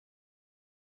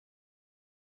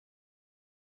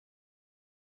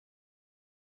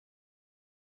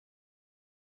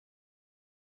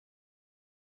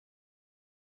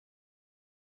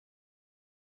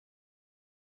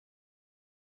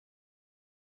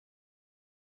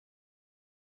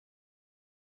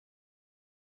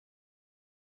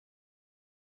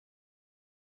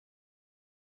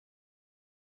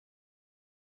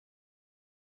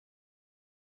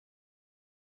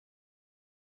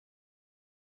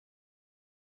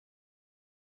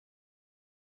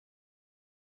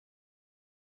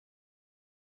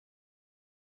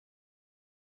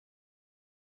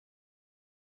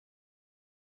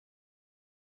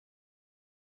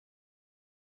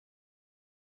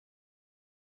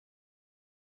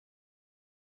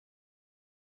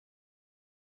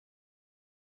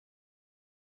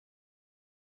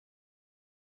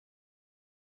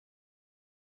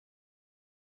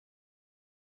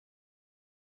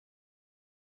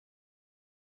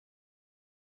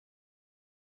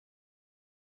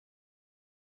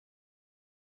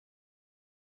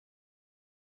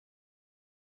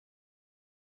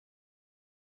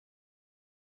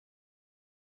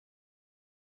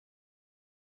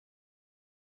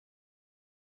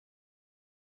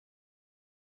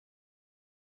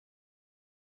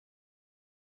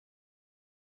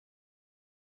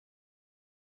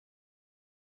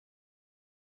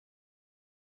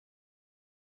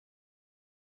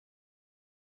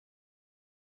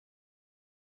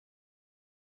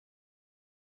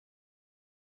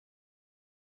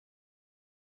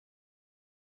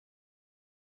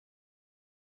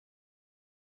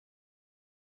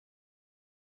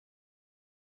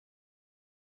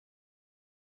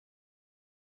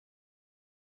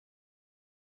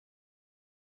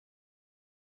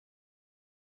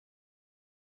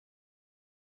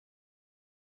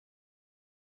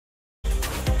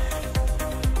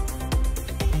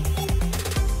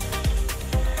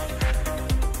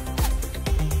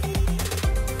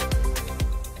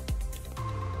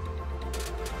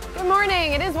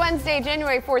morning. It is Wednesday,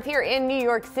 January 4th here in New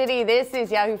York City. This is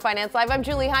Yahoo Finance Live. I'm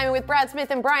Julie Hyman with Brad Smith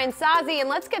and Brian Sazi. And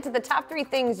let's get to the top three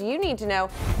things you need to know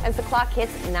as the clock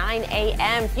hits 9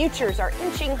 a.m. Futures are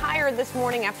inching higher this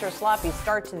morning after a sloppy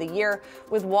start to the year,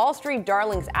 with Wall Street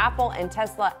darlings Apple and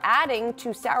Tesla adding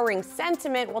to souring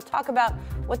sentiment. We'll talk about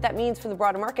what that means for the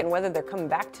broader market and whether they're coming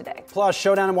back today. Plus,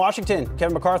 showdown in Washington.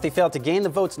 Kevin McCarthy failed to gain the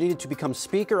votes needed to become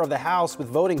Speaker of the House, with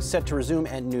voting set to resume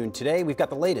at noon today. We've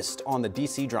got the latest on the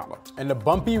D.C. drama. And a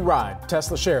bumpy ride.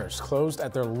 Tesla shares closed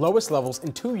at their lowest levels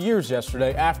in 2 years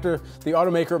yesterday after the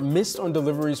automaker missed on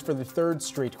deliveries for the third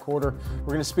straight quarter. We're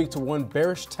going to speak to one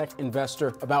bearish tech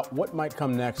investor about what might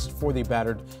come next for the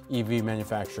battered EV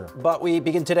manufacturer. But we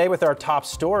begin today with our top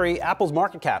story. Apple's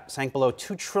market cap sank below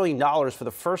 $2 trillion for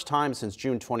the first time since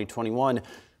June 2021,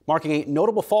 marking a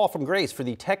notable fall from grace for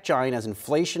the tech giant as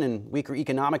inflation and weaker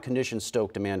economic conditions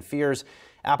stoke demand fears.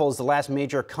 Apple is the last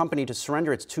major company to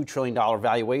surrender its $2 trillion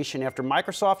valuation after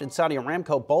Microsoft and Saudi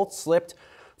Aramco both slipped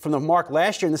from the mark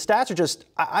last year. And the stats are just,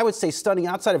 I would say, stunning.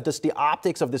 Outside of just the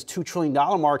optics of this $2 trillion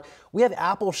mark, we have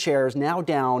Apple shares now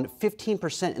down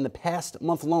 15% in the past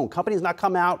month alone. Companies not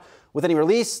come out with any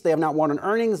release. They have not won on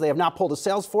earnings. They have not pulled a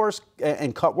sales force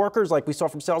and cut workers like we saw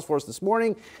from Salesforce this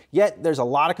morning. Yet there's a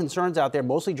lot of concerns out there,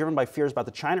 mostly driven by fears about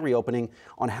the China reopening,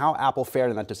 on how Apple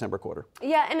fared in that December quarter.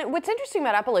 Yeah, and what's interesting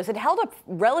about Apple is it held up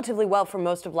relatively well for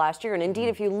most of last year. And indeed,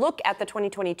 if you look at the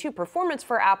 2022 performance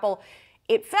for Apple,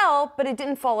 it fell, but it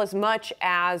didn't fall as much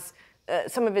as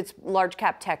some of its large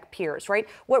cap tech peers, right?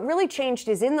 What really changed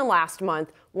is in the last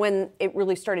month when it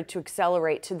really started to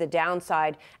accelerate to the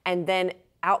downside and then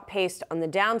outpaced on the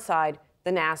downside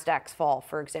the Nasdaq's fall.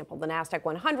 For example, the Nasdaq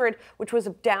 100, which was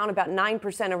down about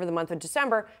 9% over the month of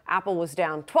December, Apple was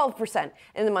down 12%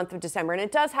 in the month of December. And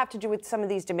it does have to do with some of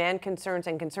these demand concerns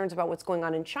and concerns about what's going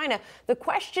on in China. The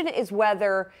question is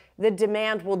whether the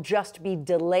demand will just be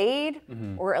delayed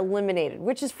or eliminated,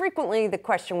 which is frequently the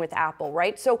question with Apple,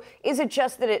 right? So is it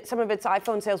just that some of its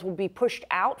iPhone sales will be pushed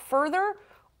out further,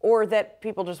 or that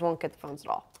people just won't get the phones at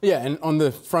all? Yeah, and on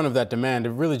the front of that demand, it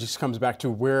really just comes back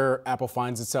to where Apple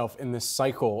finds itself in this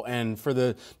cycle. And for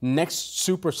the next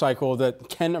super cycle that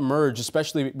can emerge,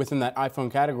 especially within that iPhone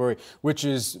category, which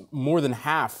is more than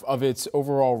half of its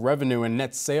overall revenue and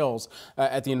net sales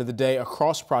at the end of the day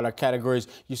across product categories,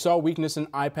 you saw weakness in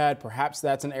iPad. Perhaps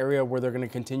that's an area where they're going to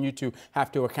continue to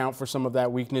have to account for some of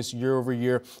that weakness, year over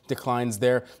year declines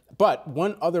there. But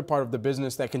one other part of the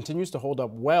business that continues to hold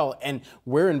up well, and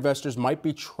where investors might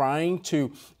be trying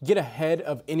to get ahead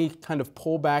of any kind of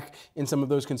pullback in some of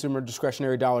those consumer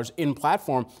discretionary dollars in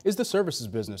platform, is the services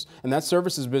business. And that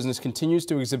services business continues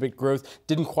to exhibit growth.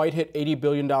 Didn't quite hit $80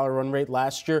 billion run rate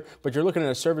last year, but you're looking at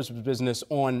a services business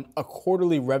on a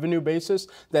quarterly revenue basis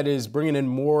that is bringing in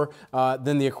more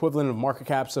than the equivalent of market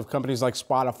caps of companies like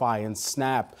Spotify and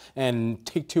Snap and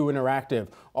Take-Two Interactive,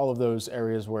 all of those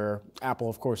areas where Apple,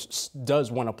 of course,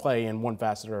 does want to play in one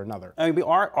facet or another. I mean,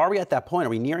 are we at that point? Are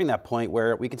we nearing that point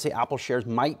where we can say Apple shares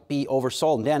might be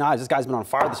oversold? And Dan Ives, this guy's been on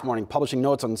fire this morning, publishing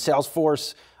notes on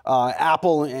Salesforce,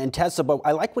 Apple, and Tesla. But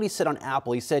I like what he said on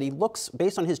Apple. He said he looks,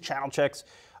 based on his channel checks,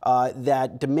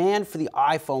 that demand for the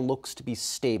iPhone looks to be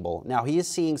stable. Now, he is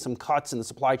seeing some cuts in the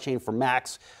supply chain for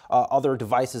Macs, other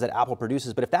devices that Apple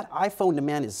produces. But if that iPhone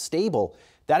demand is stable,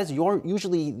 that is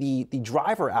usually the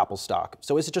driver Apple stock.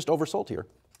 So is it just oversold here?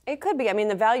 It could be. I mean,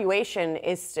 the valuation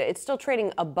it's still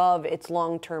trading above its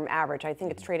long-term average. I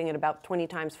think it's trading at about 20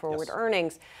 times forward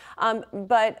earnings.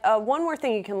 But one more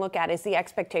thing you can look at is the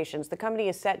expectations. The company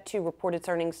is set to report its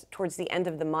earnings towards the end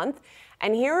of the month.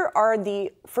 And here are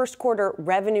the first quarter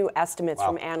revenue estimates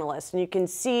from analysts. And you can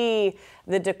see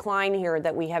the decline here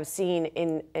that we have seen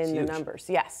in the numbers.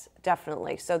 Yes,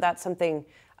 definitely. So that's something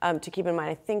to keep in mind.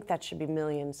 I think that should be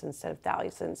millions instead of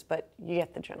thousands, but you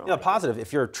get the general idea. Positive.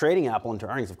 If you're trading Apple into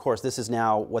earnings, of course, this is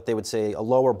now what they would say a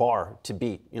lower bar to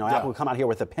beat. Apple would come out here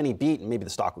with a penny beat and maybe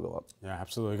the stock will go up. Yeah,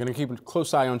 absolutely. Going to keep a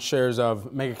close eye on shares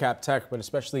of mega cap tech, but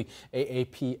especially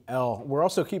AAPL. We're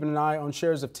also keeping an eye on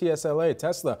shares of TSLA,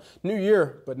 Tesla. New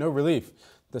year, but no relief.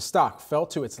 The stock fell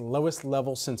to its lowest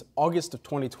level since August of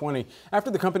 2020 after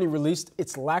the company released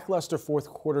its lackluster fourth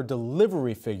quarter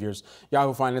delivery figures.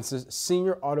 Yahoo Finance's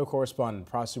senior auto correspondent,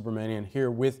 Pras Subramanian,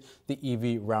 here with the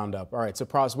EV Roundup. All right, so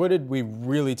Pras, what did we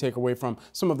really take away from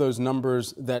some of those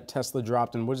numbers that Tesla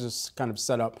dropped, and what does this kind of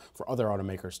set up for other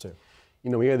automakers too?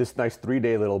 We had this nice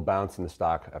 3-day little bounce in the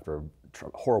stock after a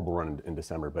horrible run in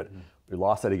December, but we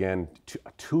lost that again.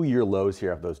 Two-year lows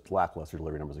here after those lackluster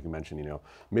delivery numbers, like you mentioned,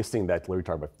 missing that delivery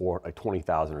target by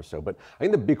 20,000 or so. But I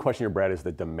think the big question here, Brad, is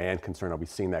the demand concern. Are we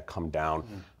seeing that come down?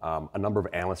 A number of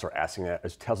analysts are asking that.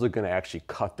 Is Tesla going to actually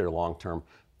cut their long-term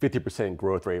 50%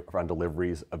 growth rate on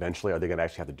deliveries eventually? Are they going to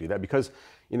actually have to do that? Because,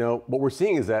 you know, what we're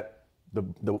seeing is that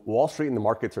the Wall Street and the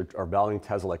markets are valuing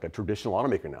Tesla like a traditional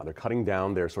automaker now. They're cutting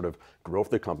down their sort of growth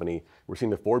of the company. We're seeing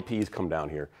the forward Ps come down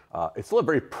here. It's still a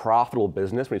very profitable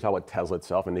business when you talk about Tesla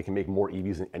itself, and they can make more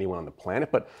EVs than anyone on the planet.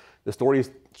 But the story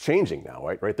is changing now,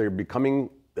 right? They're becoming,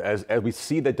 as we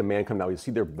see the demand come down, we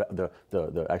see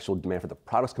the actual demand for the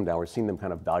products come down. We're seeing them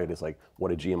kind of valued as like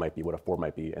what a GM might be, what a Ford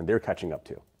might be, and they're catching up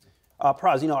too.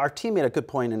 Praz, you know, our team made a good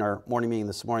point in our morning meeting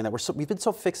this morning that we've been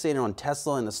so fixated on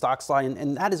Tesla and the stock slide,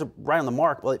 and that is right on the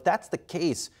mark. Well, if that's the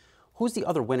case, who's the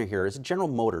other winner here? Is it General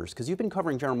Motors? Because you've been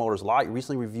covering General Motors a lot. You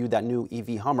recently reviewed that new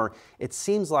EV Hummer. It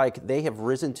seems like they have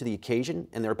risen to the occasion,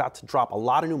 and they're about to drop a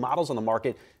lot of new models on the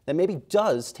market that maybe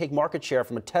does take market share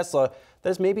from a Tesla that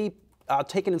has maybe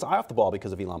taken its eye off the ball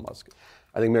because of Elon Musk.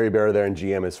 I think Mary Barra there and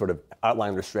GM has sort of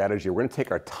outlined their strategy. We're going to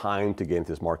take our time to get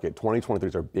into this market. 2023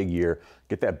 is our big year.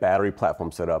 Get that battery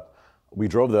platform set up.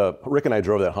 Rick and I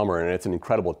drove that Hummer, and it's an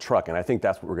incredible truck. And I think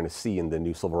that's what we're going to see in the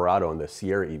new Silverado and the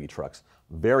Sierra EV trucks.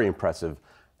 Very impressive.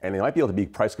 And they might be able to be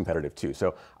price competitive too.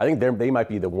 So I think they might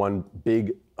be the one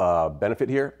big benefit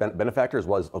here, benefactor, as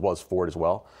well as Ford as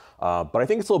well. But I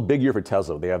think it's a little big year for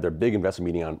Tesla. They have their big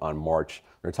investment meeting on March.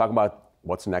 They're talking about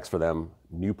what's next for them,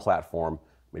 new platform.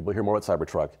 Maybe we'll hear more about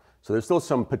Cybertruck. So there's still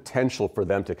some potential for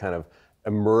them to kind of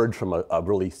emerge from a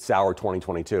really sour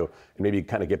 2022 and maybe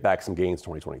kind of get back some gains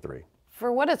 2023.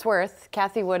 For what it's worth,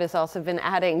 Cathie Wood has also been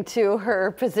adding to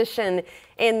her position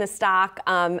in the stock.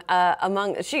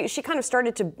 She kind of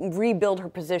started to rebuild her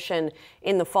position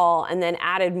in the fall and then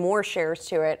added more shares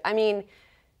to it. I mean,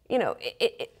 you know,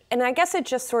 and I guess it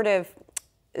just sort of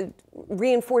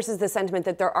reinforces the sentiment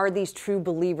that there are these true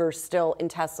believers still in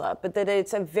Tesla, but that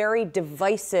it's a very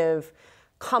divisive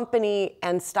company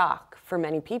and stock for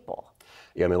many people.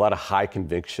 Yeah, I mean, a lot of high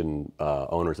conviction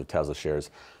owners of Tesla shares,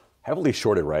 heavily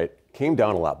shorted, right? Came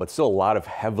down a lot, but still a lot of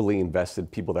heavily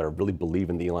invested people that are really believe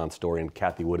in the Elon story, and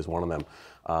Cathie Wood is one of them.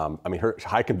 I mean, her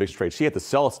high conviction trade, she had to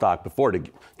sell a stock before to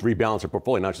rebalance her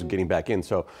portfolio, not just getting back in.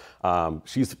 So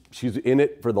she's in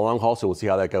it for the long haul, so we'll see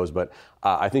how that goes. But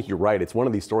I think you're right. It's one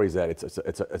of these stories that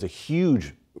it's a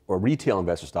huge retail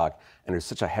investor stock, and there's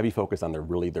such a heavy focus on their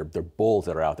bulls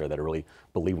that are out there that are really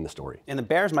believe in the story. And the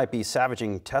bears might be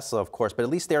savaging Tesla, of course, but at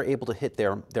least they're able to hit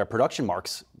their production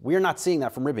marks. We are not seeing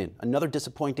that from Rivian. Another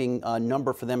disappointing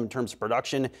number for them in terms of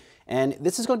production. And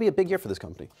this is going to be a big year for this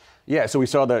company. Yeah, so we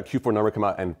saw the Q4 number come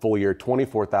out, and full year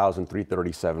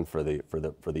 24,337 for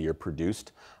the year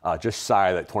produced, just shy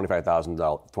of that 25,000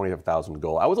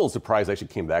 goal. I was a little surprised they actually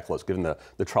came that close, given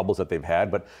the troubles that they've had.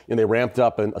 But you know, they ramped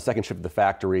up a second shift at the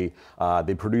factory.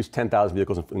 They produced 10,000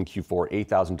 vehicles in Q4,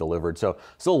 8,000 delivered. So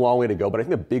still a long way to go. But I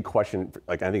think the big question,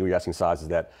 like I think we're asking Saz, is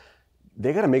that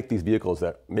they got to make these vehicles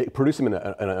produce them in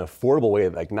an affordable way,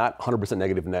 like not 100%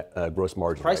 negative net gross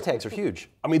margin. Price tags are huge.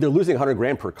 I mean, they're losing 100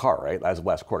 grand per car, right, as of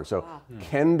last quarter. So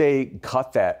can they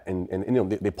cut that? And you know,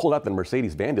 they pulled out the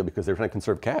Mercedes van deal because they're trying to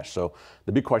conserve cash. So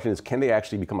the big question is, can they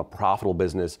actually become a profitable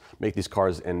business, make these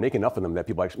cars, and make enough of them that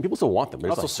people still want them?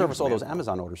 Also service all those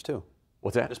Amazon orders too.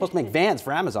 What's that? They're supposed to make vans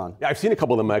for Amazon. Yeah, I've seen a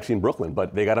couple of them actually in Brooklyn,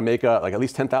 but they got to make like at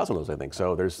least 10,000 of those, I think.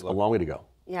 So there's a long way to go.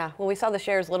 Yeah, well, we saw the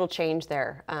shares, little change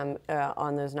there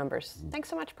on those numbers. Thanks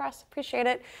so much, Press. Appreciate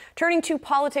it. Turning to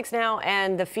politics now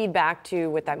and the feedback to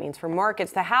what that means for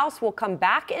markets. The House will come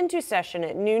back into session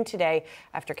at noon today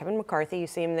after Kevin McCarthy, you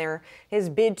see him there, his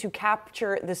bid to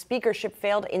capture the speakership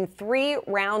failed in 3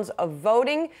 rounds of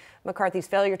voting. McCarthy's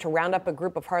failure to round up a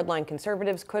group of hardline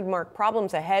conservatives could mark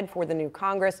problems ahead for the new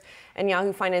Congress. And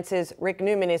Yahoo Finance's Rick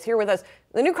Newman is here with us.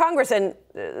 The new Congress, and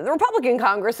the Republican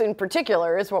Congress in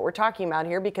particular, is what we're talking about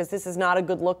here, because this is not a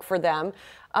good look for them.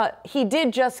 He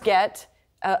did just get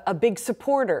a big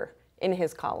supporter in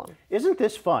his column. Isn't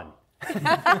this fun?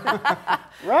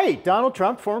 Right. Donald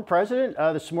Trump, former president,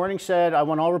 this morning said, I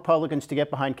want all Republicans to get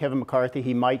behind Kevin McCarthy.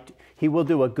 He will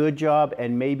do a good job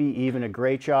and maybe even a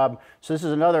great job. So this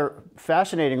is another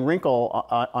fascinating wrinkle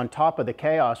on top of the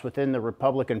chaos within the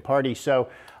Republican Party. So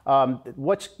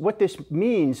what this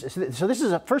means, so this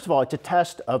is, first of all, it's a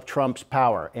test of Trump's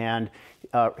power. And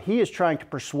he is trying to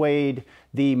persuade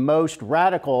the most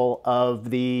radical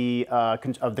of the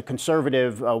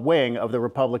conservative wing of the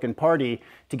Republican Party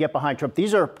to get behind Trump.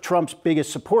 These are Trump's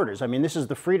biggest supporters. I mean, this is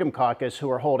the Freedom Caucus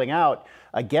who are holding out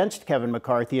against Kevin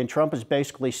McCarthy, and Trump is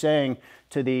basically saying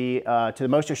to the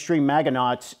most extreme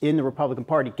MAGA-nauts in the Republican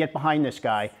Party, get behind this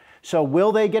guy. So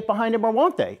will they get behind him or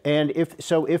won't they? And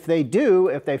if they do,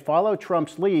 if they follow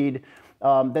Trump's lead,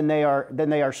 then they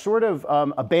are sort of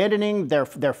abandoning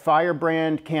their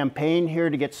firebrand campaign here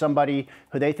to get somebody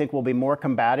who they think will be more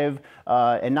combative,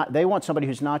 they want somebody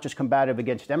who's not just combative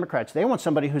against Democrats. They want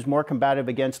somebody who's more combative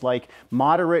against like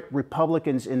moderate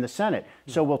Republicans in the Senate.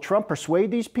 So will Trump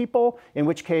persuade these people? In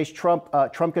which case Trump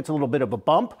gets a little bit of a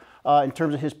bump in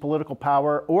terms of his political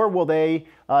power, or will they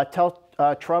tell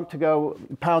Trump to go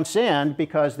pound sand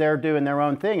because they're doing their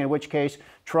own thing, in which case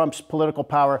Trump's political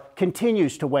power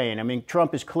continues to wane. I mean,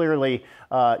 Trump is clearly,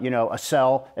 a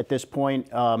sell at this point.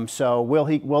 So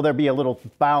will there be a little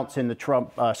bounce in the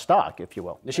Trump stock, if you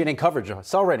will? Initiating coverage,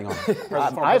 sell rating on him.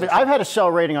 I've had a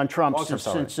sell rating on Trump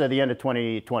since the end of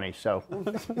 2020. So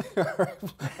we're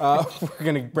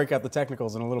going to break out the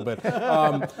technicals in a little bit.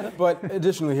 But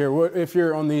additionally here, if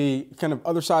you're on the kind of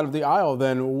other side of the aisle,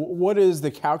 then what is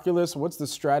the calculus? What's the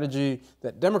strategy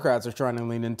that Democrats are trying to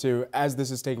lean into as this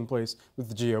is taking place with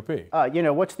the GOP?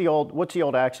 What's the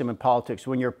old axiom in politics?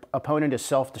 When your opponent is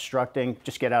self-destructing,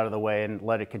 just get out of the way and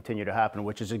let it continue to happen,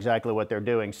 which is exactly what they're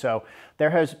doing. So there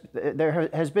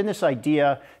has been this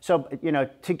idea. So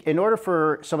in order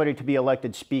for somebody to be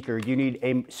elected speaker, you need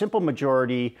a simple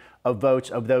majority of votes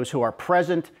of those who are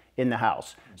present in the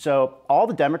House. So all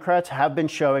the Democrats have been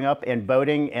showing up and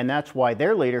voting, and that's why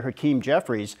their leader, Hakeem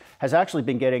Jeffries, has actually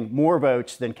been getting more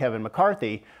votes than Kevin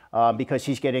McCarthy, because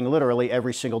he's getting literally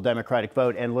every single Democratic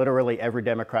vote, and literally every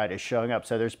Democrat is showing up.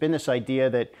 So there's been this idea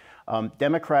that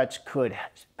Democrats could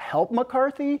help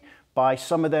McCarthy by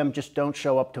some of them just don't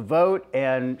show up to vote,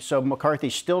 and so McCarthy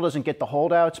still doesn't get the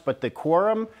holdouts, but the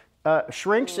quorum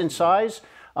shrinks in size.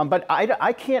 But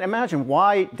I can't imagine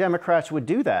why Democrats would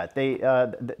do that.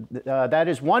 That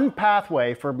is one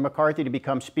pathway for McCarthy to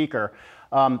become Speaker.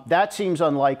 That seems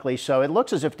unlikely, so it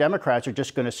looks as if Democrats are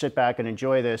just going to sit back and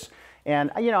enjoy this.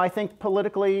 And I think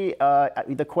politically,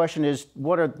 the question is,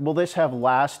 will this have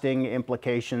lasting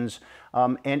implications?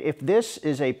 And if this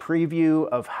is a preview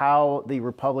of how the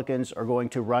Republicans are going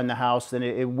to run the House, then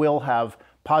it will have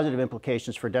positive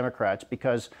implications for Democrats,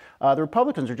 because the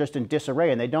Republicans are just in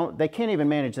disarray and they can't even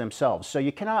manage themselves. So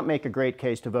you cannot make a great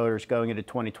case to voters going into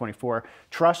 2024.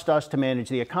 Trust us to manage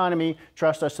the economy,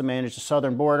 trust us to manage the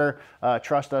southern border,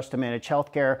 trust us to manage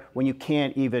healthcare when you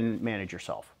can't even manage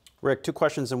yourself. Rick, two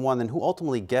questions in one. Then who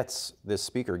ultimately gets this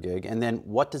speaker gig? And then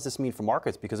what does this mean for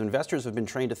markets? Because investors have been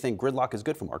trained to think gridlock is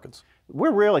good for markets.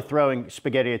 We're really throwing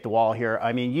spaghetti at the wall here.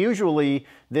 I mean, usually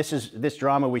this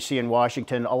drama we see in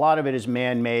Washington, a lot of it is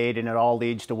man-made and it all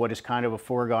leads to what is kind of a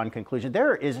foregone conclusion.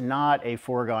 There is not a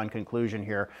foregone conclusion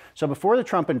here. So before the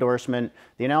Trump endorsement,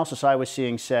 the analysis I was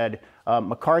seeing said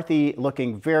McCarthy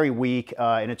looking very weak,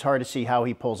 and it's hard to see how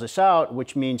he pulls this out,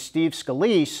 which means Steve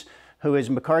Scalise, who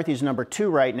is McCarthy's number 2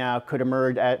 right now, could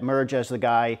emerge as the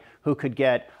guy who could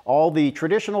get all the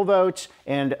traditional votes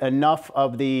and enough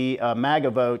of the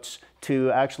MAGA votes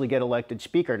to actually get elected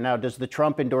Speaker. Now, does the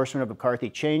Trump endorsement of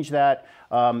McCarthy change that?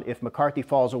 If McCarthy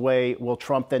falls away, will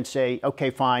Trump then say,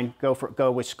 okay, fine, go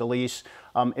with Scalise?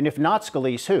 And if not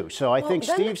Scalise, who? So I think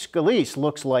Steve Scalise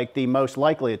looks like the most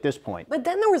likely at this point. But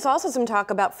then there was also some talk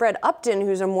about Fred Upton,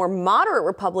 who's a more moderate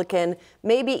Republican,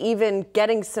 maybe even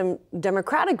getting some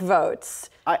Democratic votes.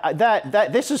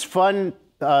 This is fun,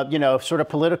 sort of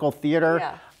political theater.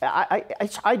 Yeah.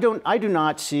 I do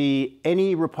not see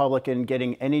any Republican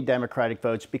getting any Democratic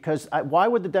votes, because why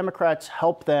would the Democrats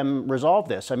help them resolve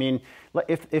this? I mean,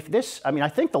 I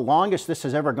think the longest this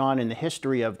has ever gone in the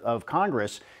history of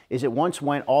Congress is it once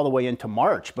went all the way into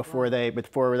March before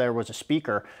there was a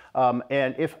speaker.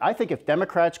 And I think if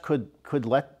Democrats could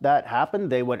let that happen,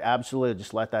 they would absolutely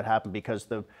just let that happen, because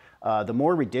the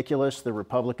more ridiculous the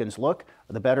Republicans look,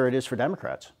 the better it is for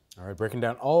Democrats. All right, breaking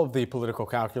down all of the political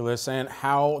calculus and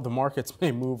how the markets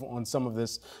may move on some of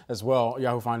this as well.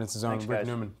 Yahoo Finance's own Rick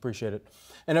Newman, appreciate it.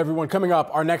 And everyone, coming up,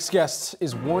 our next guest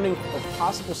is warning of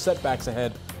possible setbacks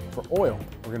ahead for oil.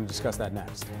 We're going to discuss that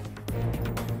next.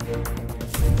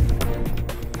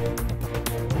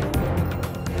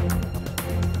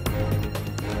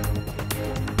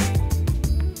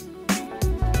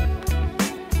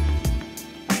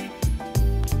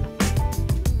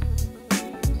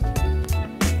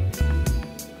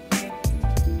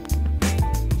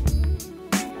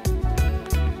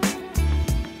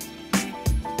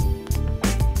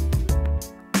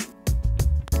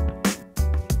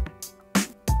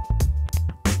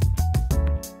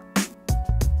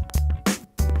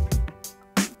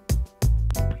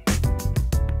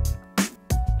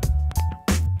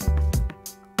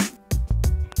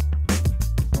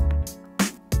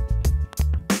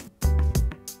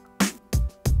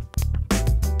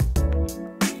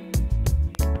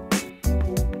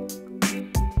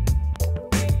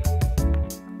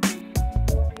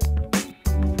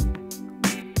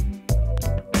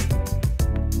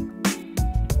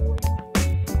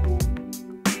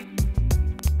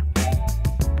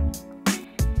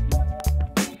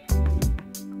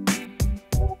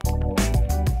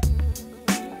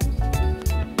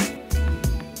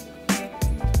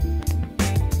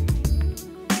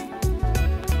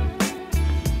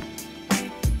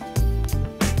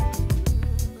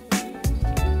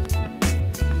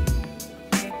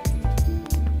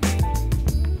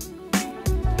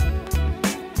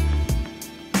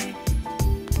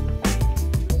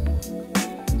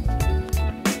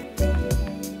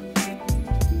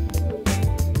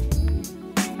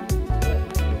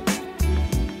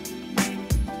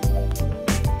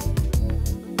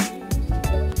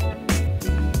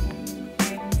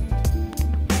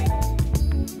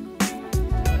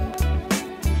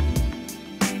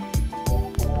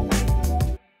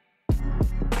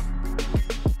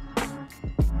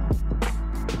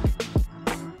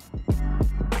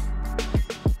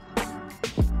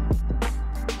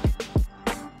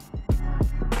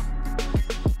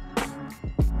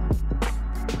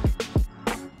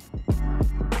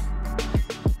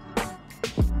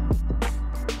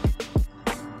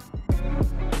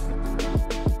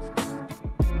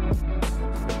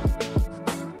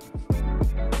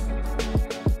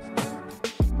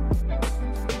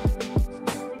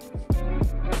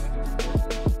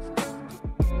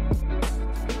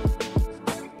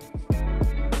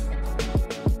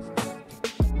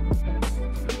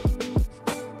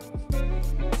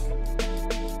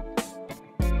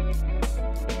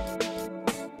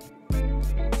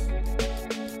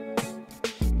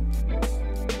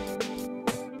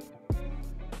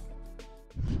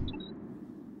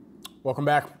 Welcome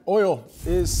back. Oil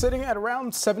is sitting at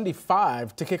around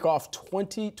 75 to kick off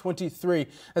 2023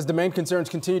 as demand concerns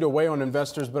continue to weigh on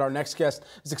investors. But our next guest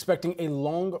is expecting a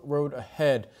long road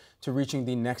ahead to reaching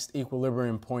the next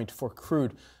equilibrium point for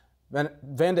crude.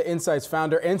 Vanda Insights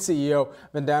founder and CEO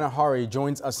Vandana Hari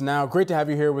joins us now. Great to have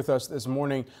you here with us this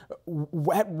morning.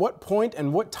 At what point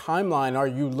and what timeline are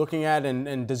you looking at,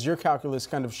 and does your calculus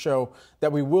kind of show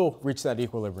that we will reach that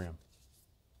equilibrium?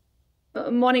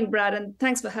 Morning, Brad, and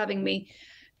thanks for having me.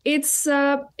 It's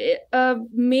a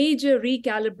major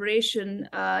recalibration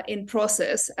in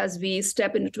process as we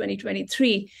step into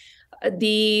 2023.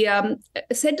 The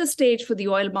center stage for the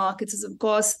oil markets is, of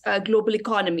course, a global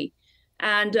economy.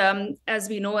 And as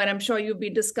we know, and I'm sure you'll be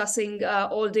discussing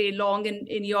all day long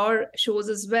in your shows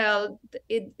as well,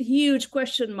 huge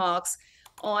question marks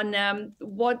on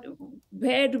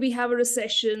where do we have a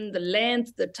recession, the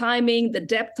length, the timing, the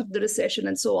depth of the recession,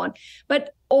 and so on.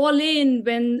 But all in,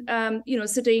 when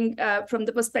sitting from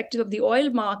the perspective of the oil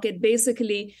market,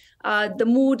 basically the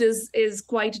mood is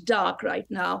quite dark right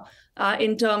now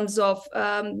in terms of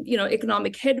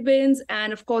economic headwinds,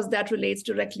 and of course that relates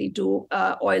directly to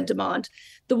oil demand.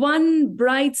 The one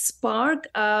bright spark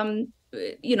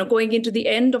going into the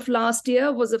end of last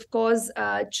year was, of course,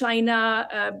 China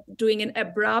doing an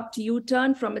abrupt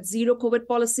U-turn from its zero COVID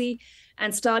policy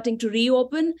and starting to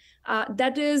reopen.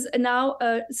 That is now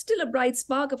still a bright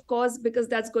spark, of course, because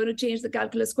that's going to change the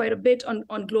calculus quite a bit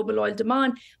on global oil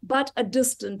demand, but a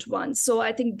distant one. So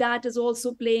I think that is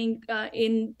also playing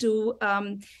into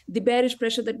the bearish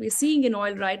pressure that we're seeing in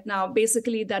oil right now.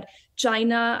 Basically, that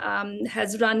China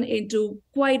has run into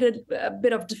quite a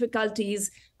bit of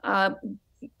difficulties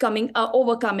overcoming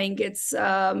its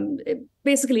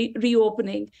basically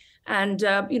reopening, and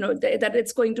that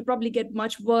it's going to probably get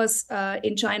much worse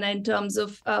in China in terms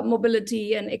of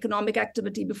mobility and economic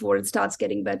activity before it starts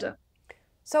getting better.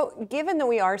 So given that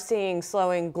we are seeing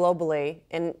slowing globally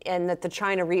and that the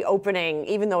China reopening,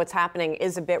 even though it's happening,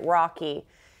 is a bit rocky,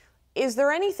 is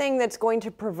there anything that's going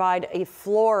to provide a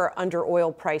floor under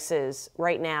oil prices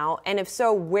right now? And if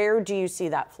so, where do you see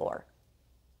that floor?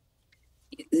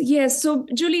 Yes, so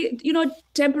Julie,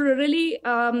 temporarily,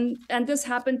 and this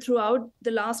happened throughout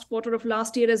the last quarter of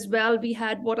last year as well, we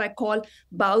had what I call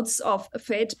bouts of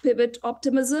Fed pivot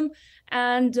optimism.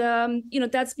 And,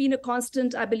 that's been a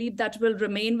constant. I believe that will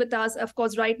remain with us. Of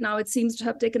course, right now it seems to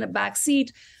have taken a back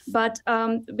seat, but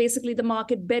basically the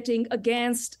market betting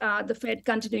against the Fed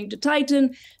continuing to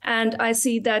tighten. And I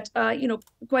see that,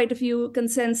 quite a few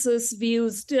consensus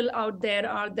views still out there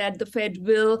are that the Fed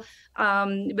will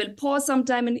pause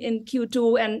sometime in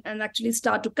Q2 and actually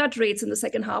start to cut rates in the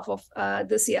second half of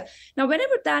this year. Now,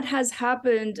 whenever that has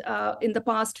happened in the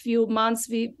past few months,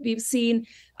 we've seen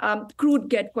crude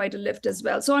get quite a lift as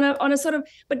well. So on a sort of,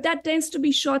 but that tends to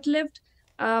be short-lived.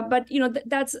 But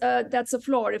that's a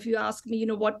floor, if you ask me.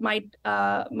 What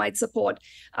might support.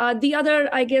 The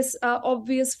other, I guess,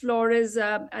 obvious floor is,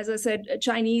 as I said,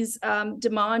 Chinese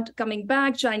demand coming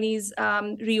back, Chinese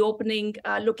reopening,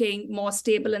 looking more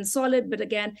stable and solid. But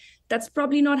again, that's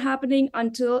probably not happening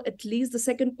until at least the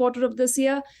second quarter of this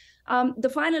year. The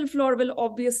final floor will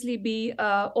obviously be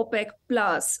OPEC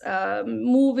Plus,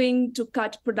 moving to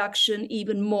cut production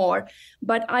even more.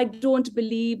 But I don't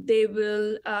believe they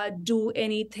will do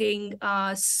anything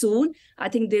soon. I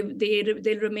think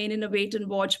they'll remain in a wait and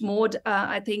watch mode.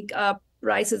 I think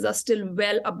prices are still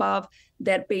well above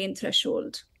their pain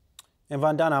threshold. And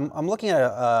Vandana, I'm looking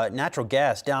at natural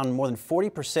gas down more than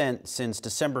 40% since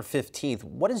December 15th.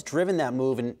 What has driven that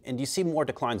move, and do you see more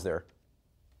declines there?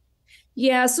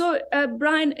 Yeah, so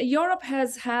Brian, Europe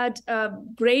has had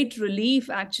great relief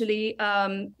actually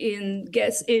in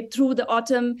gas through the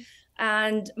autumn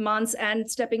and months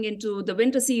and stepping into the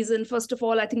winter season. First of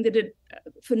all, I think they did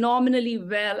phenomenally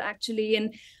well actually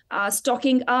in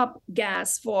stocking up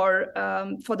gas for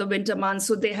the winter months.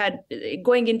 So they had,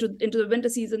 going into the winter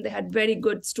season, they had very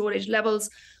good storage levels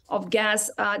of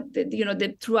gas.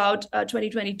 Throughout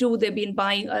 2022, they've been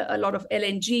buying a lot of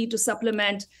LNG to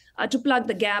supplement, to plug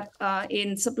the gap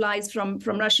in supplies from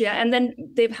Russia. And then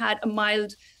they've had a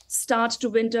mild start to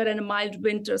winter and a mild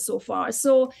winter so far.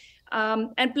 So,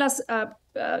 and plus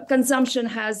consumption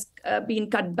has been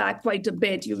cut back quite a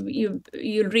bit.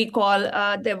 You'll recall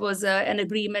there was an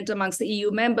agreement amongst the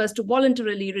EU members to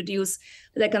voluntarily reduce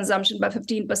their consumption by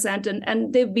 15%,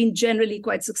 and they've been generally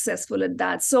quite successful at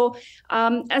that. So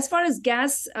as far as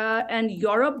gas and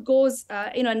Europe goes,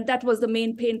 and that was the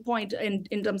main pain point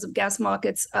in terms of gas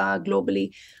markets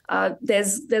globally.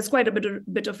 There's quite a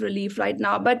bit of relief right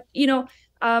now, but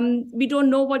We don't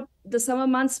know what the summer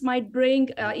months might bring.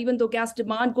 Even though gas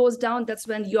demand goes down, that's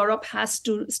when Europe has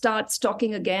to start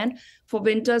stocking again for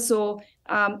winter. So,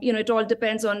 it all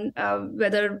depends on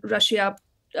whether Russia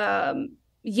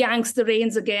yanks the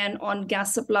reins again on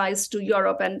gas supplies to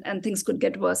Europe, and things could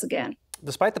get worse again.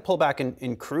 Despite the pullback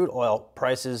in crude oil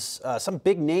prices, some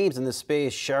big names in this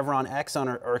space, Chevron, Exxon,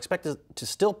 are expected to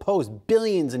still post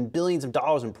billions and billions of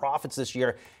dollars in profits this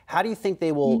year. How do you think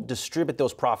they will distribute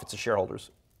those profits to shareholders?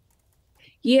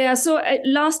 Yeah, so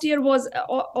last year was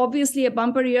obviously a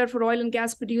bumper year for oil and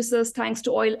gas producers, thanks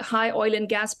to high oil and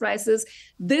gas prices.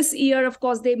 This year, of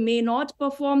course, they may not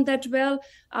perform that well.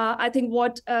 I think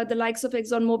what the likes of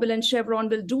ExxonMobil and Chevron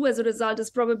will do as a result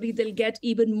is probably they'll get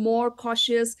even more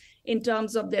cautious in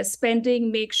terms of their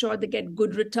spending, make sure they get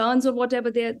good returns on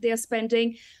whatever they're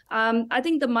spending. I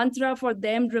think the mantra for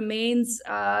them remains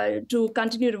to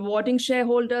continue rewarding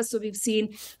shareholders. So we've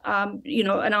seen,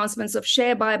 announcements of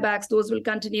share buybacks; those will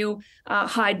continue.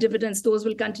 High dividends; those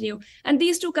will continue. And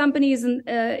these two companies in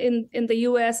the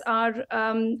U.S. are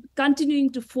continuing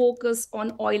to focus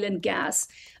on oil and gas.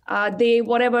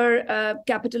 Whatever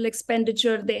capital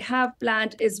expenditure they have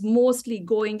planned is mostly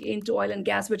going into oil and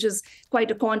gas, which is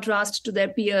quite a contrast to their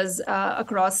peers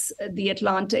across the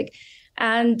Atlantic.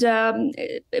 And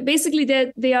basically,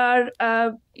 they are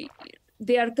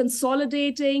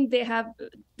consolidating.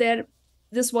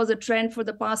 This was a trend for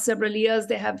the past several years.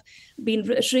 They have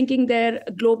been shrinking their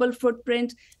global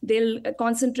footprint. They'll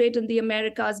concentrate in the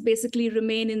Americas, basically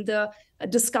remain in the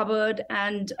discovered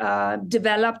and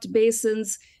developed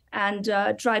basins, and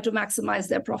try to maximize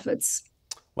their profits.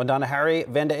 Vandana Hari,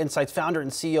 Vanda Insights founder and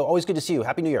CEO. Always good to see you.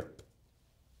 Happy New Year.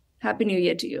 Happy New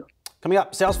Year to you. Coming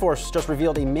up, Salesforce just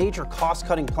revealed a major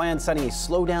cost-cutting plan, citing a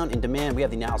slowdown in demand. We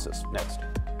have the analysis next.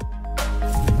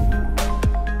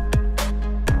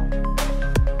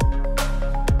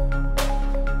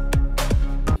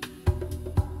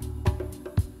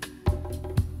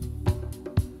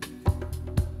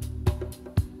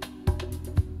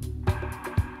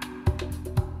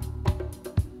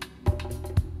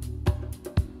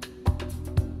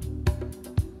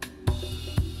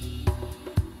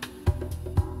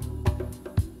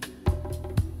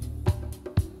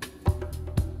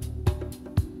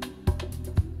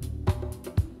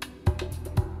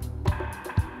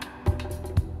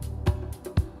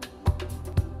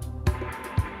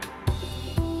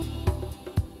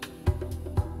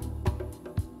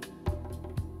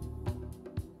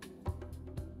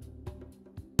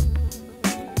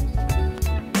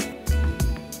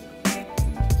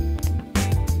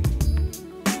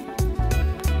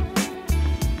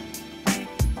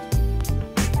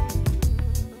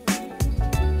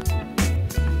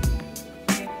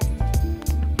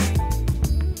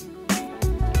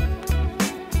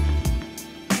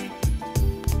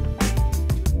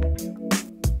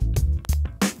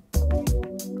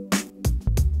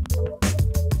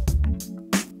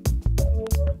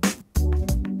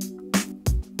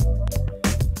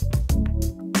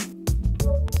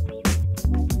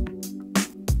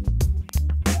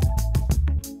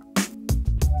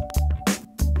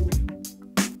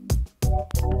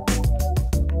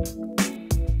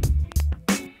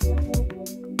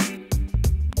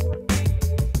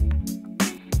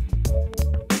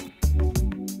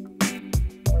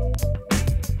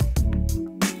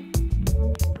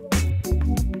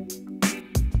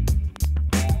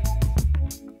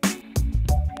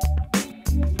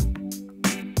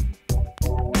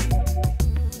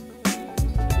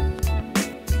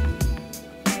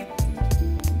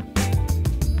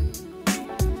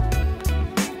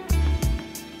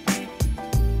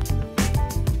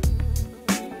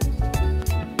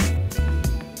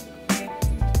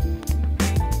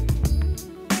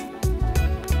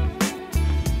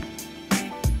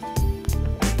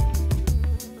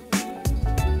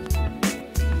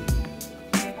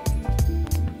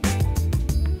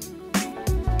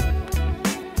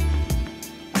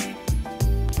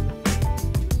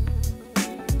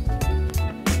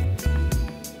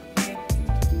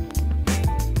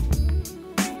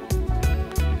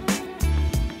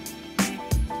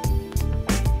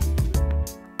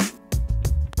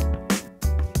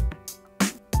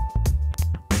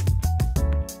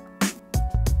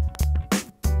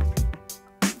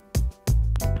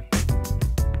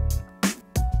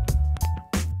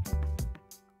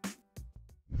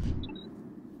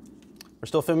 We're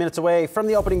still a few minutes away from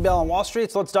the opening bell on Wall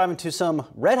Street, so let's dive into some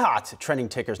red-hot trending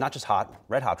tickers, not just hot,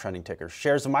 red-hot trending tickers.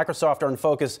 Shares of Microsoft are in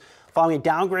focus following a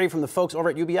downgrade from the folks over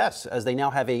at UBS, as they now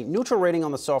have a neutral rating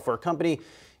on the software company.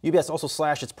 UBS also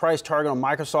slashed its price target on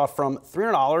Microsoft from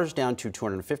 $300 down to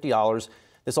 $250.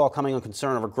 This all coming on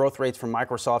concern over growth rates from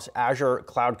Microsoft's Azure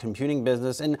cloud computing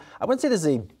business. And I wouldn't say this is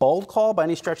a bold call by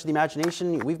any stretch of the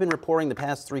imagination. We've been reporting the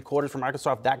past 3 quarters from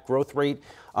Microsoft that growth rate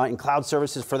in cloud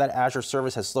services for that Azure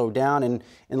service has slowed down. And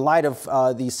in light of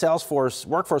the Salesforce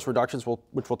workforce reductions,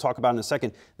 which we'll talk about in a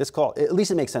second, this call, at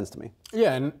least it makes sense to me.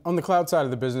 Yeah, and on the cloud side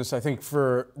of the business, I think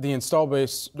for the install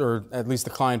base, or at least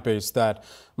the client base that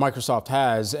Microsoft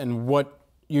has, and what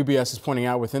UBS is pointing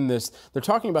out within this, they're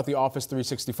talking about the Office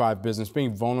 365 business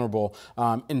being vulnerable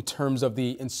in terms of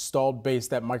the installed base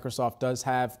that Microsoft does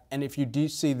have. And if you do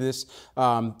see this,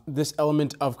 this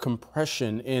element of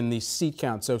compression in the seat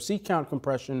count, so seat count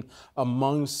compression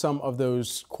among some of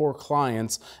those core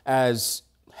clients as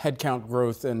headcount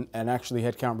growth and actually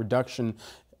headcount reduction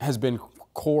has been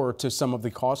core to some of the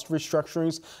cost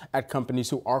restructurings at companies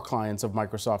who are clients of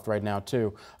Microsoft right now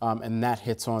too. And that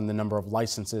hits on the number of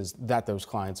licenses that those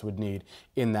clients would need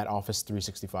in that Office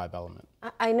 365 element.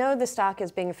 I know the stock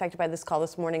is being affected by this call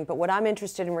this morning, but what I'm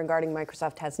interested in regarding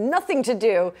Microsoft has nothing to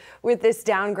do with this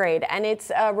downgrade. And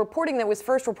it's reporting that was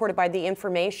first reported by The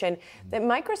Information that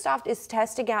Microsoft is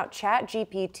testing out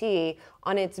ChatGPT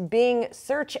on its Bing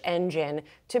search engine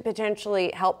to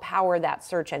potentially help power that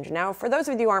search engine. Now, for those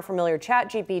of you who aren't familiar,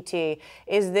 ChatGPT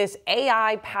is this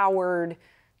AI-powered,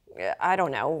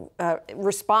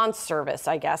 response service,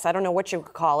 I guess. I don't know what you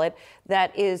could call it,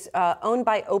 that is owned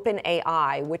by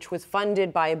OpenAI, which was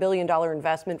funded by $1 billion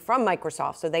investment from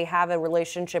Microsoft. So they have a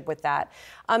relationship with that.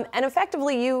 And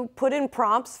effectively, you put in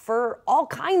prompts for all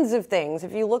kinds of things.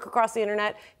 If you look across the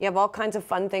internet, you have all kinds of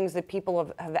fun things that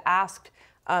people have asked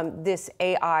this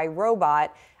AI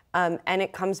robot. And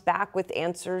it comes back with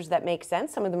answers that make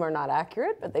sense. Some of them are not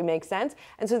accurate, but they make sense.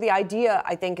 And so the idea,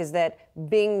 I think, is that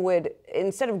Bing would,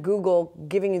 instead of Google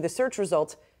giving you the search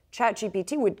results,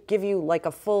 ChatGPT would give you like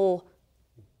a full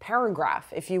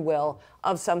paragraph, if you will,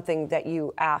 of something that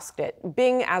you asked it.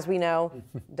 Bing, as we know,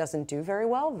 doesn't do very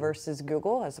well versus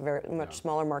Google, has a very much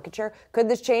smaller market share. Could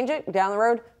this change it down the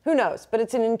road? Who knows? But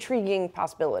it's an intriguing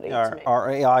possibility to me.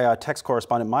 Our AI text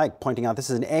correspondent, Mike, pointing out this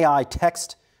is an AI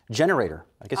text generator.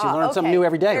 I guess you learn something new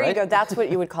every day, there right? There you go. That's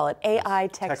what you would call it. AI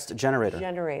text generator.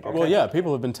 Okay. Well, yeah,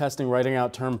 people have been testing writing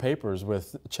out term papers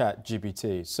with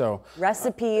ChatGPT. So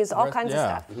recipes, all kinds of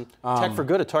stuff. Tech for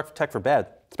good or tech for bad,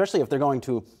 especially if they're going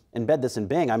to embed this in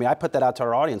Bing. I mean, I put that out to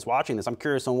our audience watching this. I'm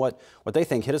curious on what they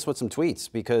think. Hit us with some tweets,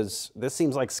 because this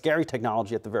seems like scary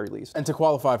technology at the very least. And to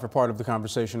qualify for part of the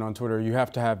conversation on Twitter, you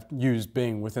have to have used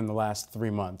Bing within the last 3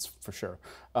 months for sure.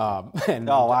 And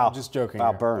oh, wow. I'm just joking.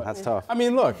 Wow, here. burn. That's tough. I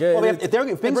mean, look, well, if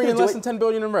Bing's bringing in less than $10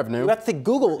 billion in revenue. You have to think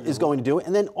Google is going to do it,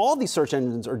 and then all these search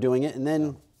engines are doing it, and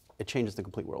then it changes the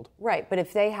complete world. Right, but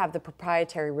if they have the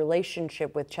proprietary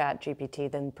relationship with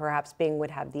ChatGPT, then perhaps Bing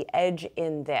would have the edge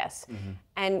in this.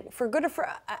 And for good or for,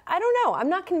 I don't know. I'm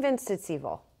not convinced it's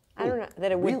evil. I don't know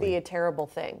that it would be a terrible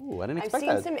thing. I didn't expect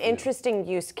I've seen some interesting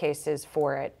use cases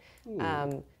for it.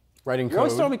 Writing code. You're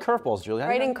always throwing me curveballs, Julia.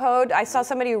 Writing code. I saw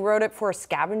somebody who wrote it for a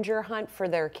scavenger hunt for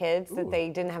their kids that they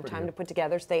didn't have time to put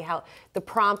together. So they held the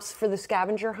prompts for the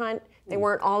scavenger hunt. They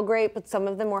weren't all great, but some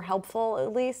of them were helpful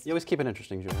at least. You always keep it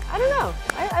interesting, Julia. I don't know.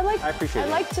 I appreciate it. I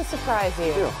like to surprise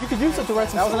you. You could use it to write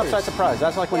some stories. That was an upside surprise.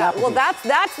 That's like when Apple. Well, that's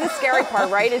the scary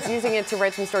part, right? Is using it to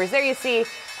write some stories. There you see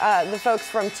the folks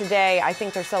from today. I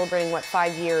think they're celebrating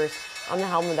 5 years on the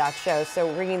helm of that show.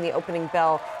 So ringing the opening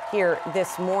bell here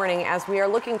this morning as we are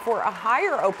looking for a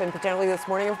higher open potentially this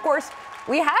morning. Of course,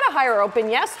 we had a higher open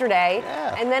yesterday,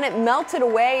 and then it melted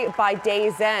away by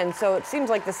day's end. So it seems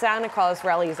like the Santa Claus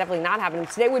rally is definitely not happening.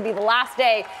 Today would be the last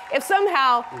day. If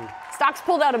somehow stocks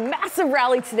pulled out a massive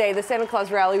rally today, the Santa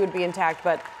Claus rally would be intact,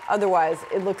 but otherwise,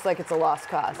 it looks like it's a lost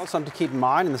cause. Well, something to keep in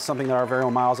mind, and this is something that our very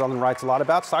own Miles Ellen writes a lot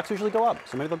about. Stocks usually go up,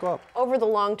 so maybe they'll go up. Over the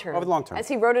long term. Over the long term. As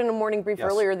he wrote in a morning brief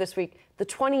earlier this week, the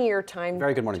 20-year time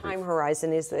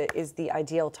horizon is the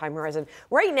ideal time horizon.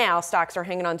 Right now, stocks are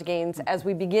hanging on to gains as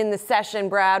we begin the session.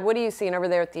 Brad, what are you seeing over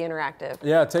there at the Interactive?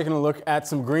 Yeah, taking a look at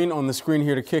some green on the screen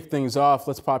here to kick things off.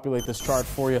 Let's populate this chart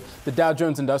for you. The Dow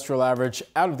Jones Industrial Average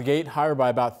out of the gate higher by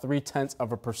about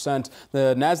 0.3%.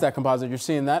 The Nasdaq Composite, you're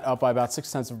seeing that up by about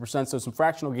 0.6%. So some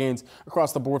fractional gains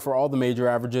across the board for all the major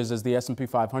averages as the S&P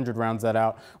 500 rounds that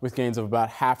out with gains of about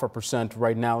 0.5%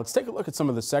 right now. Let's take a look at some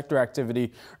of the sector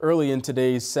activity early into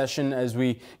today's session. As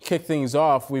we kick things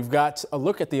off, we've got a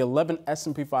look at the 11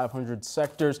 S&P 500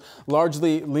 sectors,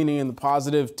 largely leaning in the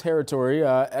positive territory.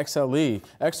 Energy,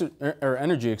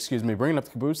 bringing up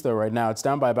the caboose though right now. It's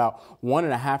down by about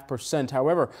 1.5%.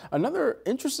 However, another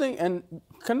interesting and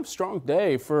kind of strong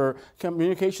day for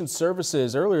communication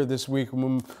services. Earlier this week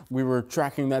when we were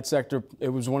tracking that sector, it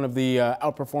was one of the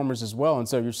outperformers as well. And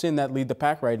so you're seeing that lead the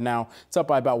pack right now. It's up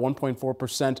by about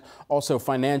 1.4%. Also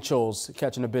financials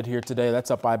catching a bit here today.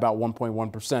 That's up by about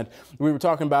 1.1%. We were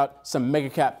talking about some mega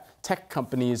cap tech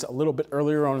companies a little bit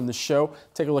earlier on in the show.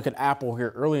 Take a look at Apple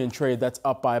here early in trade. That's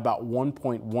up by about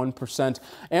 1.1%.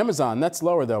 Amazon, that's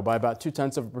lower though by about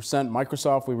 0.2%.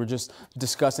 Microsoft, we were just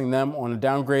discussing them on a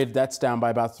downgrade. That's down by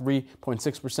about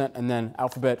 3.6%. And then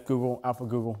Alphabet, Google, Alpha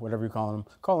Google, whatever you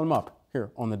call them up here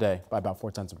on the day by about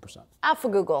 0.4%. Alpha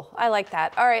Google, I like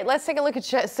that. All right, let's take a look at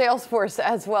Salesforce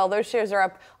as well. Those shares are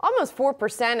up almost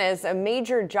 4% as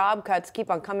major job cuts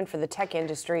keep on coming for the tech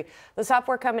industry. The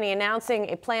software company announcing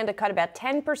a plan to cut about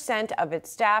 10% of its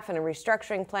staff in a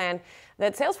restructuring plan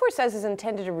that Salesforce says is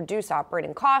intended to reduce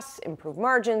operating costs, improve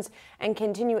margins, and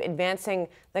continue advancing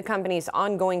the company's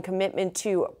ongoing commitment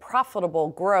to profitable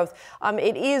growth.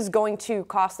 It is going to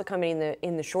cost the company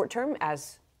in the short term,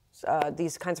 as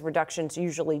these kinds of reductions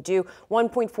usually do,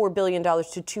 $1.4 billion to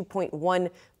 $2.1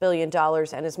 billion,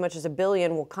 and as much as $1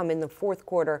 billion will come in the fourth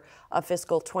quarter of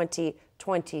fiscal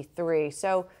 2023.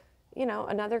 So,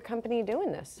 another company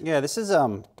doing this. Yeah, this is,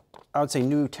 I would say,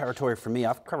 new territory for me.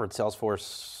 I've covered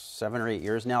Salesforce 7 or 8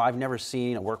 years now. I've never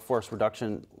seen a workforce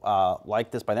reduction like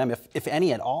this by them, if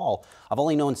any at all. I've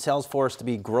only known Salesforce to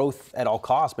be growth at all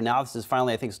costs, but now this is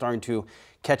finally, I think, starting to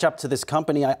catch up to this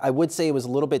company. I would say it was a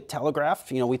little bit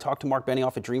telegraphed. We talked to Mark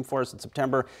Benioff at Dreamforce in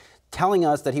September, telling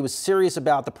us that he was serious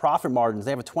about the profit margins.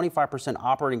 They have a 25%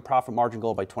 operating profit margin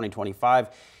goal by 2025.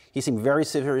 He seemed very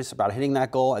serious about hitting that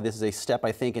goal. This is a step,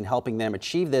 I think, in helping them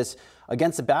achieve this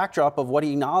against the backdrop of what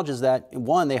he acknowledges that,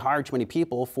 one, they hired too many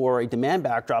people for a demand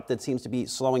backdrop that seems to be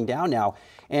slowing down now.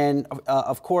 And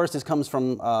of course, this comes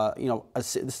from,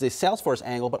 this is a Salesforce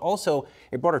angle, but also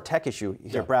a broader tech issue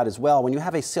here, Brad, as well. When you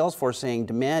have a Salesforce saying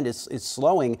demand is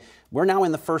slowing, we're now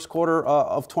in the first quarter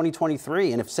of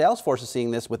 2023. And if Salesforce is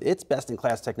seeing this with its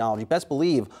best-in-class technology, best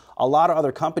believe a lot of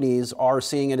other companies are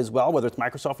seeing it as well, whether it's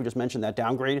Microsoft, we just mentioned that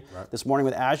downgrade this morning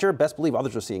with Azure, best believe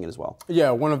others are seeing it as well.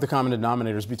 Yeah, one of the common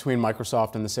denominators between Microsoft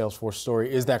and the Salesforce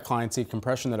story is that client seat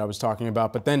compression that I was talking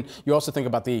about. But then you also think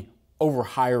about the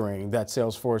overhiring that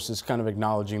Salesforce is kind of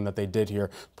acknowledging that they did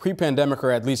here. Pre-pandemic, or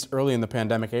at least early in the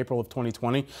pandemic, April of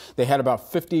 2020, they had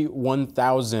about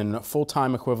 51,000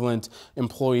 full-time equivalent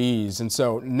employees. And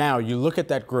so now you look at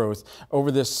that growth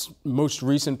over this most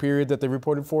recent period that they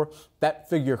reported for, that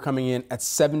figure coming in at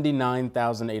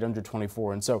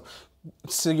 79,824. And so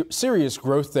serious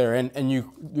growth there. And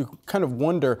you kind of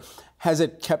wonder, has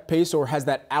it kept pace or has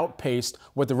that outpaced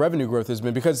what the revenue growth has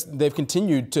been? Because they've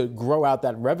continued to grow out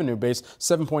that revenue base,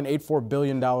 $7.84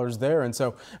 billion there. And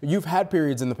so you've had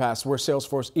periods in the past where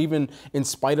Salesforce, even in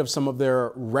spite of some of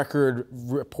their record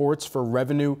reports for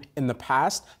revenue in the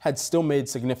past, had still made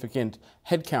significant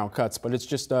headcount cuts. But it's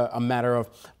just a matter of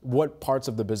what parts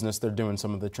of the business they're doing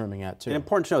some of the trimming at, too. And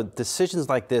important to note, decisions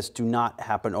like this do not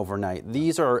happen overnight.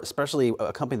 These are, especially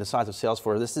a company the size of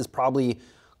Salesforce, this is probably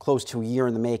close to a year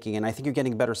in the making, and I think you're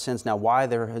getting a better sense now why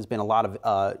there has been a lot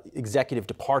of executive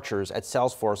departures at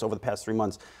Salesforce over the past 3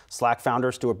 months. Slack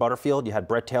founder Stuart Butterfield, you had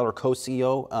Brett Taylor,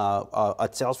 co-CEO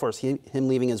at Salesforce, him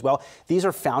leaving as well. These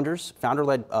are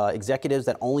founder-led executives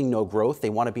that only know growth. They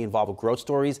want to be involved with growth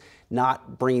stories,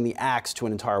 not bringing the axe to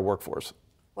an entire workforce.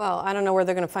 Well, I don't know where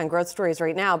they're going to find growth stories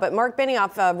right now, but Mark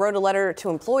Benioff wrote a letter to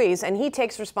employees, and he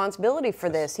takes responsibility for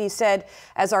this. He said,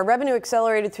 as our revenue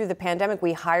accelerated through the pandemic,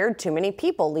 we hired too many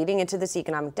people, leading into this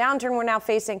economic downturn we're now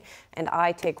facing, and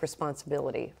I take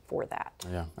responsibility for that.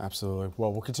 Yeah, absolutely.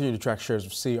 Well, we'll continue to track shares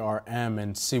of CRM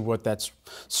and see what that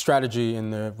strategy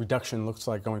and the reduction looks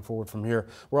like going forward from here.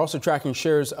 We're also tracking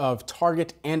shares of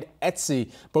Target and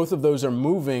Etsy. Both of those are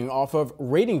moving off of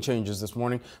rating changes this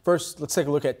morning. First, let's take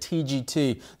a look at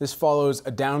TGT. This follows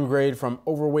a downgrade from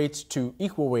overweight to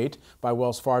equal weight by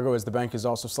Wells Fargo, as the bank is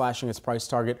also slashing its price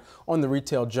target on the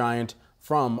retail giant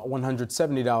from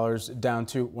 $170 down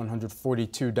to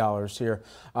 $142 here.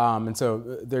 And so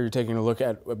there you're taking a look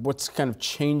at what's kind of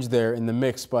changed there in the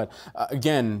mix. But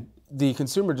again, the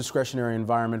consumer discretionary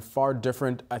environment far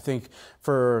different, I think,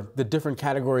 for the different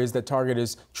categories that Target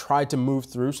has tried to move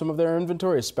through some of their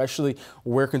inventory, especially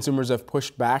where consumers have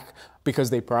pushed back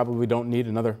because they probably don't need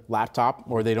another laptop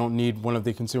or they don't need one of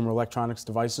the consumer electronics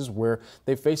devices where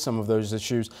they face some of those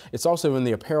issues. It's also in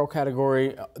the apparel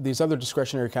category. These other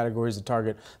discretionary categories at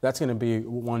Target, that's going to be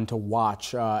one to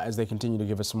watch as they continue to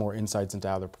give us some more insights into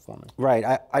how they're performing. Right.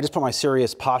 I just put my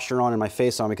serious posture on and my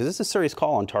face on because this is a serious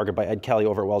call on Target by Ed Kelly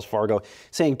over at Wells Fargo,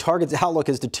 saying Target's outlook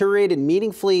has deteriorated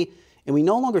meaningfully and we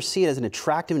no longer see it as an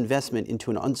attractive investment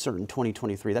into an uncertain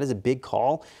 2023. That is a big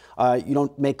call. You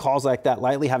don't make calls like that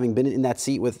lightly. Having been in that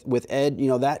seat with Ed, you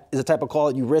know, that is the type of call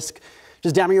that you risk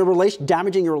just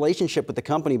damaging your relationship with the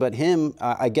company. But him,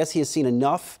 I guess he has seen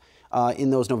enough in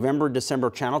those November,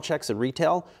 December channel checks at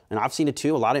retail, and I've seen it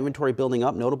too, a lot of inventory building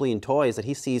up, notably in toys, that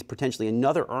he sees potentially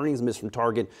another earnings miss from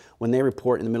Target when they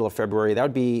report in the middle of February. That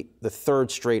would be the third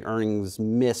straight earnings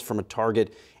miss from a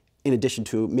Target, in addition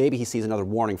to maybe he sees another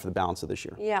warning for the balance of this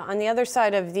year. Yeah, on the other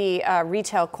side of the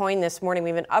retail coin this morning, we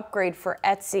have an upgrade for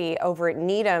Etsy over at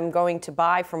Needham, going to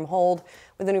buy from hold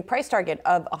with a new price target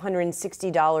of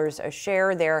 $160 a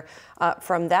share there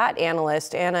from that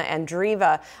analyst, Anna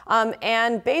Andreeva,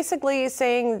 and basically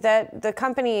saying that the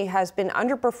company has been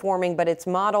underperforming, but its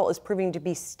model is proving to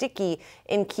be sticky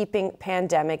in keeping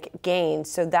pandemic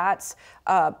gains. So that's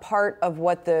part of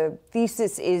what the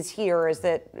thesis is here, is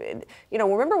that, you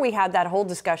know, remember we had that whole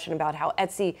discussion about how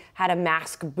Etsy had a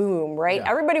mask boom, right?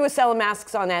 Yeah. Everybody was selling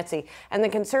masks on Etsy. And the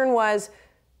concern was,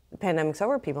 the pandemic's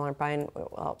over, people aren't buying,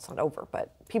 well, it's not over,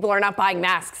 but people are not buying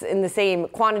masks in the same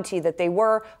quantity that they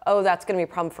were. Oh, that's going to be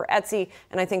a problem for Etsy.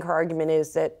 And I think her argument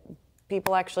is that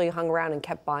people actually hung around and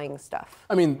kept buying stuff.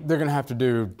 I mean, they're going to have to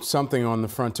do something on the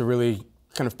front to really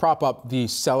kind of prop up the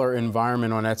seller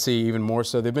environment on Etsy even more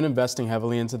so. They've been investing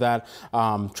heavily into that,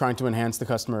 trying to enhance the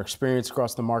customer experience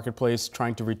across the marketplace,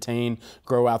 trying to retain,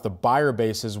 grow out the buyer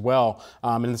base as well.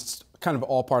 And it's kind of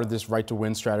all part of this right to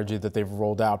win strategy that they've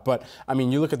rolled out. But I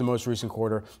mean, you look at the most recent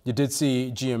quarter, you did see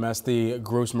GMS, the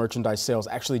gross merchandise sales,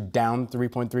 actually down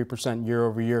 3.3% year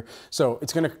over year. So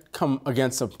it's going to come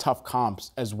against some tough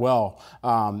comps as well.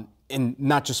 In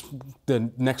not just the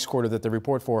next quarter that they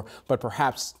report for, but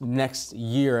perhaps next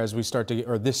year as we start to get,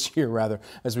 or this year rather,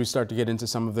 as we start to get into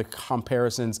some of the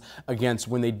comparisons against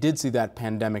when they did see that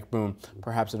pandemic boom,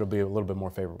 perhaps it'll be a little bit more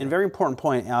favorable. And a very important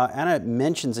point, Anna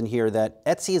mentions in here that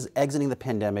Etsy is exiting the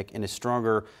pandemic in a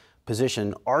stronger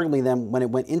position, arguably than when it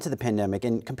went into the pandemic.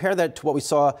 And compare that to what we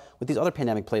saw with these other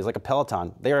pandemic plays like a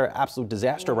Peloton. They are an absolute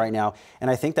disaster right now. And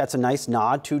I think that's a nice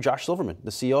nod to Josh Silverman,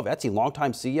 the CEO of Etsy,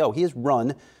 longtime CEO. He has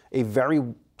run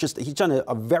he's done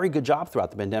a very good job throughout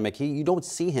the pandemic. You don't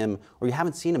see him, or you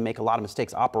haven't seen him make a lot of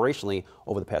mistakes operationally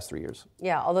over the past 3 years.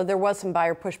 Yeah, although there was some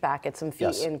buyer pushback at some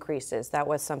fee increases. That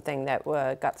was something that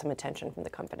got some attention from the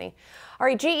company. All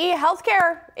right, GE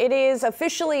Healthcare, it is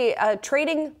officially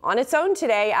trading on its own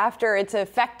today after its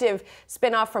effective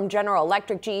spinoff from General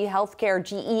Electric. GE Healthcare,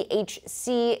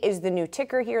 GEHC is the new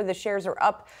ticker here. The shares are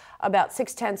up about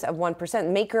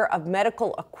 0.6%, maker of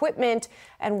medical equipment.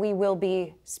 And we will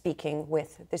be speaking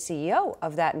with the CEO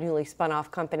of that newly spun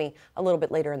off company a little bit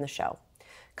later in the show.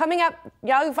 Coming up,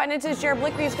 Yahoo Finance's Jared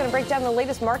Blickley is going to break down the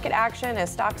latest market action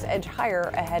as stocks edge higher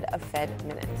ahead of Fed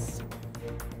minutes.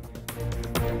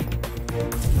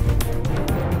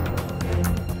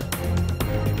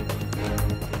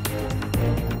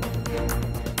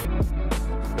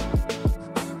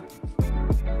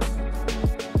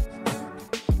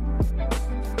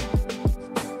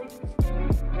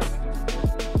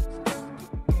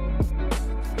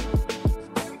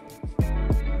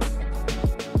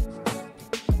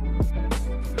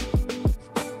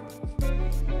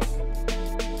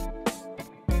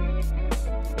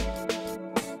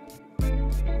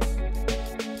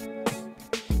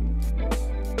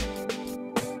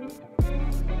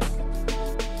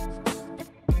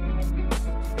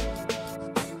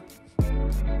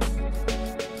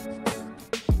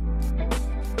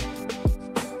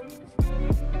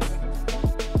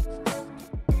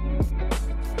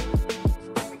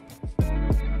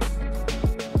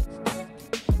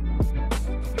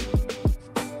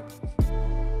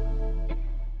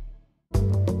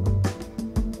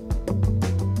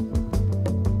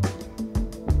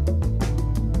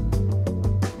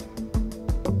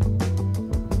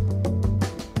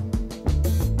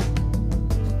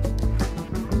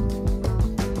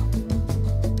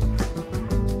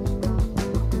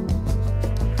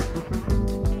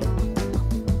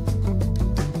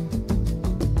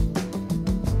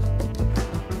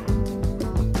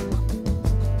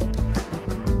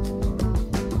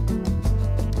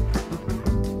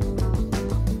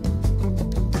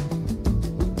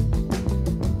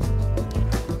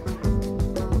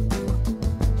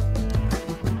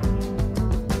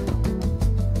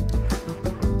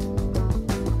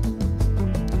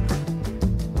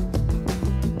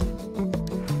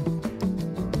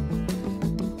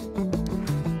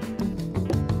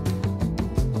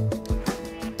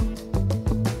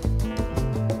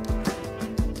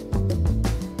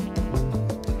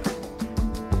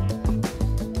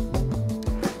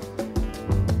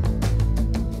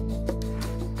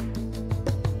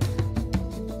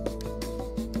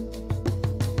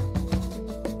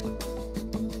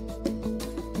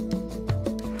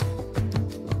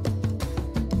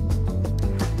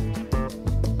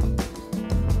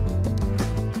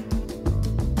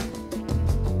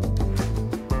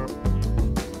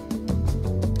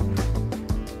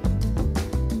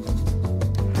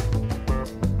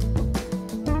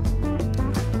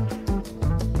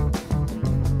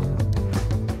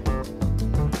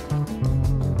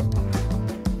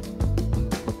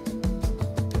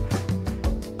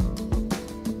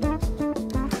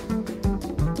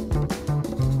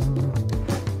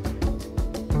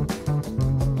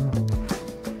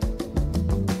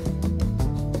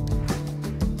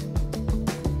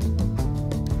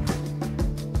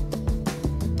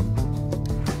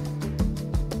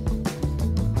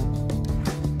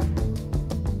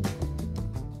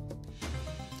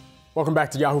 Welcome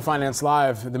back to Yahoo Finance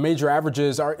Live. The major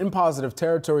averages are in positive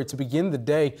territory to begin the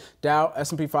day. Dow,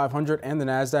 S&P 500, and the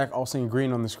Nasdaq all seeing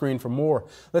green on the screen. For more,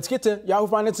 let's get to Yahoo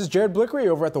Finance's Jared Blickery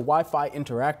over at the Wi-Fi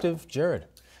Interactive. Jared.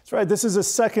 That's right. This is the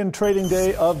second trading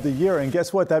day of the year. And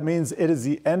guess what? That means it is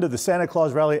the end of the Santa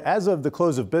Claus rally as of the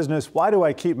close of business. Why do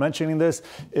I keep mentioning this?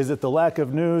 Is it the lack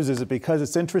of news? Is it because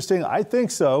it's interesting? I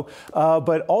think so.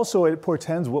 But also it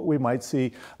portends what we might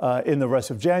see in the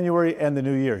rest of January and the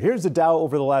new year. Here's the Dow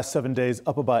over the last 7 days,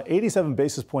 up about 87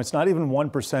 basis points, not even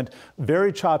 1%.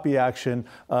 Very choppy action.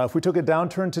 If we took a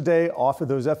downturn today off of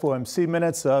those FOMC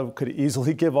minutes, could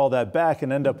easily give all that back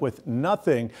and end up with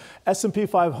nothing. S&P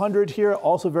 500 here,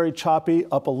 also very choppy,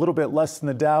 up a little bit less than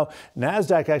the Dow.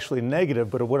 Nasdaq actually negative,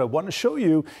 but what I want to show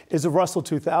you is the Russell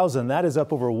 2000. That is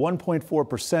up over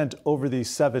 1.4% over these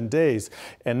 7 days.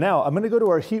 And now I'm going to go to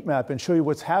our heat map and show you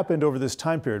what's happened over this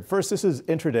time period. First, this is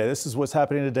intraday. This is what's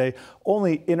happening today.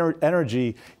 Only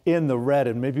energy in the red,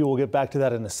 and maybe we'll get back to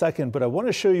that in a second. But I want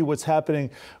to show you what's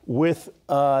happening with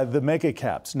the mega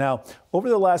caps. Now, over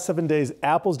the last 7 days,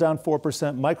 Apple's down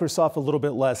 4%, Microsoft a little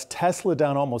bit less, Tesla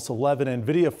down almost 11%,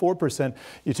 Nvidia 4%.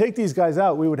 You take these guys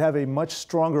out, we would have a much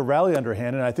stronger rally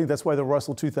underhand, and I think that's why the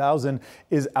Russell 2000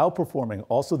 is outperforming.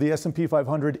 Also, the S&P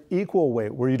 500 equal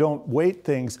weight, where you don't weight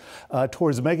things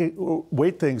towards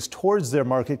their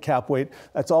market cap weight.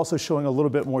 That's also showing a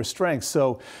little bit more strength.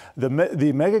 So the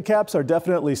mega caps are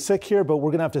definitely sick here, but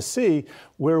we're going to have to see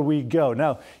where we go.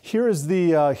 Now, here is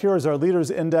our leaders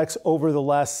index over the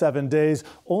last 7 days.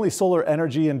 Only solar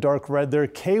energy in dark red there.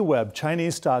 K-Web,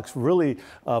 Chinese stocks really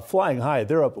flying high.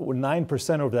 They're up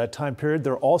 9% over that time period.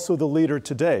 They're also the leader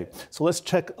today. So let's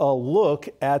check a look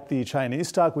at the Chinese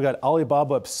stock. We got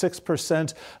Alibaba up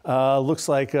 6%. Looks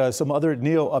like some other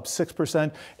Neo up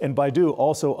 6%. And Baidu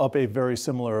also up a very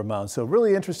similar amount. So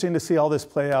really interesting to see all this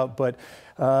play out. But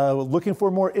looking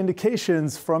for more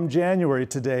indications from January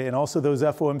today and also those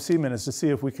FOMC minutes to see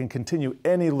if we can continue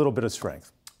any little bit of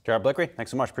strength. Jared Blickery,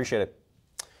 thanks so much. Appreciate it.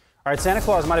 All right, Santa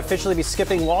Claus might officially be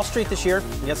skipping Wall Street this year.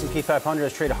 The S&P 500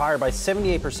 has traded higher by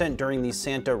 78% during the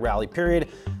Santa rally period,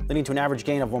 leading to an average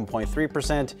gain of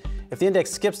 1.3%. If the index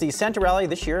skips the Santa rally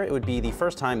this year, it would be the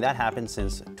first time that happened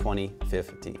since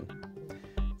 2015.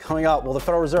 Coming up, will the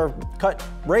Federal Reserve cut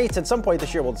rates at some point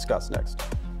this year? We'll discuss next.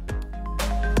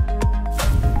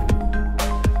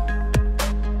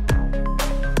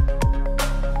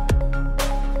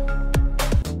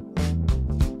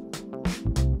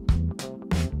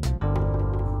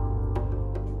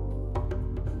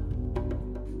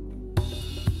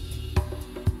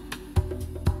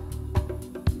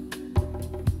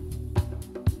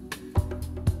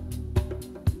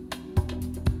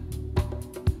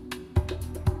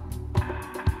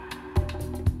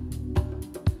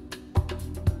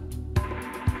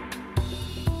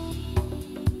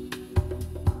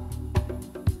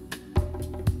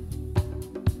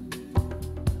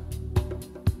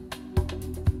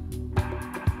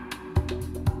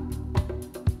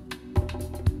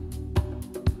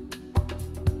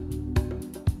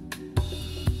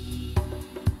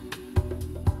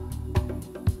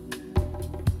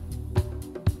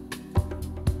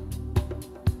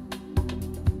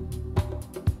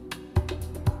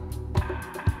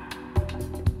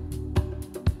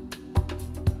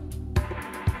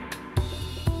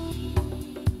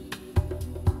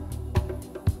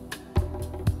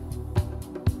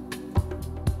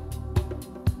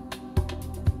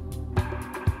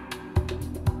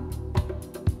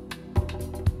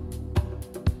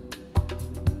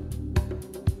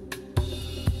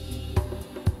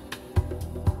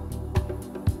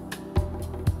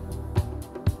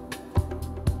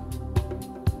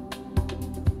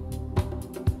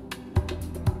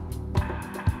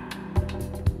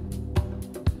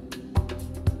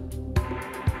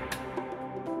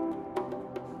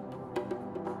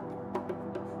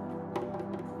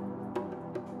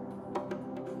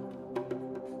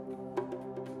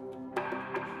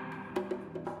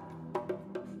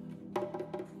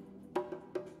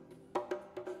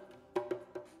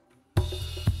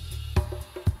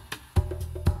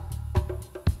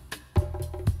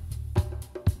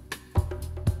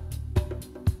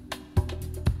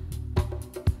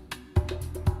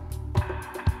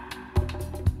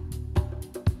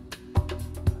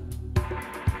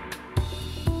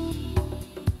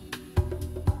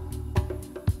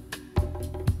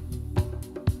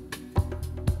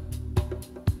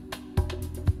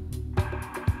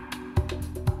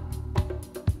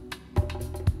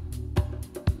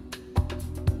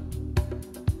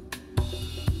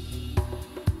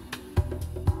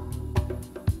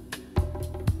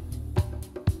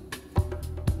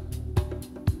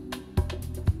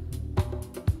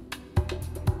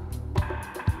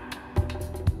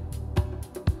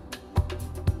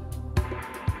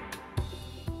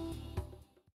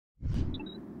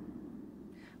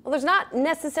 Well, there's not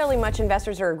necessarily much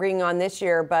investors are agreeing on this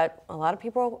year, but a lot of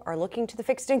people are looking to the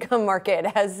fixed income market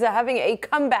as having a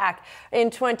comeback in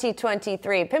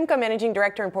 2023. PIMCO Managing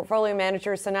Director and Portfolio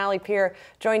Manager Sonali Peer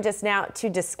joined us now to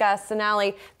discuss.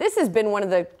 Sonali, this has been one of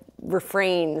the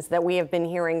refrains that we have been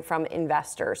hearing from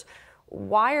investors.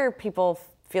 Why are people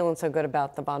feeling so good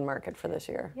about the bond market for this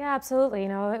year? Yeah, absolutely. You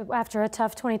know, after a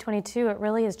tough 2022, it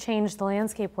really has changed the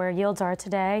landscape where yields are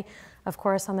today. Of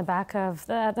course, on the back of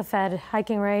the Fed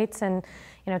hiking rates. And,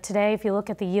 you know, today, if you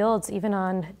look at the yields, even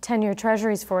on 10-year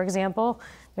treasuries, for example,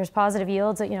 there's positive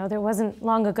yields. You know, there wasn't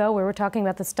long ago we were talking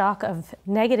about the stock of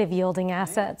negative yielding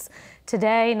assets.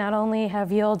 Today, not only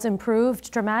have yields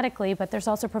improved dramatically, but there's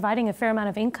also providing a fair amount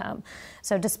of income.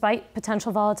 So despite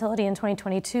potential volatility in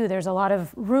 2022, there's a lot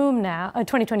of room now,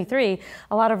 2023,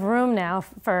 a lot of room now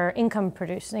for income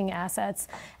producing assets.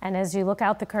 And as you look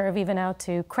out the curve, even out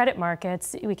to credit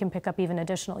markets, we can pick up even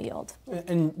additional yield.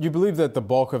 And you believe that the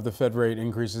bulk of the Fed rate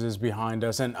increases is behind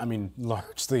us? And I mean,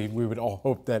 largely, we would all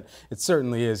hope that it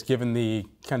certainly is, given the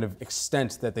kind of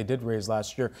extent that they did raise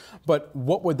last year. But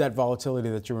what would that volatility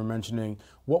that you were mentioning,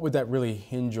 what would that really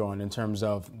hinge on in terms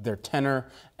of their tenor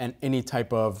and any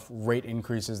type of rate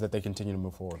increases that they continue to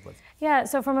move forward with? Yeah,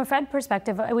 so from a Fed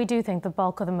perspective, we do think the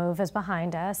bulk of the move is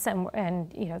behind us,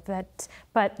 and you know that,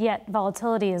 but yet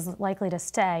volatility is likely to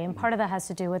stay, and part of that has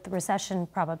to do with the recession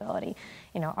probability.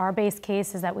 You know, our base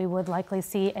case is that we would likely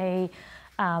see a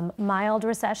mild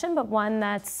recession, but one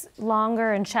that's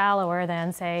longer and shallower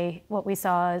than, say, what we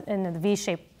saw in the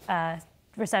V-shaped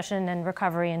recession and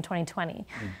recovery in 2020.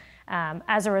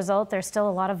 As a result, there's still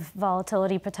a lot of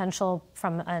volatility potential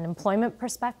from an employment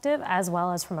perspective as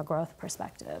well as from a growth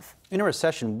perspective. In a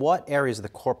recession, what areas of the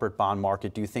corporate bond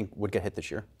market do you think would get hit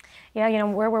this year? Yeah, you know,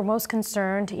 where we're most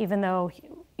concerned, even though,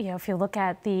 you know, if you look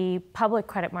at the public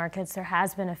credit markets, there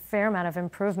has been a fair amount of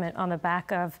improvement on the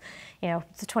back of, you know,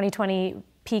 the 2020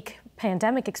 peak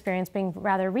pandemic experience being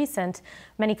rather recent.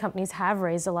 Many companies have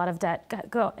raised a lot of debt,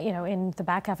 you know, in the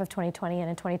back half of 2020 and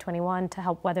in 2021 to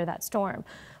help weather that storm.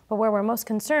 But where we're most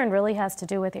concerned really has to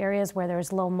do with areas where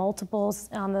there's low multiples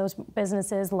on those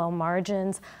businesses, low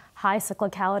margins, high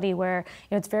cyclicality, where, you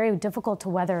know, it's very difficult to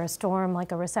weather a storm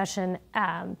like a recession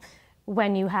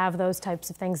when you have those types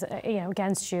of things, you know,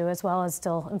 against you, as well as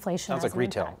still inflation. Sounds like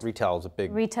retail. Impact. Retail is a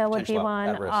big Retail would be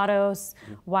one. Autos,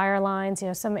 wirelines. You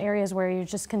know, some areas where you're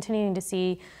just continuing to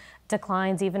see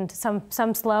declines, even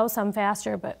some slow, some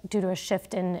faster, but due to a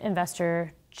shift in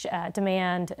investor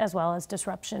demand as well as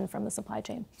disruption from the supply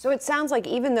chain. So it sounds like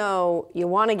even though you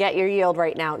want to get your yield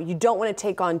right now, you don't want to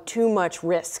take on too much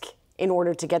risk in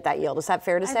order to get that yield. Is that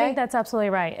fair to say? I think that's absolutely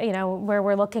right. You know, where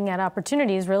we're looking at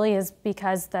opportunities really is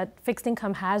because that fixed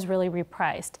income has really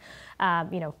repriced.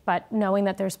 You know, but knowing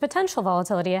that there's potential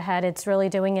volatility ahead, it's really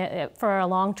doing it for a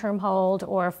long-term hold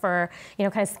or for, you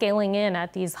know, kind of scaling in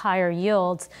at these higher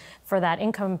yields for that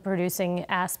income-producing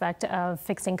aspect of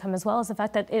fixed income, as well as the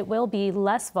fact that it will be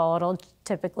less volatile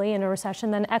typically in a recession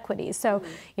than equities. So,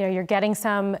 you know, you're getting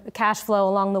some cash flow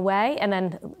along the way, and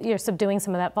then you're subduing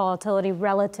some of that volatility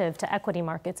relative to equity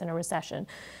markets in a recession.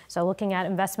 So looking at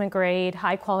investment grade,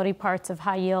 high-quality parts of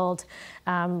high yield,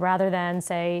 rather than,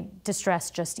 say,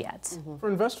 distressed just yet. For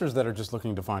investors that are just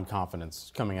looking to find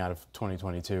confidence coming out of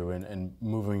 2022 and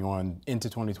moving on into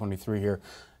 2023 here,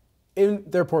 in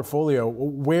their portfolio,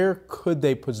 where could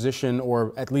they position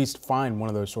or at least find one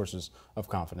of those sources of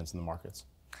confidence in the markets?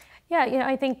 Yeah, you know,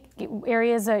 I think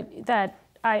areas that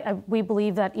we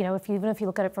believe that, you know, even if you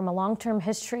look at it from a long-term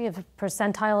history of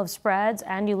percentile of spreads,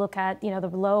 and you look at, you know, the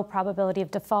low probability of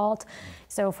default.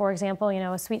 So, for example, you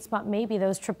know, a sweet spot may be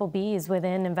those triple Bs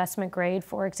within investment grade,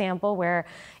 for example, where,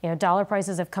 you know, dollar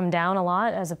prices have come down a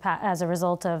lot as a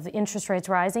result of interest rates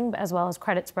rising, as well as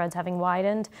credit spreads having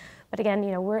widened. But again,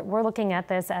 you know, we're looking at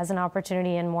this as an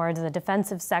opportunity in more of the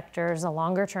defensive sectors, a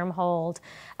longer-term hold,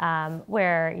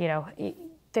 where, you know,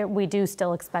 we do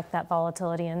still expect that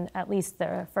volatility in at least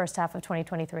the first half of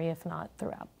 2023, if not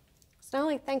throughout.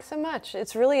 Sonali, thanks so much.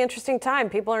 It's a really interesting time.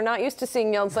 People are not used to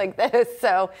seeing yields like this,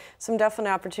 so some definite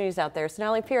opportunities out there.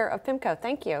 Sonali Peer of PIMCO,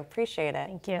 thank you. Appreciate it.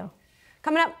 Thank you.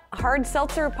 Coming up, hard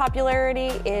seltzer popularity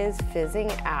is fizzing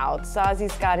out.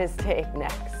 Sazi's got his take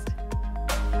next.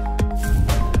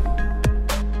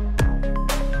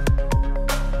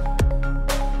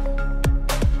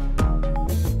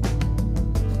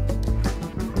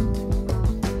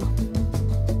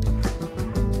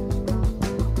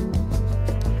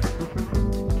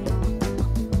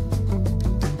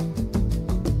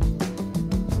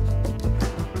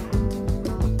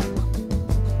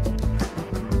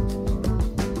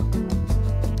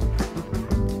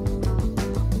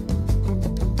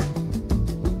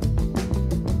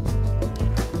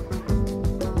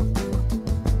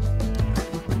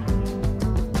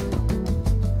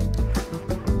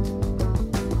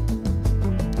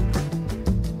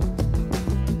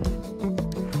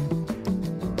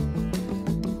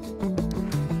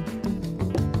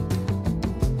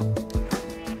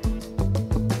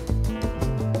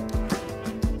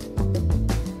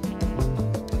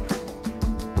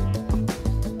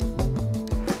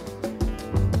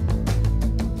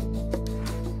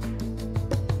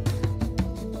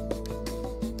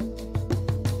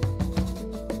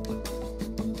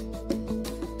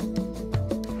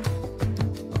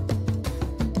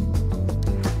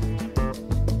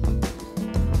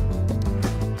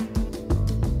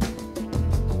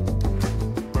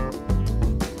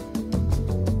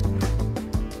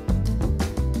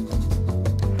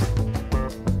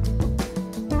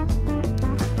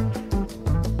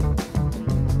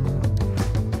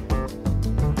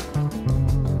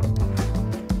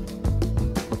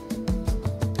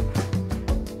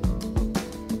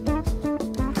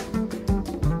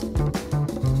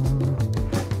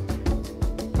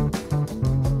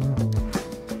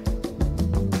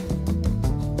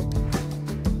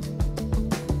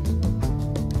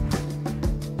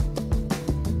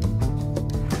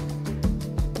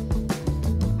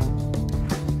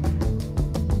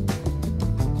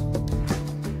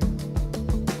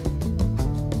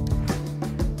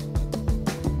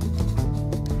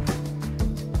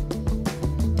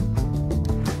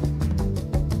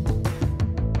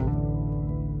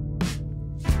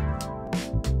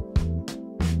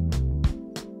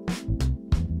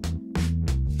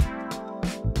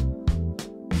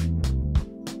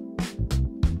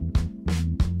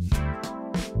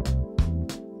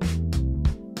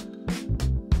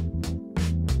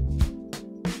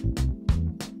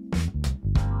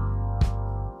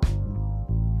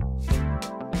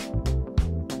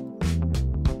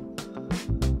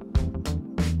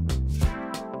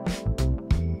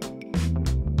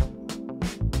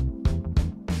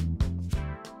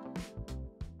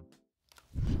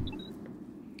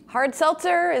 Hard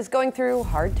seltzer is going through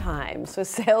hard times, with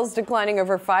sales declining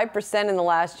over 5% in the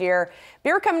last year.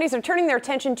 Beer companies are turning their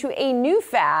attention to a new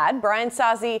fad. Brian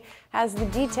Sozzi has the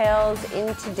details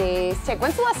in today's take.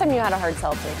 When's the last time you had a hard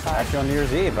seltzer, Sarge? Actually, on New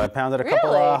Year's Eve, I pounded a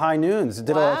couple of high noons.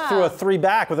 Threw a 3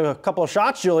 back with a couple of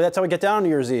shots, Julie. That's how we get down on New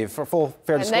Year's Eve, for full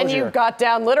fair disclosure. And then you got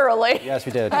down literally. Yes,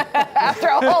 we did. after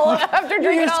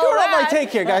drinking all screwed that. up my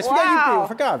take here, guys. Wow.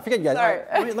 Forget you guys. Sorry.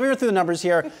 Let me run through the numbers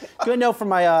here. Good note from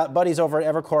my buddies over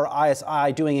at Evercore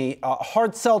ISI doing a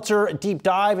hard seltzer deep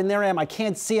dive, and there I am. I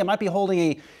can't see. I might be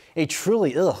holding a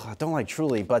Truly. Ugh, I don't like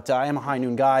Truly, but I am a high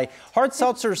noon guy. Hard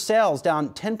seltzer sales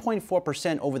down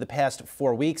 10.4% over the past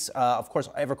 4 weeks. Of course,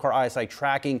 Evercore ISI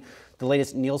tracking the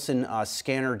latest Nielsen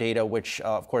scanner data, which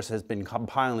of course has been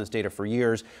compiling this data for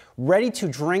years.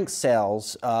 Ready-to-drink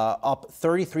sales up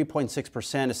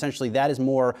 33.6%. Essentially, that is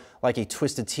more like a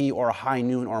Twisted Tea or a High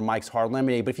Noon or a Mike's Hard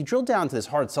Lemonade. But if you drill down to this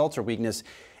hard seltzer weakness,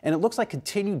 and it looks like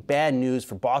continued bad news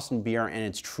for Boston Beer and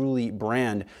its Truly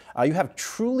brand. You have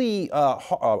Truly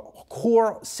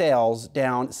core sales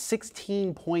down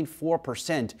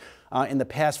 16.4% in the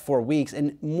past 4 weeks,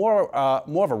 and more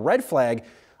of a red flag.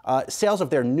 Sales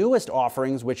of their newest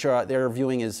offerings, which they're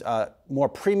viewing as more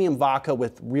premium vodka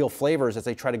with real flavors as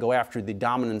they try to go after the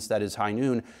dominance that is High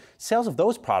Noon. Sales of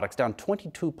those products down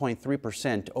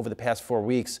 22.3% over the past 4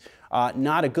 weeks.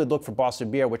 Not a good look for Boston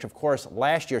Beer, which of course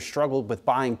last year struggled with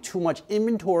buying too much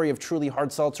inventory of Truly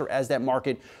hard seltzer as that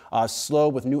market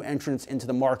slowed with new entrants into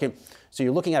the market. So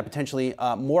you're looking at potentially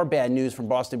more bad news from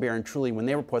Boston Beer and Truly when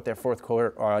they report their fourth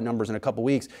quarter numbers in a couple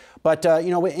weeks. But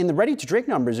in the ready-to-drink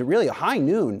numbers, it really a High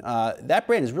Noon. That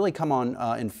brand has really come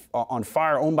on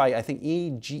fire, owned by I think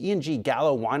E&G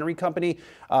Gallo Winery Company,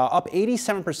 up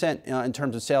 87% in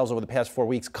terms of sales over the past 4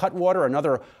 weeks. Cutwater,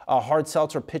 another hard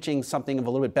seltzer, pitching something of a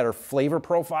little bit better flavor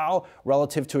profile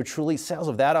relative to a Truly. Sales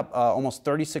of that up almost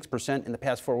 36% in the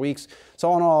past 4 weeks.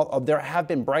 So all in all, there have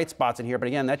been bright spots in here, but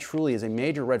again, that Truly is a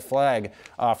major red flag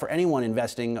for anyone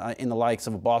investing in the likes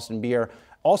of a Boston Beer.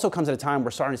 Also comes at a time we're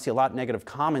starting to see a lot of negative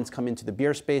comments come into the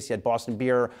beer space. You had Boston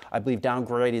Beer, I believe,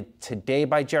 downgraded today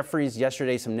by Jefferies.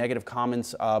 Yesterday, some negative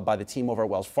comments by the team over at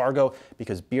Wells Fargo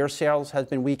because beer sales has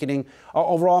been weakening.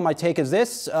 Overall, my take is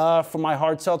this for my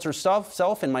hard seltzer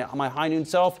self and my High Noon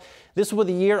self. This was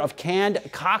the year of canned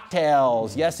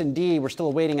cocktails. Yes, indeed. We're still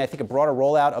awaiting, I think, a broader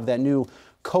rollout of that new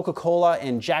Coca-Cola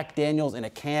and Jack Daniels in a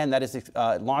can. That is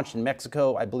launched in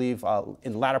Mexico, I believe,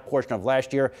 in the latter portion of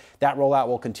last year. That rollout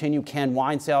will continue. Canned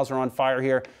wine sales are on fire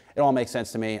here. It all makes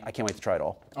sense to me. I can't wait to try it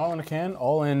all. All in a can,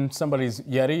 all in somebody's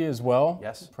Yeti as well.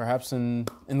 Yes. Perhaps in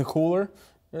the cooler.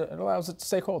 It allows it to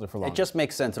stay colder for longer. It just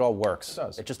makes sense. It all works. It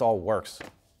does. It just all works.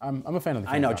 I'm a fan of the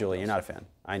can. I know, Julie. You're not a fan.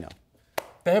 I know.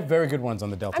 They have very good ones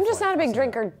on the Delta. I'm just flight. not a big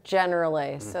drinker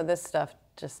generally, so this stuff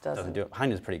just doesn't do it. High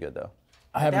Noon's pretty good, though.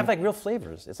 They have like real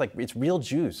flavors. It's real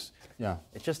juice. Yeah.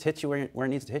 It just hits you where it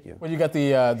needs to hit you. Well, you got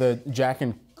the Jack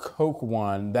and Coke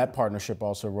one. That partnership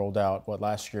also rolled out,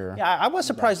 last year? Yeah, I was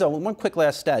surprised, though. One quick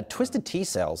last stat. Twisted Tea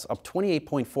sales up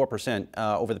 28.4%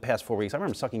 over the past 4 weeks. I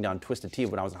remember sucking down Twisted Tea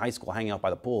when I was in high school, hanging out by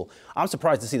the pool. I'm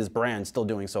surprised to see this brand still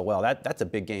doing so well. That's a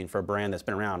big gain for a brand that's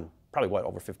been around probably,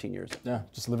 over 15 years. Yeah,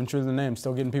 just living true to the name,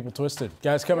 still getting people twisted.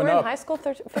 Guys, coming You were up. in high school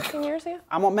 15 years ago?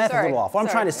 I'm on math a little off. What I'm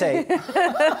trying to say,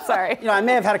 Sorry. I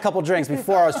may have had a couple drinks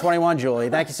before I was 21, Julie.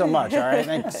 Thank you so much, all right?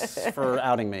 Thanks for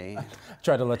outing me.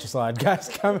 Tried to let you slide. Guys,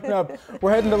 coming up,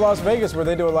 we're heading to Las Vegas where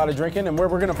they do a lot of drinking and where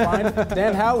we're going to find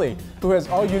Dan Howley, who has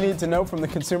all you need to know from the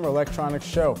Consumer Electronics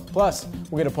Show. Plus,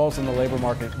 we'll get a pulse on the labor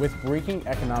market with breaking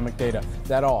economic data.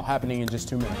 That all happening in just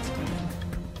 2 minutes.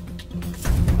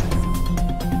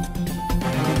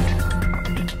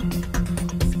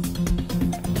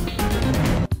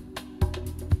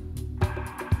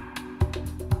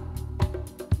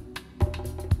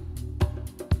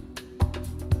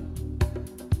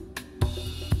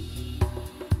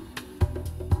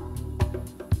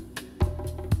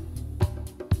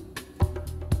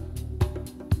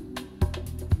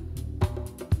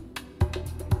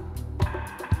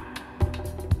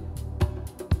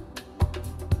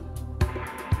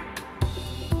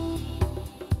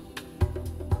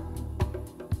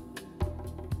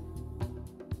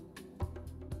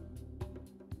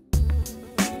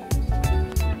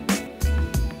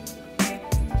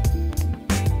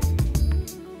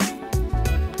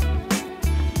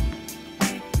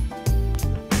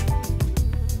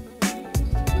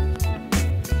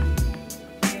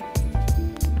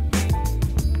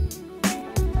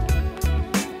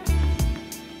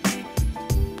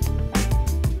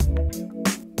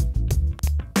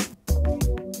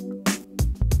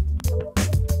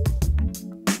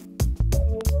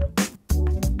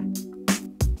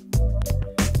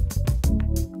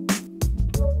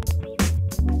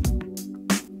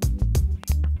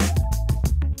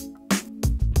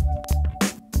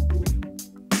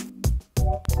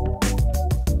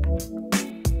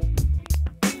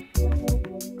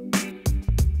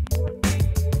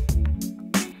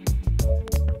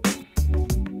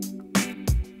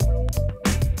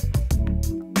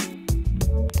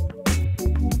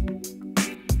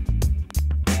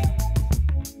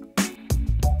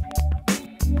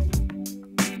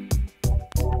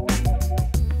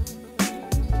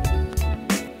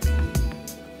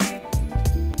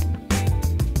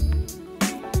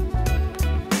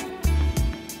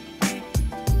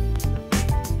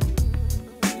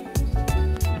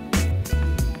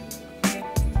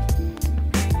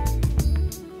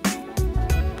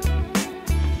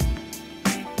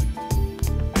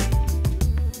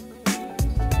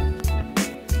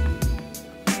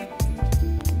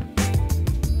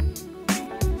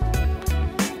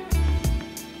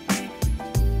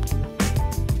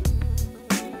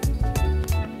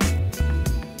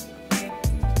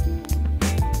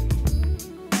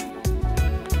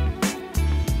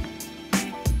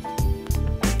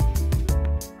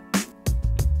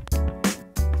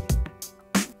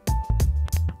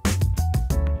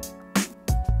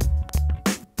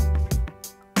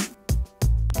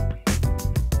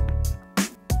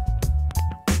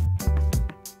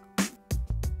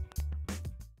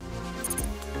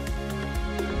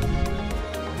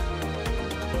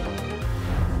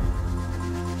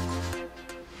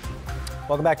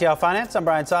 Welcome back to Yahoo Finance. I'm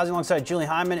Brian Sozzi alongside Julie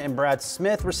Hyman and Brad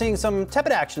Smith. We're seeing some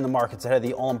tepid action in the markets ahead of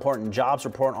the all-important jobs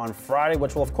report on Friday,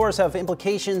 which will, of course, have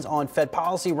implications on Fed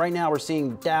policy. Right now, we're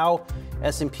seeing Dow,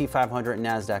 S&P 500, and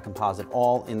Nasdaq Composite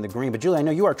all in the green. But, Julie, I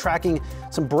know you are tracking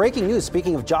some breaking news,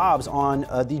 speaking of jobs, on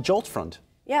the JOLTS front.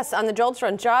 Yes, on the JOLTS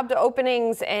front, job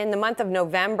openings in the month of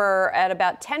November at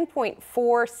about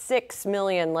 10.46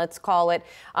 million, let's call it.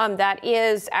 That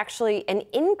is actually an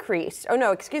increase. Oh,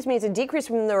 no, excuse me. It's a decrease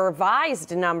from the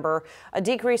revised number, a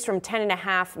decrease from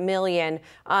 10.5 million,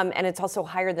 and it's also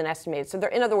higher than estimated. So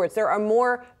in other words, there are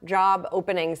more job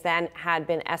openings than had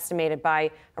been estimated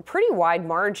by a pretty wide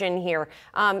margin here.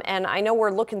 And I know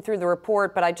we're looking through the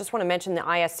report, but I just want to mention the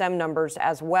ISM numbers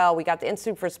as well. We got the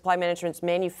Institute for Supply Management's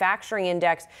Manufacturing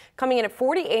Index coming in at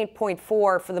 48.4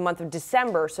 for the month of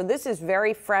December. So this is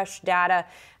very fresh data,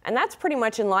 and that's pretty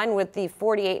much in line with the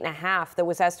 48.5 that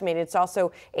was estimated. It's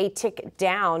also a tick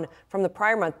down from the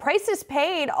prior month. Prices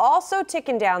paid also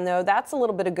ticking down, though. That's a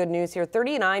little bit of good news here.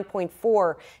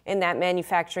 39.4 in that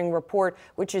manufacturing report,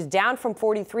 which is down from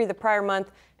 43 the prior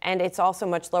month. And it's also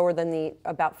much lower than the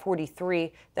about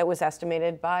 43 that was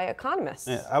estimated by economists.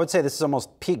 Yeah, I would say this is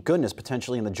almost peak goodness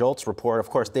potentially in the JOLTS report. Of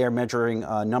course, they are measuring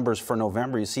numbers for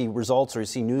November. You see results or you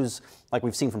see news like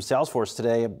we've seen from Salesforce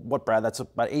today. What, Brad? That's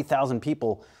about 8,000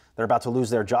 people that are about to lose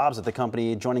their jobs at the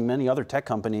company, joining many other tech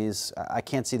companies. I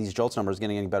can't see these JOLTS numbers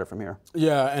getting any better from here.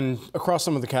 Yeah, and across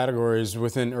some of the categories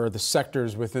within, or the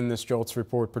sectors within this JOLTS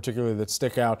report, particularly that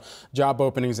stick out, job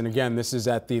openings, and again, this is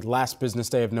at the last business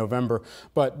day of November,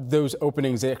 but those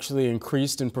openings actually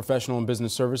increased in professional and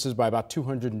business services by about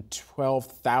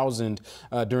 212,000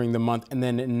 during the month, and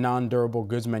then in non-durable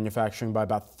goods manufacturing by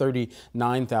about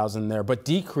 39,000 there, but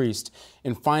decreased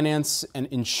in finance and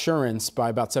insurance by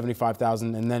about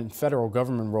 75,000, and then federal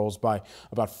government roles by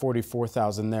about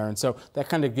 44,000 there. And so that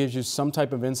kind of gives you some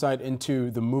type of insight into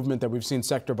the movement that we've seen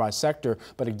sector by sector.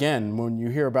 But again, when you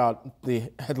hear about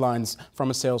the headlines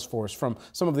from a Salesforce, from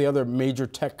some of the other major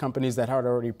tech companies that had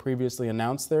already previously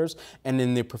announced theirs, and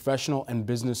in the professional and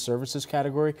business services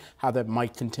category, how that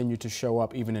might continue to show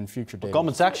up even in future days.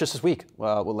 Goldman Sachs just this week with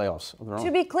layoffs of their own.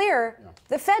 To be clear,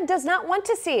 the Fed does not want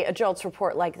to see a JOLTS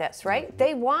report like this, right?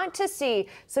 They want to see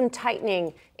some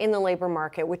tightening in the labor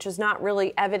market, which is not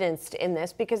really evidenced in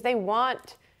this, because they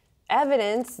want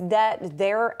evidence that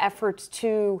their efforts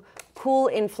to cool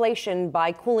inflation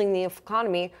by cooling the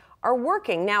economy are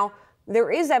working. Now,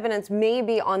 there is evidence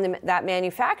maybe on that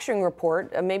manufacturing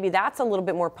report. Maybe that's a little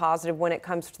bit more positive when it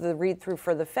comes to the read-through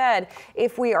for the Fed,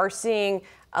 if we are seeing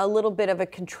a little bit of a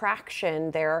contraction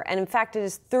there. And in fact, it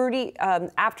is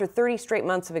after 30 straight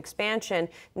months of expansion,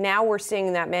 now we're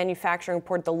seeing that manufacturing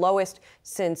report the lowest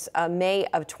since May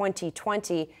of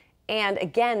 2020. And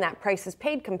again, that prices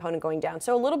paid component going down.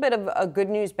 So a little bit of a good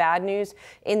news, bad news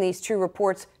in these two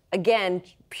reports. Again,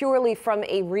 purely from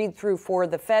a read-through for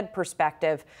the Fed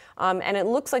perspective. And it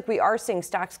looks like we are seeing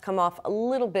stocks come off a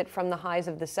little bit from the highs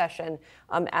of the session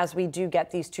as we do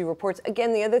get these two reports.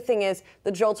 Again, the other thing is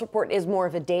the JOLTS report is more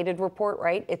of a dated report,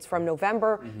 right? It's from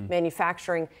November.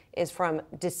 Manufacturing is from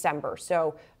December.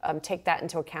 So take that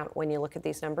into account when you look at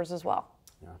these numbers as well.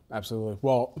 Yeah, absolutely.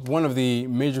 Well, one of the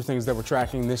major things that we're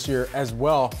tracking this year as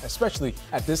well, especially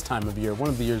at this time of year, one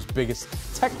of the year's biggest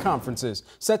tech conferences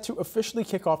set to officially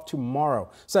kick off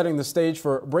tomorrow, setting the stage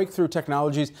for breakthrough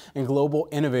technologies and global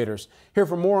innovators. Here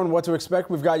for more on what to expect,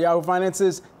 we've got Yahoo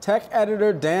Finance's tech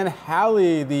editor Dan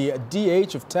Halley, the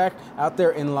DH of tech out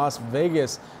there in Las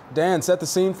Vegas. Dan, set the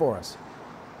scene for us.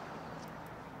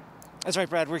 That's right,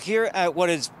 Brad. We're here at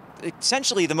what is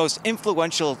essentially the most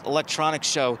influential electronics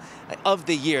show of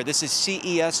the year. This is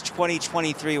CES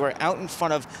 2023. We're out in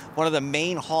front of one of the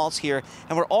main halls here,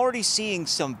 and we're already seeing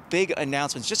some big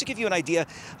announcements. Just to give you an idea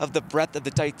of the breadth of the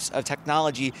types of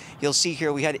technology, you'll see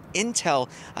here we had Intel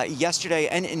yesterday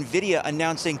and NVIDIA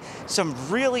announcing some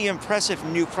really impressive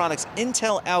new products.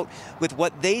 Intel out with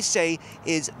what they say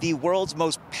is the world's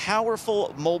most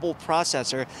powerful mobile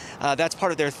processor. That's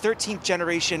part of their 13th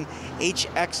generation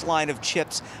HX line of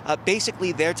chips.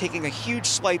 Basically, they're taking a huge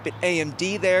swipe at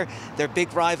AMD there, their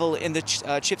big rival in the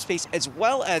chip space, as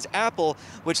well as Apple,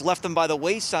 which left them by the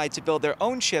wayside to build their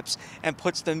own chips and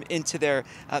puts them into their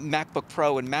MacBook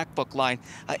Pro and MacBook line.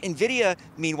 NVIDIA,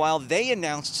 meanwhile, they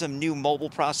announced some new mobile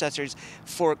processors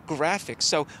for graphics.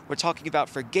 So we're talking about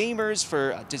for gamers,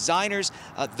 for designers.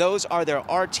 Those are their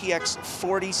RTX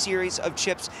 40 series of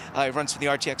chips. It runs from the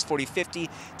RTX 4050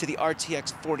 to the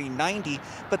RTX 4090.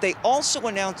 But they also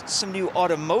announced some new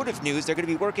automotive automotive news, they're going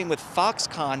to be working with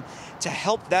Foxconn to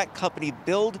help that company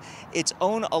build its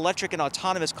own electric and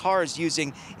autonomous cars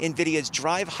using NVIDIA's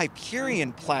Drive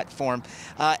Hyperion platform.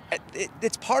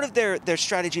 It's part of their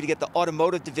strategy to get the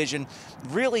automotive division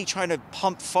really trying to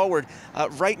pump forward.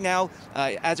 Right now,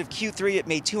 as of Q3, it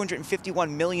made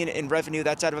 $251 million in revenue.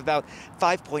 That's out of about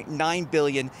 $5.9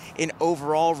 billion in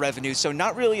overall revenue. So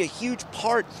not really a huge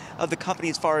part of the company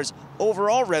as far as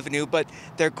overall revenue, but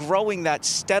they're growing that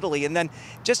steadily. And then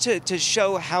just to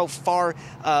show how far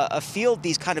afield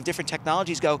these kind of different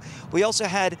technologies go, we also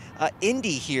had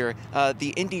Indy here,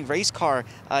 the Indy race car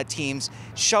teams,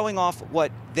 showing off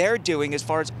what they're doing as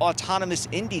far as autonomous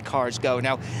Indy cars go.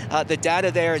 Now, the data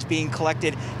there is being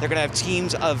collected. They're going to have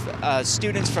teams of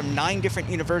students from 9 different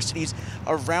universities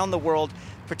around the world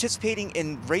participating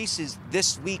in races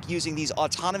this week using these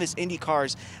autonomous Indy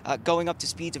cars, going up to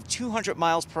speeds of 200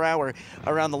 miles per hour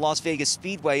around the Las Vegas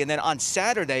Speedway. And then on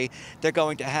Saturday, they're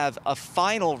going to have a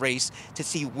final race to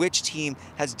see which team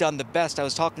has done the best. I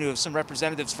was talking to some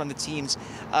representatives from the teams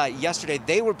yesterday.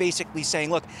 They were basically saying,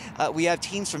 look, we have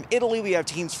teams from Italy, we have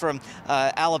teams from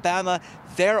Alabama.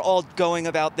 They're all going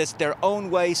about this their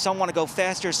own way. Some want to go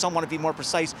faster, some want to be more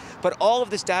precise, but all of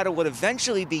this data would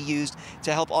eventually be used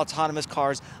to help autonomous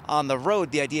cars on the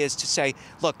road. The idea is to say,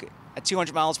 look, at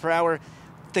 200 miles per hour,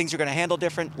 things are going to handle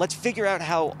different. Let's figure out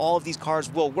how all of these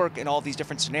cars will work in all of these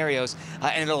different scenarios,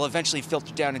 and it'll eventually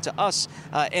filter down into us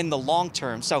in the long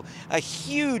term. So a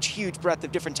huge, huge breadth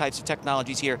of different types of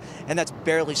technologies here, and that's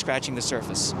barely scratching the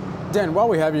surface. Dan, while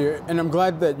we have you, and I'm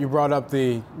glad that you brought up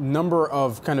the number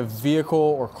of kind of vehicle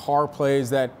or car plays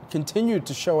that continue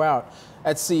to show out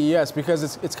at CES, because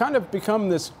it's kind of become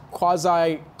this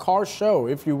quasi-car show,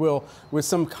 if you will, with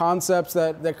some concepts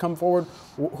that come forward.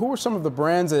 Who are some of the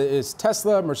brands? Is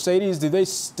Tesla, Mercedes, do they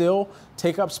still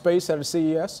take up space at a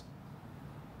CES?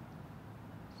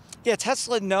 Yeah,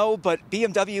 Tesla, no, but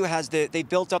BMW has they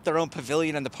built up their own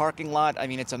pavilion in the parking lot. I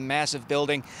mean, it's a massive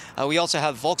building. We also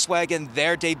have Volkswagen,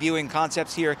 they're debuting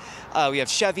concepts here. We have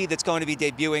Chevy that's going to be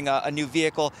debuting a new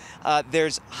vehicle.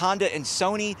 There's Honda and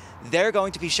Sony. They're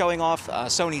going to be showing off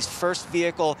Sony's first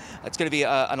vehicle. It's going to be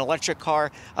an electric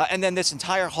car. And then this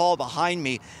entire hall behind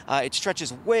me, it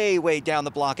stretches way, way down the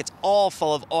block. It's all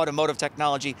full of automotive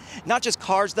technology. Not just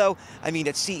cars, though. I mean,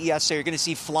 at CES, so you're going to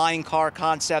see flying car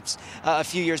concepts. A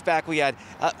few years back, we had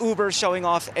Uber showing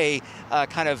off a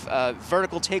kind of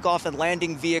vertical takeoff and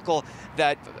landing vehicle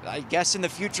that I guess in the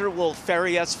future will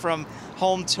ferry us from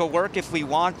home to work if we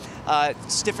want.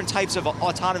 It's different types of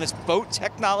autonomous boat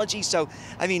technology. So,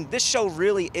 I mean, this show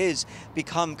really is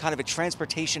become kind of a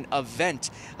transportation event.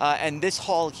 And this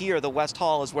hall here, the West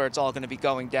Hall, is where it's all going to be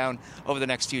going down over the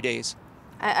next few days.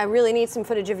 I really need some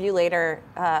footage of you later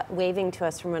waving to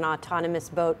us from an autonomous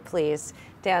boat, please.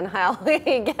 Dan Howley,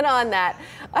 get on that.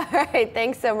 All right,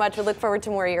 thanks so much. We look forward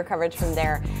to more of your coverage from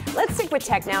there. Let's stick with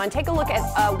tech now and take a look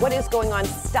at what is going on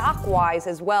stock-wise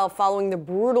as well following the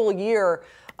brutal year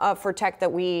for tech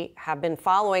that we have been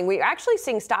following. We're actually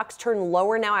seeing stocks turn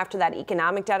lower now after that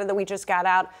economic data that we just got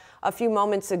out a few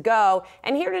moments ago.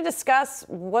 And here to discuss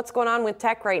what's going on with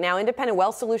tech right now, Independent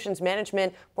Wealth Solutions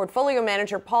Management Portfolio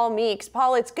Manager Paul Meeks.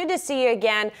 Paul, it's good to see you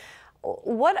again.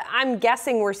 What I'm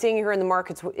guessing we're seeing here in the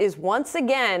markets is once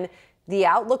again the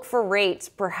outlook for rates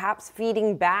perhaps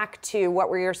feeding back to what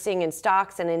we're seeing in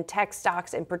stocks and in tech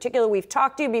stocks in particular. We've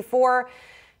talked to you before.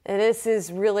 This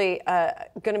is really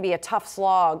going to be a tough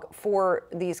slog for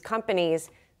these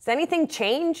companies. Does anything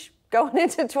change going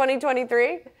into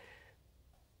 2023?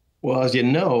 Well, as you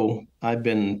know, I've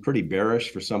been pretty bearish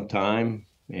for some time.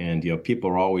 And, people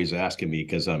are always asking me,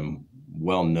 because I'm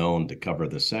well known to cover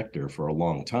the sector for a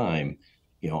long time,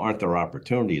 aren't there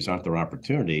opportunities? Aren't there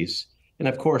opportunities? And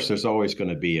of course, there's always going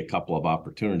to be a couple of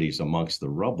opportunities amongst the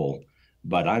rubble,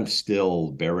 but I'm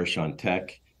still bearish on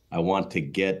tech. I want to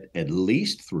get at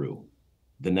least through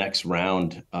the next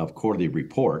round of quarterly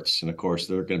reports. And of course,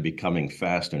 they're going to be coming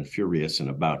fast and furious in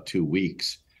about 2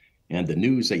 weeks. And the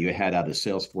news that you had out of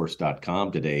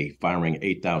Salesforce.com today, firing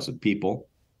 8,000 people,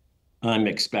 I'm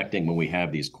expecting when we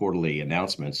have these quarterly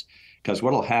announcements, because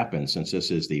what will happen, since this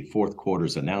is the fourth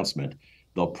quarter's announcement,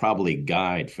 they'll probably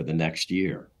guide for the next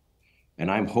year.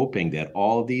 And I'm hoping that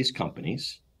all of these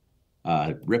companies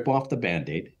rip off the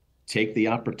Band-Aid, take the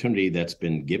opportunity that's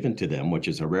been given to them, which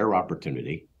is a rare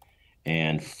opportunity,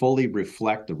 and fully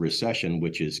reflect the recession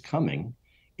which is coming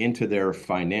into their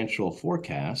financial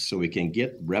forecasts, so we can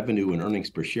get revenue and earnings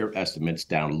per share estimates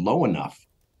down low enough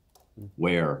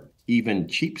where even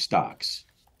cheap stocks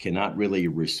cannot really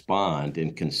respond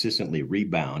and consistently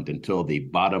rebound until the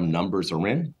bottom numbers are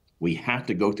in. We have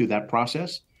to go through that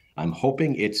process. I'm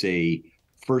hoping it's a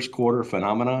first quarter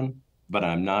phenomenon, but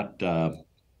I'm not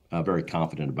very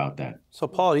confident about that. So,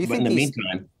 Paul, do you think in the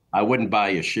meantime, I wouldn't buy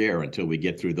a share until we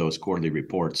get through those quarterly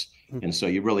reports. And so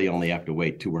you really only have to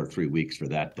wait 2 or 3 weeks for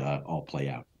that to all play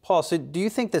out. Paul, so do you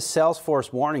think the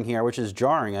Salesforce warning here, which is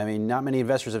jarring, I mean, not many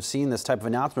investors have seen this type of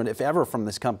announcement, if ever, from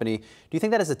this company. Do you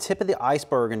think that is the tip of the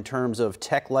iceberg in terms of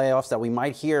tech layoffs that we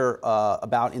might hear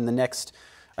about in the next,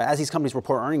 as these companies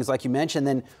report earnings, like you mentioned?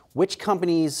 Then which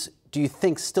companies do you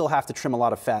think still have to trim a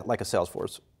lot of fat, like a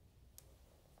Salesforce?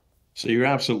 So you're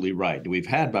absolutely right. We've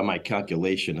had, by my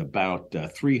calculation, about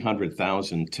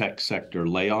 300,000 tech sector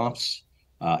layoffs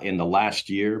in the last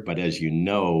year. But as you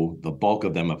know, the bulk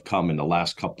of them have come in the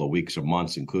last couple of weeks or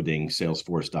months, including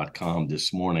Salesforce.com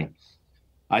this morning.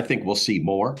 I think we'll see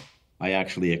more. I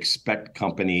actually expect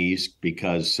companies,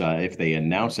 because if they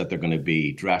announce that they're going to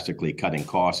be drastically cutting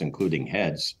costs, including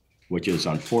heads, which is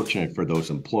unfortunate for those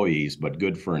employees, but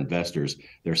good for investors,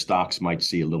 their stocks might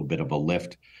see a little bit of a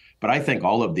lift. But I think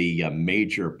all of the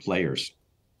major players,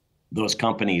 those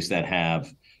companies that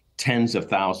have tens of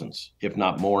thousands, if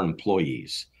not more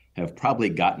employees, have probably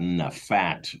gotten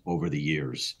fat over the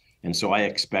years. And so I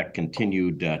expect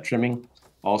continued trimming.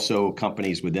 Also,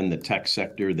 companies within the tech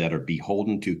sector that are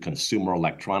beholden to consumer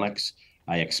electronics,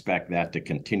 I expect that to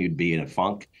continue to be in a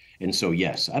funk. And so,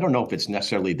 yes, I don't know if it's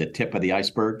necessarily the tip of the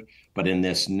iceberg, but in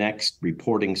this next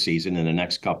reporting season, in the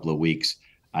next couple of weeks,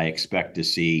 I expect to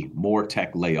see more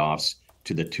tech layoffs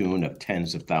to the tune of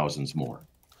tens of thousands more.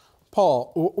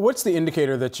 Paul, what's the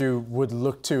indicator that you would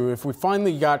look to if we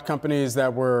finally got companies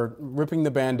that were ripping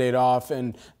the Band-Aid off,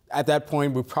 and at that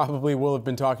point we probably will have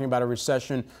been talking about a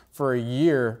recession for a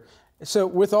year? So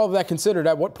with all of that considered,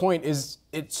 at what point is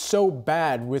it so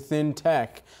bad within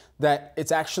tech that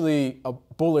it's actually a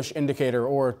bullish indicator,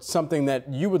 or something that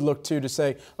you would look to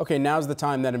say, okay, now's the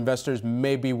time that investors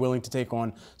may be willing to take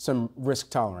on some risk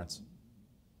tolerance?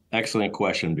 Excellent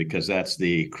question, because that's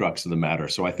the crux of the matter.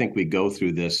 So I think we go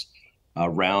through this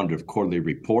round of quarterly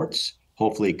reports.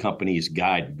 Hopefully companies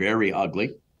guide very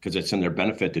ugly, because it's in their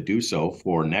benefit to do so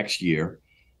for next year.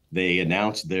 They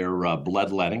announce their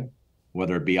bloodletting,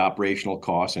 whether it be operational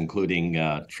costs,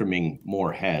 including trimming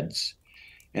more heads.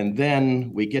 And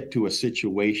then we get to a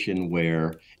situation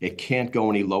where it can't go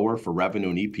any lower for revenue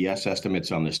and EPS estimates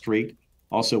on the street.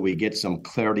 Also, we get some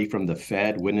clarity from the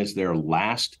Fed. When is their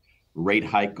last rate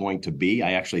hike going to be?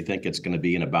 I actually think it's going to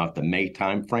be in about the May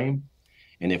timeframe.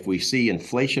 And if we see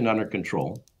inflation under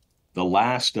control, the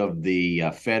last of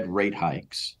the Fed rate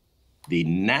hikes, the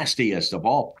nastiest of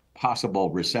all possible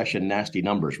recession nasty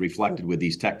numbers reflected with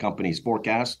these tech companies'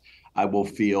 forecasts, I will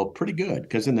feel pretty good,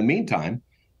 because in the meantime,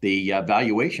 the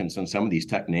valuations on some of these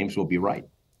tech names will be right.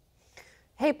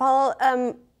 Hey, Paul,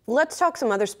 let's talk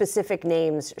some other specific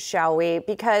names, shall we?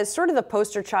 Because sort of the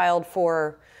poster child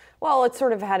for, well, it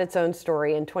sort of had its own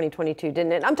story in 2022,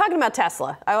 didn't it? I'm talking about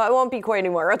Tesla. I won't be coy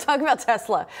anymore. I'll talk about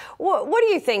Tesla. What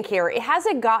do you think here? Has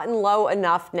it gotten low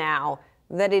enough now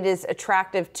that it is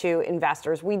attractive to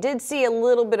investors? We did see a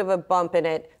little bit of a bump in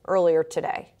it earlier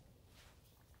today.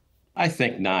 I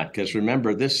think not, because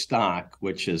remember, this stock,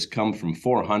 which has come from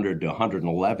 400 to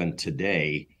 111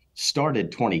 today,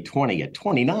 started 2020 at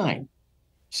 29.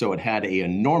 So it had an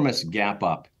enormous gap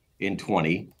up in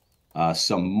 20,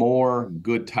 some more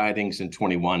good tidings in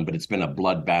 21, but it's been a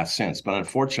bloodbath since. But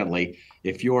unfortunately,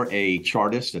 if you're a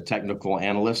chartist, a technical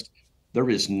analyst, there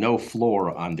is no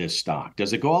floor on this stock.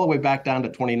 Does it go all the way back down to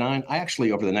 29? I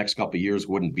actually, over the next couple of years,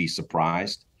 wouldn't be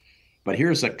surprised. But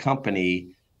here's a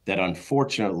company that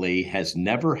unfortunately has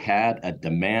never had a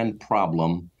demand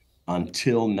problem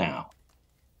until now.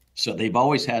 So they've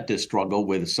always had to struggle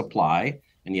with supply,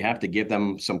 and you have to give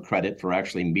them some credit for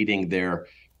actually meeting their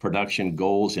production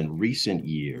goals in recent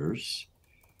years.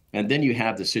 And then you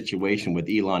have the situation with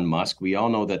Elon Musk. We all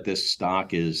know that this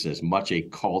stock is as much a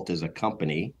cult as a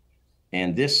company.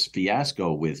 And this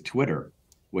fiasco with Twitter,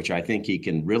 which I think he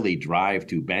can really drive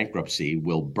to bankruptcy,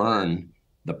 will burn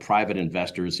the private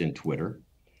investors in Twitter,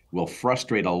 will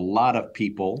frustrate a lot of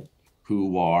people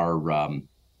who are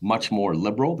much more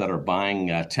liberal, that are buying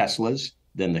Teslas,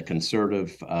 than the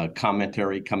conservative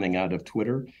commentary coming out of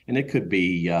Twitter. And it could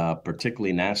be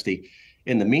particularly nasty.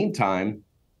 In the meantime,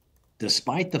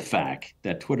 despite the fact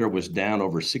that Twitter was down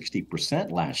over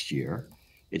 60% last year,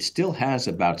 it still has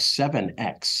about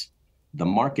 7x the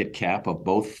market cap of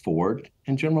both Ford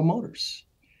and General Motors.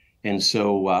 And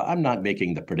so I'm not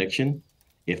making the prediction.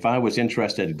 If I was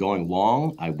interested in going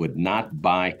long, I would not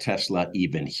buy Tesla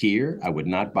even here. I would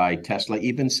not buy Tesla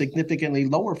even significantly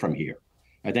lower from here.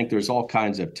 I think there's all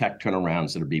kinds of tech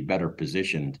turnarounds that would be better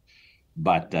positioned.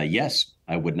 But yes,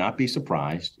 I would not be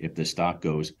surprised if the stock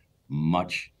goes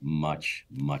much, much,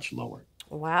 much lower.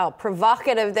 Wow,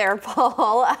 provocative there,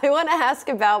 Paul. I want to ask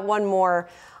about one more,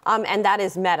 and that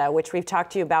is Meta, which we've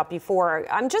talked to you about before.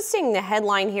 I'm just seeing the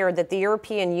headline here that the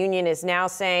European Union is now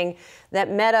saying that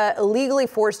Meta illegally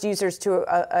forced users to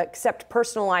accept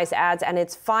personalized ads, and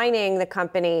it's fining the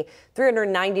company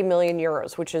 390 million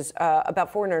euros, which is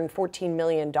about $414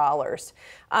 million.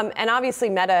 And obviously,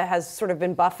 Meta has sort of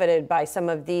been buffeted by some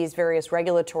of these various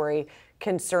regulatory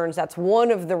concerns. That's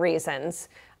one of the reasons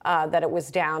that it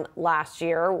was down last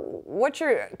year. What's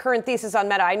your current thesis on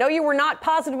Meta? I know you were not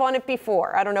positive on it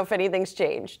before. I don't know if anything's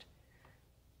changed.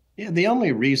 Yeah, the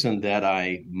only reason that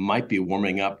I might be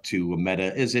warming up to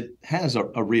Meta is it has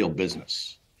a real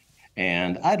business.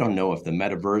 And I don't know if the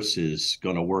metaverse is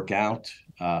going to work out.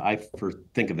 I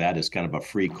think of that as kind of a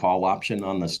free call option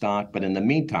on the stock. But in the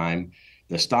meantime,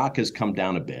 the stock has come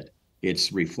down a bit.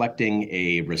 It's reflecting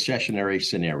a recessionary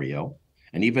scenario.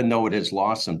 And even though it has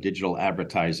lost some digital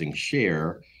advertising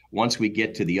share, once we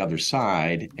get to the other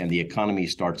side and the economy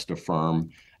starts to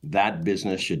firm, that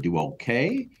business should do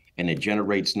okay, and it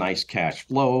generates nice cash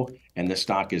flow, and the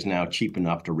stock is now cheap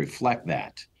enough to reflect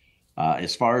that.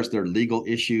 As far as their legal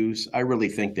issues, I really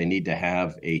think they need to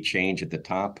have a change at the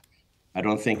top. I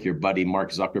don't think your buddy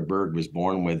Mark Zuckerberg was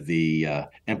born with the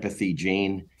empathy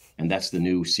gene, and that's the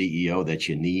new CEO that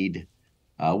you need.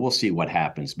 We'll see what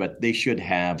happens, but they should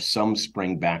have some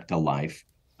spring back to life.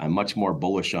 I'm much more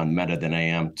bullish on Meta than I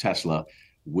am Tesla,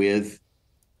 with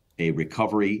a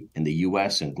recovery in the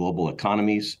US and global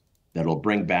economies that'll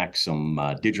bring back some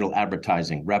digital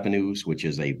advertising revenues, which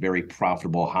is a very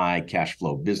profitable, high cash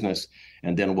flow business.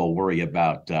 And then we'll worry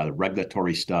about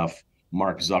regulatory stuff,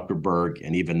 Mark Zuckerberg,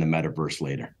 and even the metaverse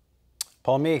later.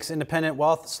 Paul Meeks, Independent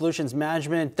Wealth Solutions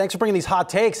Management. Thanks for bringing these hot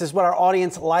takes. This is what our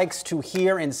audience likes to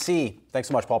hear and see. Thanks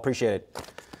so much, Paul. Appreciate it.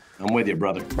 I'm with you,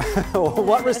 brother.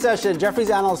 What recession? Jefferies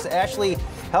analyst Ashley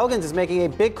Helgens is making a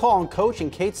big call on Coach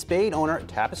and Kate Spade, owner at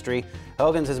Tapestry.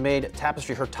 Helgens has made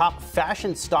Tapestry her top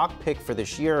fashion stock pick for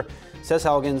this year. Says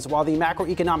Helgens, while the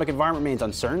macroeconomic environment remains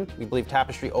uncertain, we believe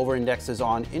Tapestry over-indexes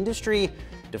on industry,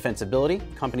 defensibility,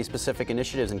 company-specific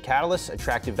initiatives and catalysts,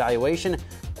 attractive valuation,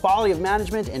 quality of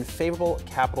management, and favorable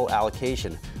capital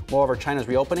allocation. Moreover, China's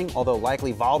reopening, although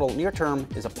likely volatile near term,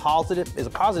 is a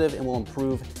positive and will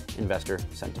improve investor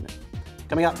sentiment.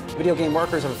 Coming up, video game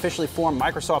workers have officially formed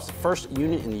Microsoft's first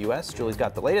union in the U.S. Julie's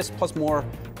got the latest, plus more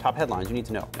top headlines you need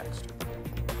to know next.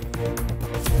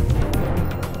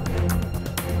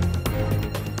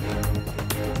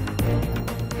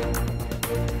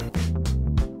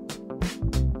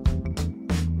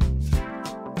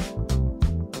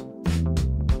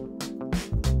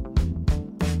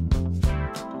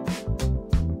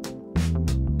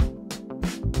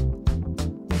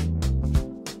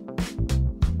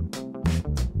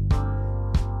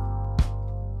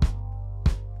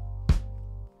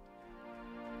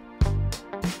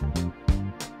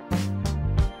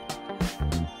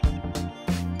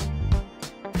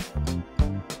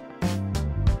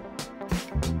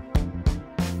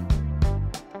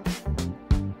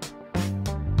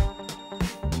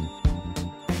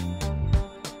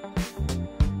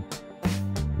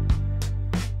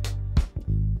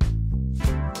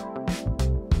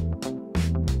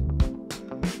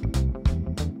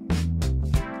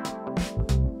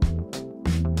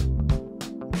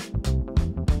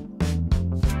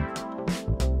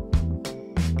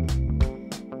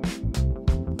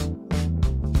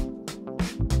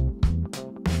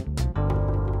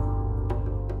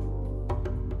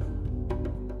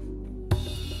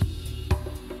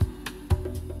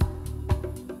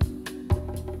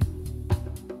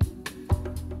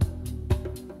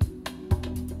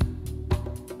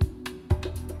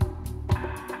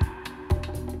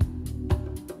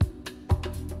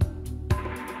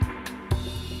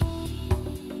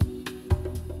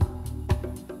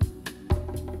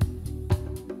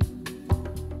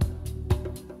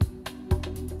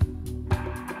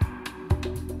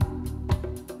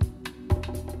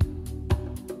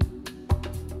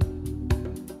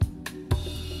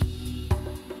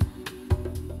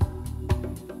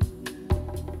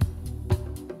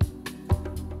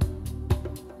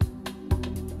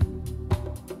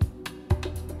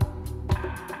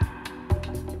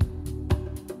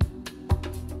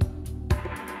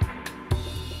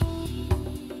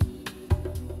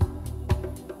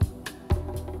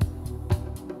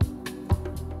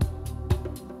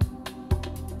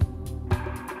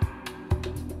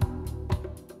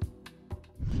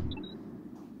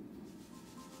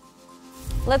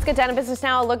 Let's get down to business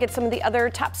now. Look at some of the other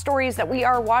top stories that we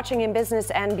are watching in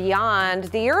business and beyond.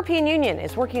 The European Union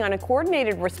is working on a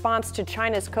coordinated response to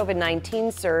China's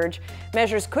COVID-19 surge.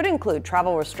 Measures could include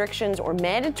travel restrictions or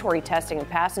mandatory testing of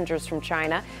passengers from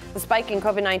China. The spike in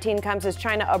COVID-19 comes as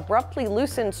China abruptly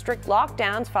loosened strict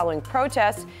lockdowns following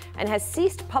protests and has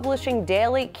ceased publishing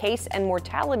daily case and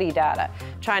mortality data.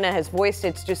 China has voiced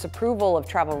its disapproval of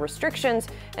travel restrictions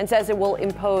and says it will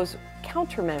impose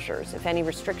countermeasures if any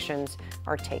restrictions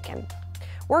are taken.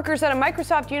 Workers at a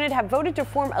Microsoft unit have voted to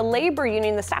form a labor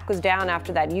union. The stock was down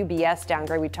after that UBS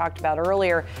downgrade we talked about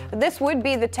earlier. This would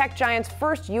be the tech giant's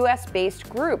first U.S.-based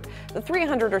group. The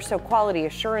 300 or so quality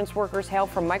assurance workers hail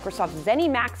from Microsoft's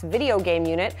ZeniMax video game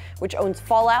unit, which owns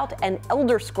Fallout and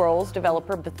Elder Scrolls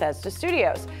developer Bethesda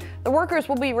Studios. The workers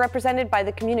will be represented by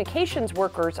the Communications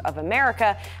Workers of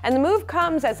America, and the move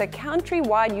comes as a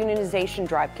countrywide unionization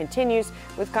drive continues,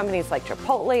 with companies like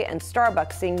Chipotle and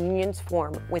Starbucks seeing unions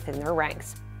form within their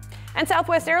ranks. And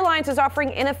Southwest Airlines is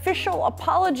offering an official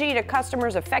apology to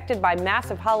customers affected by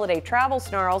massive holiday travel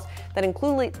snarls that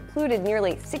included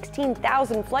nearly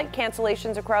 16,000 flight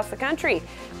cancellations across the country.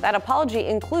 That apology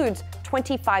includes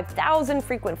 25,000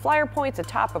 frequent flyer points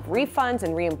atop of refunds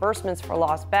and reimbursements for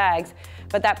lost bags.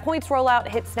 But that points rollout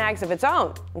hit snags of its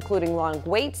own, including long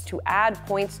waits to add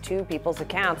points to people's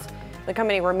accounts. The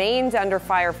company remains under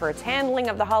fire for its handling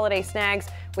of the holiday snags,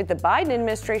 with the Biden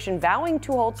administration vowing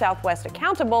to hold Southwest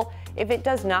accountable if it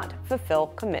does not fulfill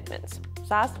commitments.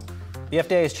 Saz? The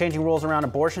FDA is changing rules around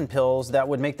abortion pills that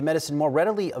would make the medicine more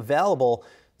readily available.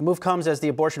 The move comes as the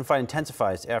abortion fight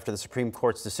intensifies after the Supreme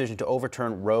Court's decision to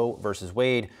overturn Roe versus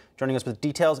Wade. Joining us with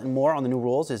details and more on the new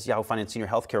rules is Yahoo Finance senior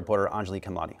healthcare reporter Anjali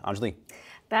Kamlani. Anjali.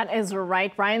 That is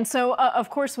right, Brian. So, of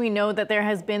course, we know that there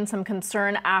has been some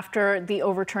concern after the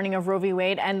overturning of Roe v.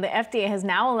 Wade, and the FDA has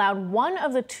now allowed one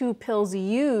of the two pills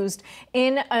used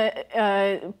in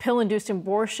pill-induced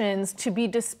abortions to be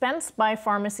dispensed by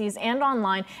pharmacies and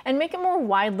online and make it more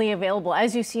widely available.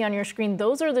 As you see on your screen,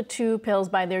 those are the two pills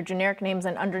by their generic names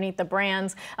and underneath the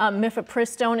brands.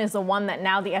 Mifepristone is the one that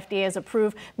now the FDA has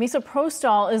approved.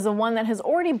 Misoprostol is the one that has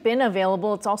already been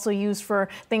available. It's also used for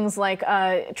things like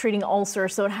treating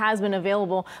ulcers. So it has been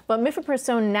available, but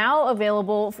mifepristone now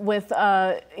available with,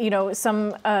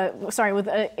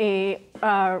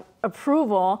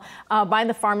 approval by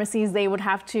the pharmacies. They would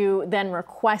have to then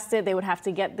request it. They would have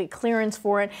to get the clearance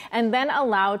for it and then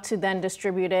allowed to then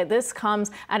distribute it. This comes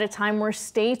at a time where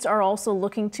states are also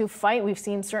looking to fight. We've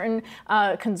seen certain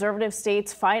conservative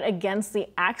states fight against the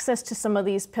access to some of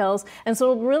these pills. And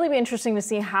so it'll really be interesting to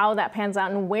see how that pans out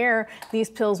and where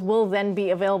these pills will then be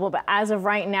available. But as of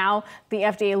right now, the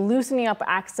FDA loosening up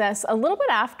access a little bit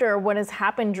after what has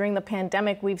happened during the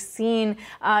pandemic. We've seen,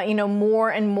 more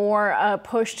and more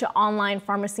push to online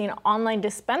pharmacy and online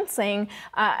dispensing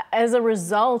as a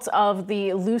result of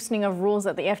the loosening of rules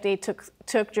that the FDA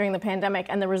took during the pandemic.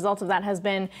 And the result of that has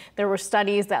been there were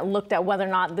studies that looked at whether or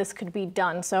not this could be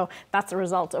done. So that's the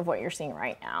result of what you're seeing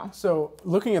right now. So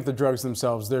looking at the drugs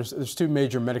themselves, there's two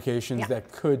major medications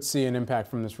that could see an impact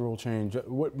from this rule change.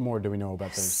 What more do we know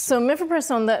about those? So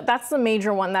mifepristone, that's the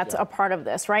major one that's a part of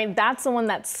this, right? That's the one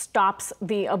that stops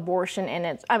the abortion in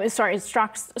its, it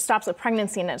stops the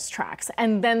pregnancy in its tracks.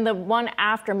 And then the one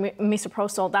after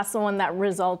misoprostol, that's the one that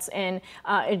results in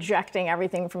ejecting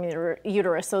everything from your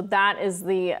uterus. So that is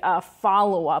the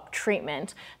follow-up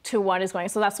treatment to what is going on.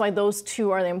 So that's why those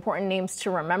two are the important names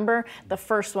to remember. The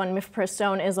first one,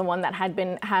 mifepristone, is the one that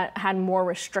had more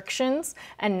restrictions,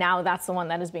 and now that's the one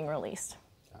that is being released.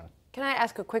 Can I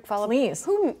ask a quick follow-up? Please.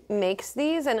 Who makes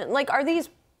these? And are these,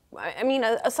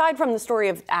 aside from the story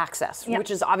of access, which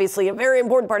is obviously a very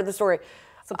important part of the story,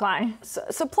 supply.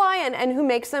 Supply and who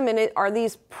makes them, and are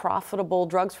these profitable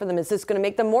drugs for them? Is this going to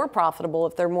make them more profitable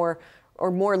if they're more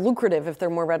lucrative if they're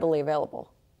more readily available?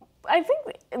 I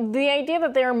think the idea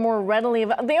that they're more readily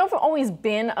available, they have always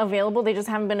been available, they just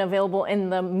haven't been available in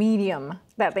the medium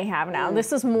that they have now.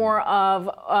 This is more of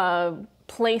a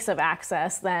place of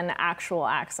access than actual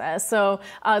access. So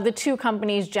the two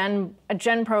companies, GenBio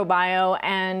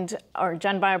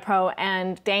Pro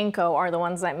and Danco, are the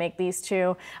ones that make these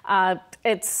two.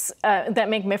 That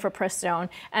make mifepristone,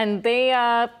 and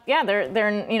they're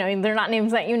not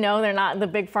names that you know. They're not the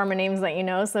big pharma names that you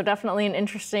know. So definitely an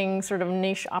interesting sort of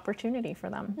niche opportunity for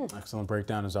them. Excellent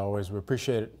breakdown as always. We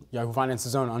appreciate it. Yahoo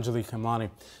Finance's own Anjali Kamlani.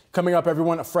 Coming up,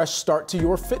 everyone, a fresh start to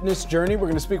your fitness journey. We're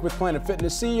going to speak with Planet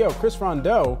Fitness CEO Chris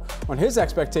Rondeau on his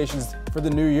expectations for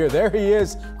the new year. There he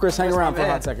is. Chris, hang around for a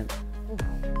hot second.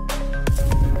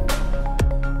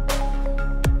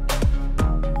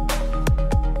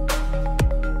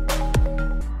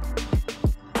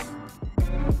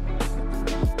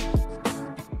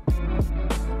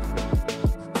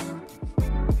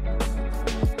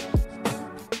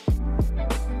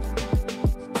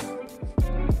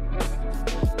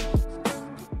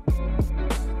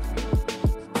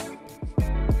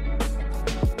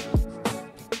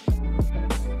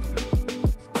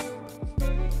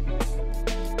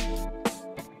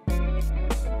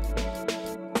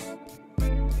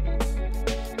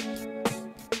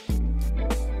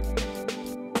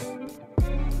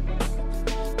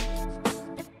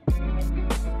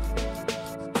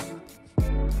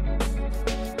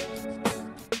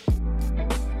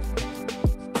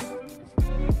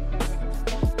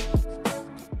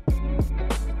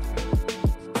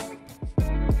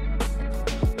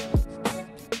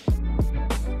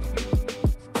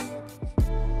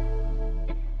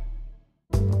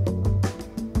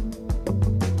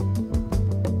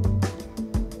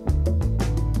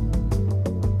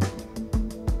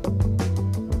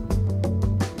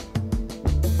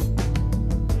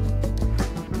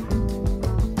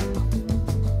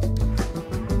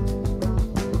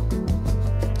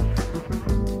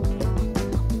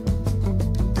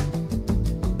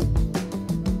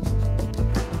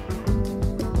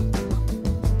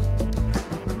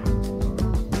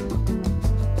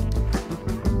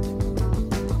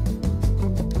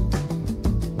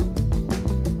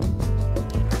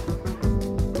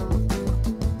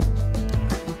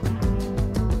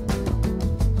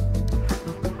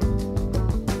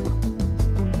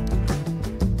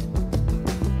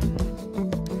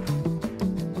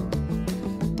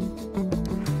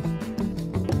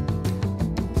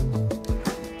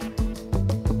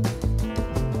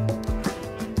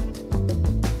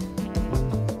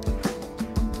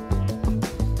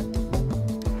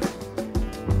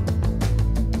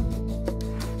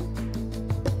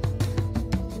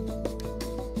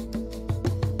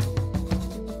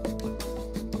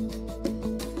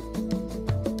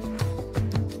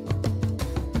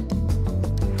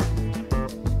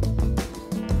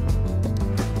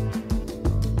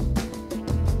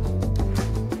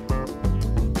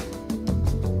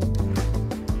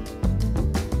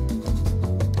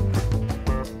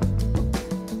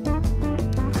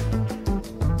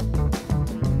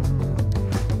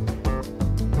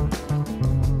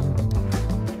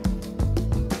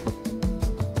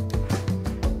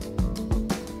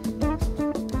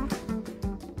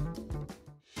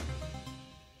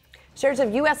 Shares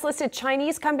of U.S.-listed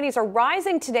Chinese companies are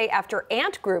rising today after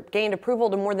Ant Group gained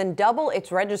approval to more than double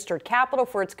its registered capital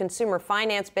for its consumer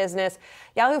finance business.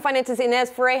 Yahoo Finance's Inez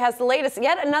Ferre has the latest.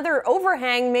 Yet another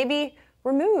overhang may be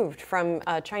removed from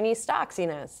Chinese stocks,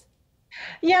 Inez.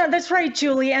 Yeah, that's right,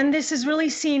 Julie. And this is really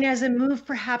seen as a move,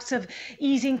 perhaps, of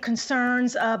easing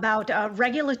concerns about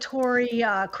regulatory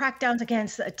crackdowns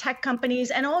against tech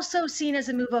companies, and also seen as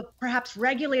a move of perhaps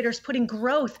regulators putting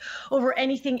growth over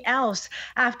anything else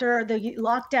after the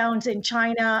lockdowns in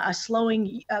China, a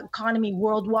slowing economy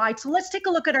worldwide. So let's take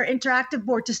a look at our interactive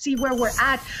board to see where we're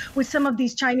at with some of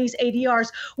these Chinese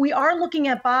ADRs. We are looking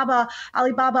at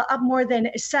Alibaba up more than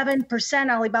 7%.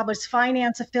 Alibaba's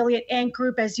finance affiliate Ant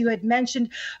Group, as you had mentioned,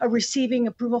 receiving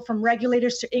approval from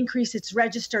regulators to increase its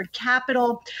registered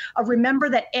capital. Remember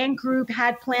that Ant Group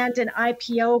had planned an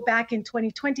IPO back in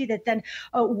 2020 that then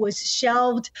was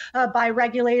shelved by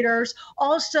regulators.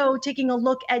 Also, taking a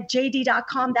look at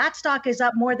JD.com, that stock is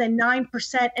up more than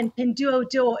 9%, and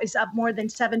Pinduoduo is up more than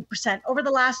 7%. Over the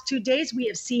last 2 days, we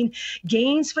have seen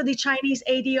gains for the Chinese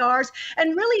ADRs.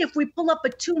 And really, if we pull up a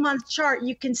 2-month chart,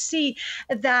 you can see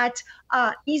that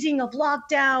easing of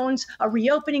lockdowns, a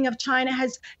reopening of China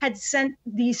had sent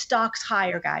these stocks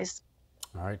higher, guys.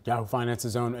 All right, Yahoo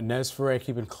Finance's own Inez Ferre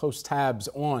keeping close tabs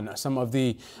on some of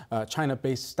the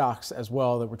China-based stocks as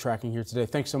well that we're tracking here today.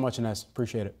 Thanks so much, Inez.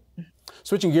 Appreciate it.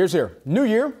 Switching gears here. New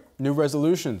year, new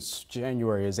resolutions.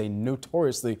 January is a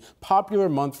notoriously popular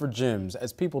month for gyms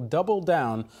as people double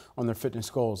down on their fitness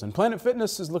goals. And Planet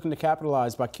Fitness is looking to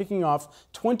capitalize by kicking off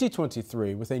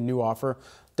 2023 with a new offer.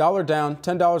 $1 down,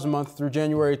 $10 a month through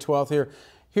January 12th here.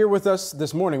 Here with us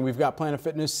this morning, we've got Planet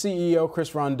Fitness CEO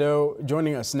Chris Rondeau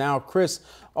joining us now. Chris,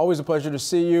 always a pleasure to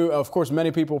see you. Of course,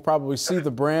 many people probably see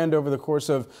the brand over the course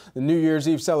of the New Year's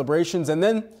Eve celebrations, and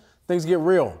then things get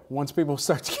real once people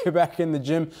start to get back in the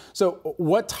gym. So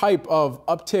what type of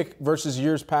uptick versus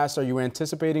years past are you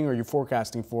anticipating or are you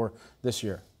forecasting for this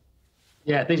year?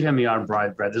 Yeah, thanks for having me on,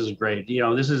 Brad. This is great. You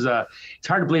know, this is it's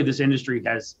hard to believe this industry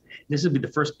this will be the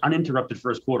first uninterrupted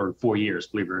first quarter in 4 years,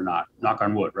 believe it or not, knock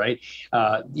on wood, right?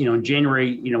 You know, in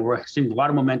January, you know, we're seeing a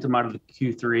lot of momentum out of the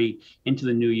Q3 into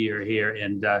the new year here.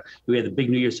 And we had the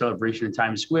big New Year celebration in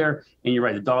Times Square. And you're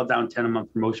right, the $1 down, 10 a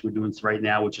month promotion we're doing right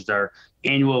now, which is our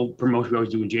annual promotion we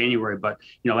always do in January. But,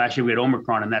 you know, last year we had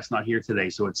Omicron and that's not here today.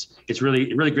 So it's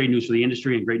really great news for the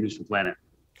industry and great news for Planet.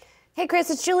 Hey, Chris,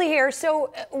 it's Julie here.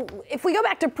 So if we go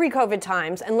back to pre-COVID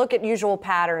times and look at usual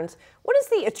patterns, what does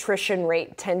the attrition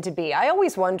rate tend to be? I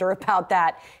always wonder about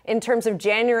that in terms of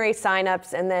January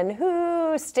signups and then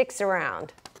who sticks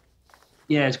around.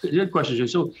 Yeah, it's a good question, Julie.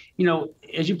 So, you know,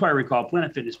 as you probably recall,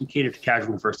 Planet Fitness, we cater to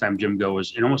casual and first-time gym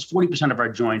goers, and almost 40% of our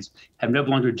joins have never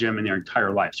belonged to a gym in their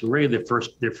entire life. So we're really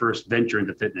their first venture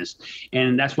into fitness.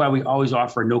 And that's why we always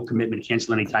offer a no commitment,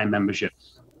 cancel anytime membership.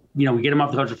 You know, we get them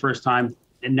off the couch the first time.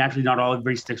 And naturally, not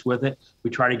everybody sticks with it.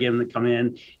 We try to get them to come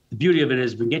in. The beauty of it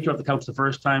is, if we get you off the couch the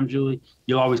first time, Julie,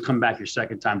 you'll always come back your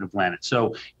second time to Planet.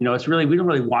 So, you know, we don't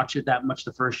really watch it that much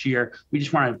the first year. We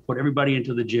just want to put everybody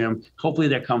into the gym. Hopefully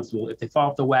they're comfortable. If they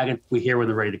fall off the wagon, we're here when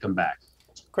they're ready to come back.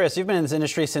 Chris, you've been in this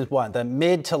industry since what, the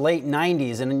mid to late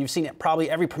 90s, and you've seen probably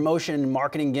every promotion and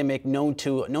marketing gimmick known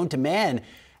to man.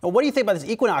 What do you think about this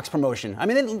Equinox promotion? I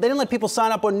mean, they didn't let people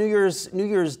sign up on New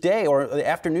Year's Day or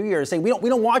after New Year's, saying we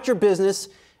don't want your business.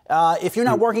 If you're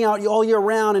not working out all year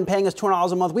round and paying us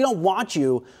 $200 a month, we don't want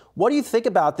you. What do you think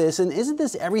about this? And isn't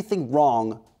this everything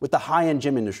wrong with the high-end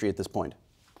gym industry at this point?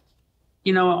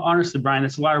 You know, honestly, Brian,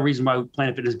 that's a lot of reason why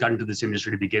Planet Fitness got into this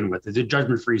industry to begin with. It's a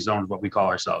judgment-free zone is what we call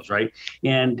ourselves, right?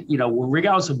 And, you know,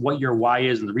 regardless of what your why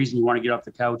is and the reason you want to get off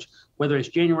the couch, whether it's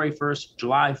January 1st,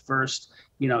 July 1st,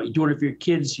 you know, you're doing it for your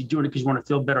kids, you're doing it because you want to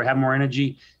feel better, have more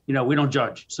energy, you know, we don't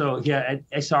judge. So, yeah,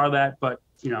 I saw that, but,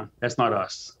 you know, that's not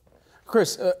us.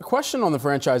 Chris, a question on the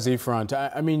franchisee front.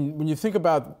 I mean, when you think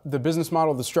about the business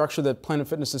model, the structure that Planet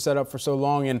Fitness has set up for so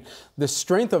long and the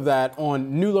strength of that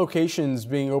on new locations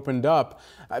being opened up,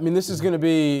 I mean, this is going to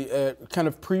be a kind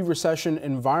of pre-recession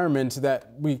environment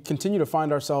that we continue to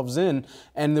find ourselves in.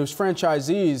 And those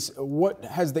franchisees, what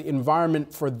has the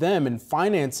environment for them in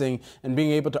financing and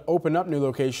being able to open up new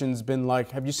locations been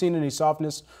like? Have you seen any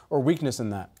softness or weakness in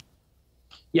that?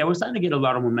 Yeah, we're starting to get a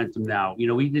lot of momentum now. You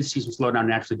know, we did see some slowdown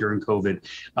naturally during COVID,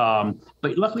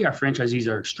 but luckily our franchisees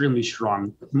are extremely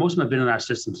strong. Most of them have been in our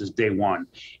system since day one.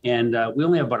 And we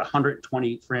only have about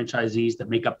 120 franchisees that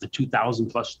make up the 2,000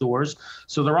 plus stores.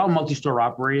 So they're all multi-store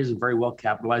operators and very well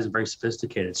capitalized and very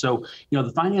sophisticated. So, you know,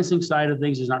 the financing side of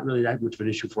things is not really that much of an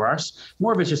issue for us.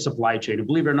 More of it's just supply chain. And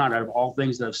believe it or not, out of all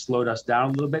things that have slowed us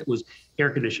down a little bit was air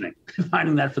conditioning,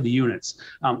 finding that for the units.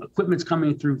 Equipment's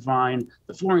coming through fine.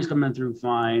 The flooring's coming through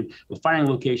fine. fine. We're finding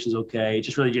locations okay. It's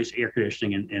just really just air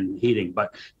conditioning and heating.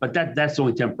 But that's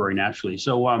only temporary naturally.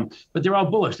 So but they're all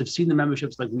bullish. They've seen the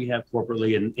memberships like we have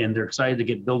corporately, and they're excited to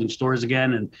get building stores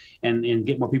again and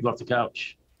get more people off the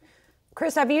couch.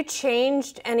 Chris, have you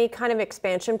changed any kind of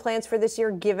expansion plans for this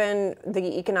year given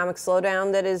the economic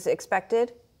slowdown that is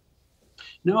expected?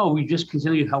 No, we just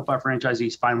continue to help our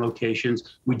franchisees find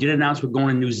locations. We did announce we're going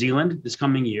to New Zealand this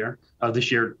coming year,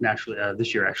 this year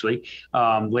actually.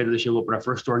 Later this year, we'll open our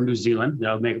first store in New Zealand.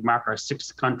 That'll mark our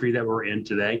 6th country that we're in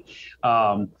today.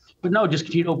 But no, just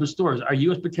continue to open stores. Our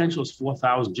U.S. potential is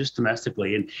 4,000 just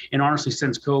domestically. And honestly,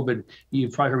 since COVID,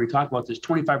 you've probably heard me talk about this,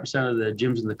 25% of the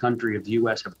gyms in the country of the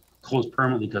U.S. have closed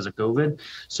permanently because of COVID.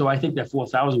 So I think that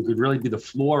 4,000 could really be the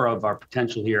floor of our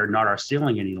potential here, not our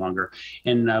ceiling any longer.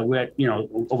 And we're at,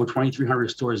 over 2,300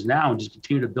 stores now and just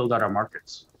continue to build out our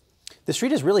markets. The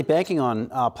street is really banking on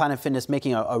Planet Fitness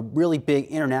making a really big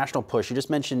international push. You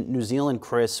just mentioned New Zealand,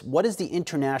 Chris. What is the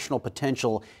international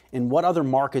potential and what other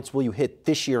markets will you hit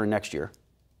this year and next year?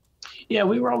 Yeah,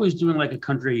 we were always doing like a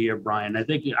country a year, Brian. I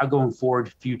think going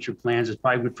forward, future plans is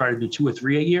probably we'd try to do 2 or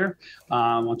 3 a year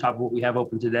on top of what we have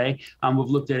open today. We've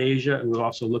looked at Asia and we've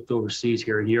also looked overseas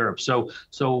here in Europe. So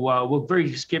we'll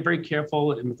get very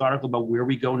careful and methodical about where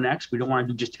we go next. We don't want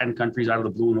to do just 10 countries out of the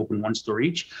blue and open 1 store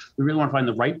each. We really want to find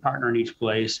the right partner in each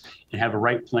place and have a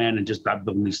right plan and just start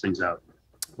building these things out.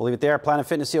 We'll leave it there. Planet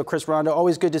Fitness CEO Chris Rondo,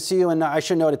 always good to see you. And I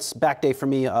should note it's back day for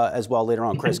me as well later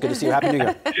on. Chris, good to see you. Happy New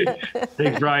Year.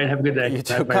 Thanks, Brian. Have a good day. You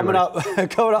too. Coming up,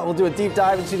 we'll do a deep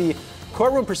dive into the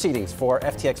courtroom proceedings for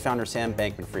FTX founder Sam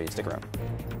Bankman-Fried. Stick around.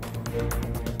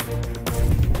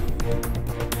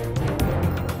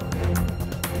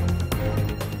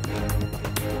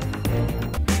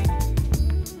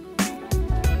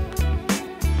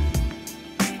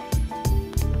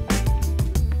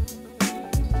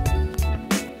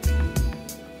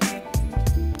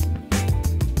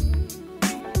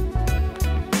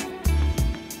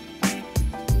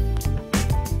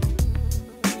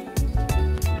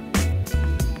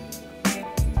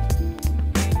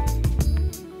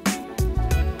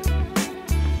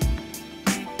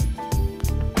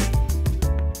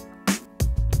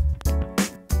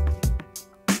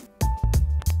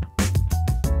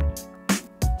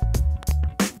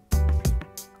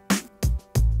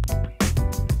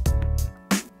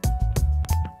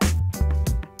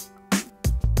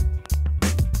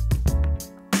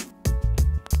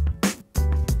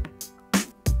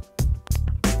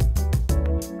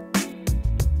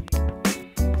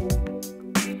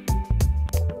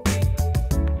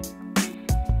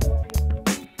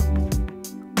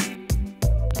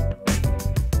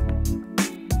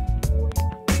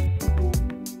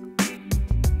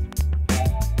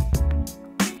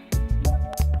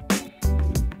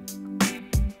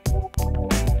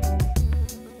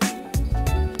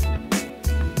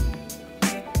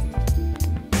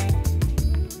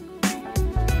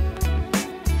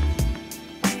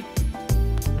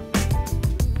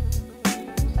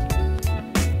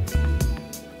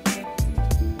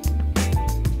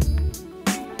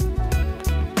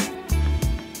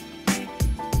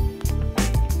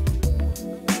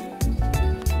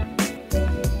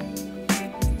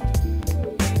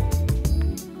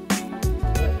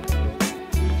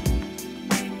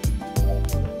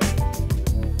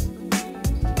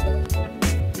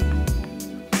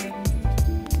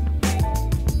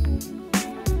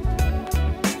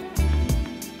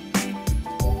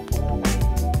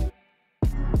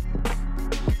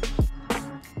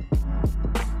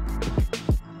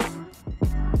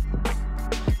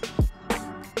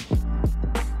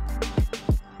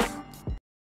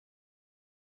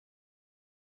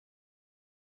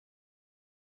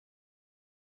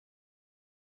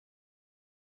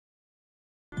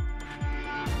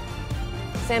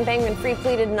 Sam Bankman-Fried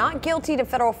pleaded not guilty to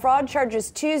federal fraud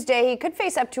charges Tuesday. He could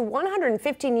face up to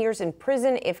 115 years in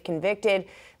prison if convicted.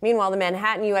 Meanwhile, the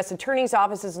Manhattan U.S. Attorney's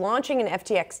Office is launching an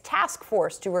FTX task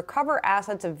force to recover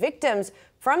assets of victims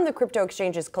from the crypto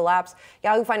exchange's collapse.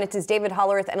 Yahoo Finance's David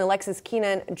Hollerith and Alexis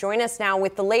Keenan join us now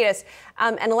with the latest.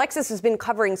 And Alexis has been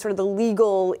covering sort of the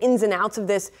legal ins and outs of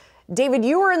this. David,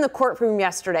 you were in the courtroom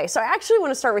yesterday, so I actually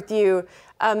want to start with you.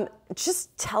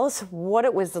 Just tell us what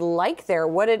it was like there.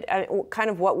 What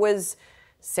was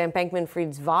Sam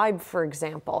Bankman-Fried's vibe, for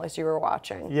example, as you were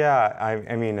watching? Yeah,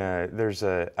 I mean,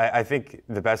 I think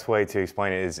the best way to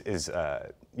explain it is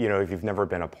if you've never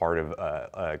been a part of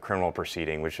a criminal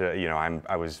proceeding, which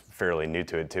I was fairly new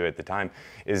to it too at the time,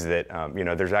 is that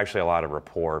there's actually a lot of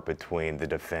rapport between the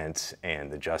defense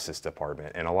and the Justice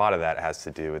Department, and a lot of that has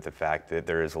to do with the fact that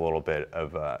there is a little bit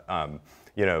of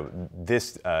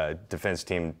this defense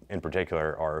team in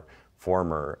particular are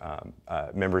former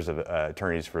members of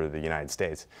attorneys for the United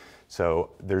States.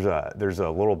 So there's a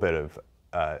little bit of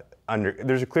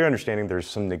there's a clear understanding there's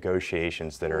some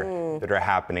negotiations that are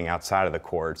happening outside of the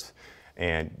courts,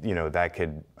 and that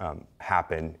could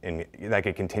happen, and that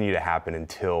could continue to happen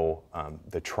until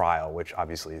the trial, which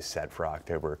obviously is set for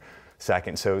October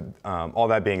 2nd. So all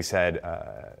that being said,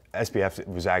 SBF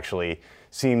was actually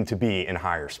seemed to be in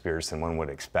higher spirits than one would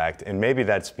expect, and maybe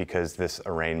that's because this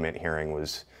arraignment hearing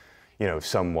was,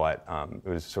 somewhat, it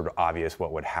was sort of obvious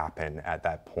what would happen at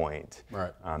that point.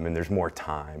 Right. And there's more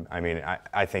time. I mean,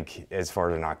 I think as far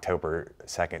as an October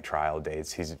 2nd trial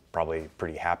dates, he's probably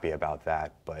pretty happy about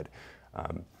that. But,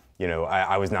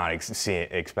 I was not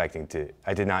expecting to,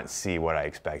 I did not see what I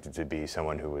expected to be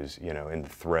someone who was, in the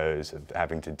throes of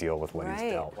having to deal with what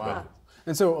he's dealt with.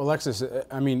 And so, Alexis,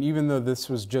 I mean, even though this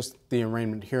was just the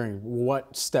arraignment hearing,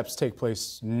 what steps take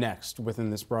place next within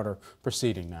this broader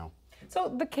proceeding now? So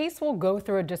the case will go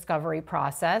through a discovery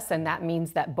process, and that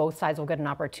means that both sides will get an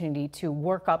opportunity to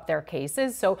work up their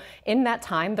cases. So in that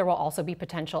time, there will also be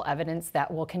potential evidence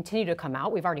that will continue to come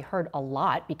out. We've already heard a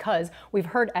lot because we've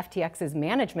heard FTX's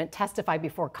management testify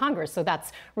before Congress. So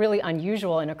that's really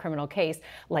unusual in a criminal case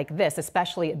like this,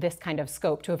 especially this kind of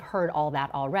scope, to have heard all that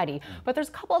already. But there's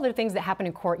a couple other things that happened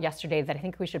in court yesterday that I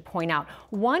think we should point out.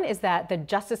 One is that the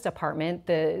Justice Department,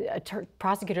 the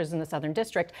prosecutors in the Southern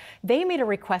District, they made a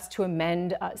request to amend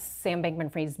Sam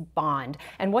Bankman-Fried's bond.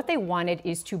 And what they wanted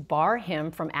is to bar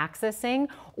him from accessing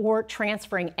or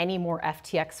transferring any more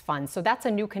FTX funds. So that's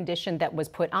a new condition that was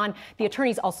put on. The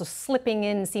attorneys also slipping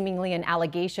in seemingly an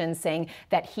allegation saying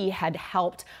that he had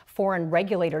helped foreign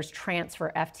regulators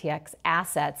transfer FTX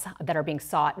assets that are being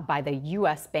sought by the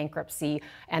U.S. bankruptcy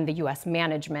and the U.S.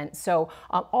 management. So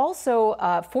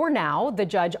for now, the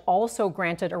judge also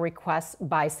granted a request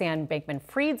by Sam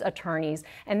Bankman-Fried's attorneys,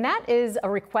 and that is a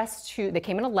request that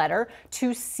came in a letter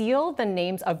to seal the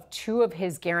names of two of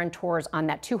his guarantors on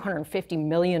that $250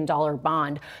 million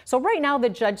bond. So right now, the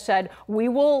judge said, we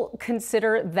will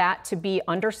consider that to be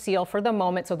under seal for the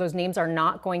moment, so those names are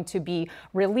not going to be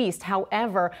released.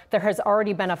 However, there has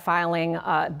already been a filing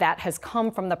that has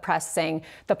come from the press saying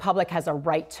the public has a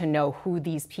right to know who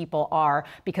these people are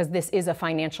because this is a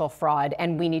financial fraud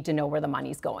and we need to know where the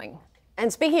money's going.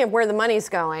 And speaking of where the money's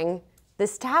going,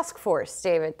 this task force,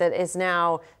 David, that is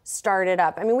now started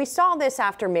up. I mean, we saw this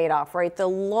after Madoff, right? The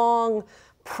long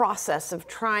process of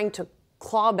trying to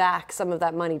claw back some of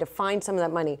that money, to find some of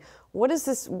that money. What is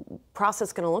this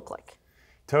process going to look like?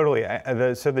 Totally.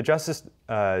 So the Justice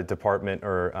Department,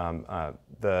 or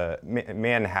the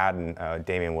Manhattan,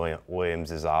 Damian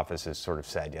Williams' office has sort of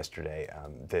said yesterday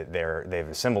that they've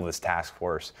assembled this task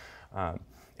force.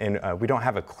 And we don't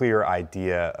have a clear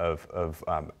idea of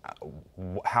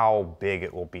how big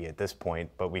it will be at this point,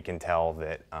 but we can tell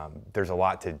that there's a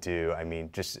lot to do. I mean,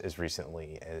 just as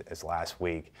recently as last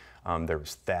week, there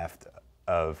was theft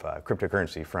of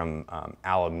cryptocurrency from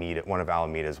Alameda, one of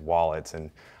Alameda's wallets.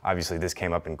 And obviously this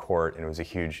came up in court and it was a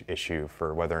huge issue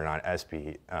for whether or not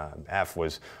SBF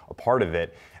was a part of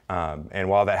it. And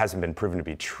while that hasn't been proven to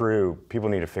be true, people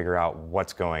need to figure out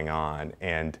what's going on.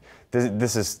 And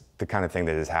this is the kind of thing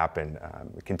that has happened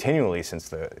continually since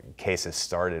the case has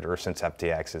started, or since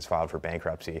FTX has filed for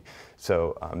bankruptcy.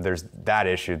 So there's that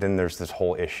issue. Then there's this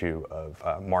whole issue of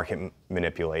market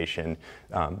manipulation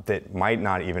that might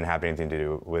not even have anything to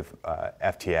do with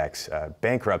FTX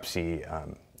bankruptcy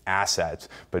assets,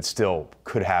 but still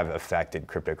could have affected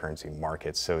cryptocurrency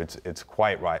markets. So it's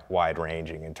quite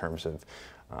wide-ranging in terms of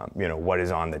what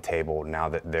is on the table now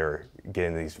that they're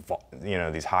getting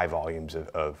these high volumes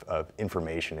of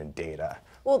information and data.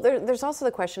 Well, there's also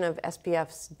the question of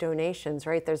SBF's donations,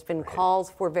 right? There's been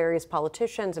calls for various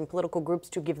politicians and political groups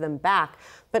to give them back,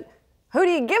 but who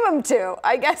do you give them to?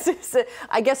 I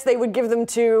guess they would give them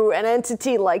to an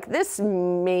entity like this,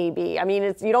 maybe. I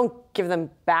mean, you don't give them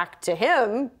back to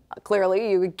him.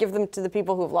 Clearly, you would give them to the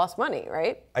people who have lost money,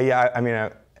 right? Yeah, I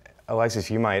mean. Alexis,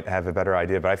 you might have a better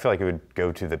idea, but I feel like it would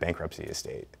go to the bankruptcy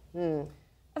estate.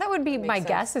 That would be my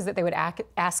guess, is that they would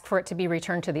ask for it to be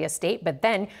returned to the estate, but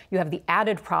then you have the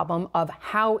added problem of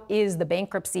how is the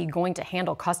bankruptcy going to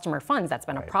handle customer funds? That's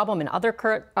been a problem in other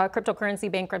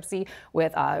cryptocurrency bankruptcy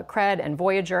with Cred and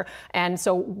Voyager. And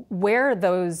so where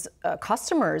those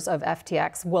customers of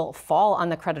FTX will fall on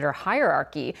the creditor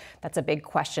hierarchy, that's a big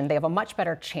question. They have a much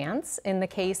better chance in the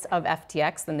case of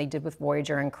FTX than they did with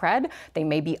Voyager and Cred. They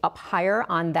may be up higher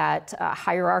on that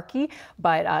hierarchy,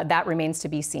 but that remains to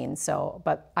be seen.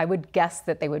 But I would guess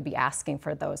that they would be asking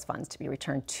for those funds to be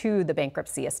returned to the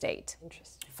bankruptcy estate.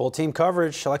 Interesting. Full team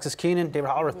coverage. Alexis Keenan, David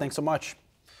Hollerath, thanks so much.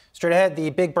 Straight ahead, the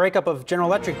big breakup of General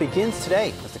Electric begins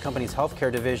today as the company's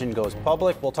healthcare division goes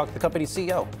public. We'll talk to the company's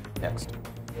CEO next.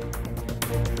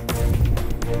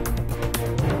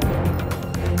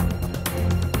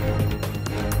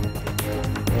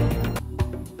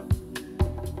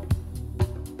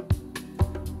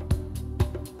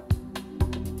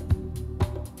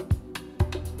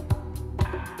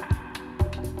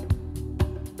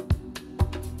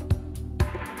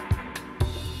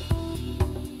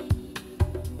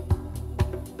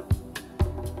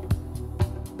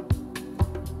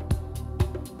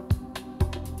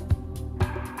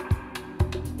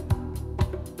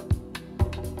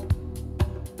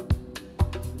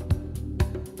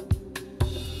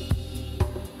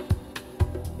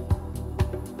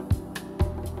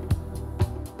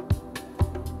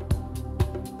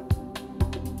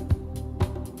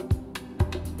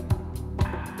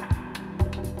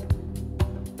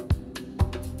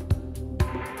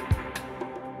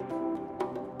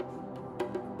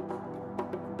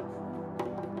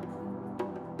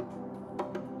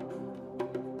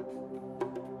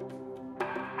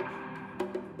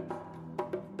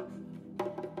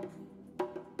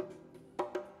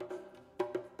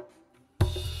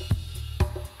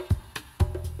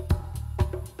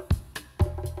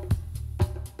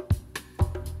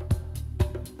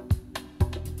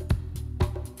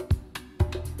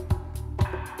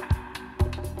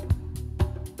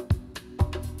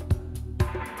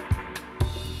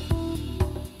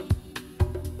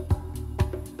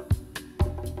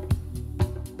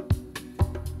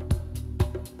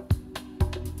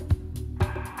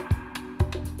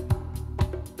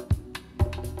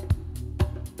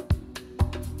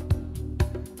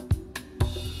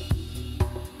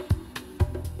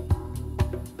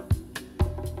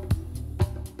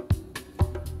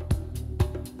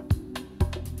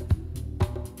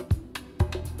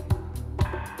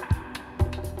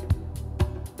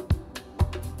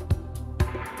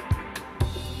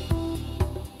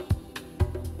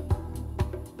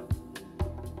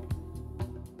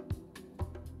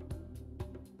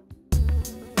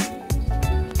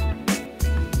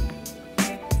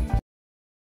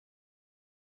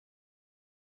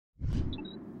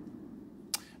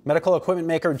 Medical equipment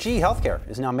maker GE Healthcare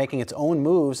is now making its own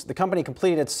moves. The company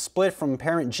completed its split from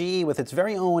parent GE with its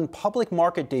very own public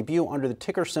market debut under the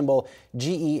ticker symbol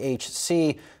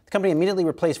GEHC. The company immediately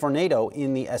replaced Vornado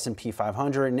in the S&P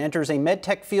 500 and enters a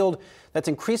medtech field that's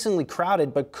increasingly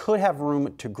crowded but could have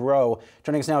room to grow.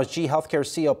 Joining us now is GE Healthcare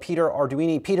CEO Peter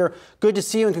Arduini. Peter, good to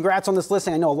see you and congrats on this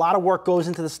listing. I know a lot of work goes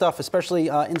into this stuff, especially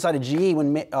inside of GE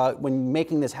when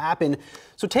making this happen.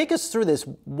 So take us through this.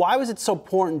 Why was it so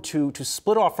important to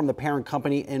split off from the parent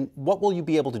company, and what will you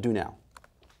be able to do now?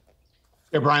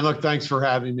 Yeah, Brian, look, thanks for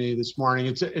having me this morning.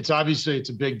 It's obviously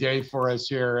a big day for us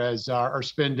here as our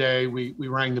spin day. We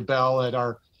rang the bell at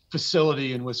our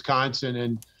facility in Wisconsin,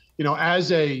 and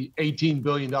as a $18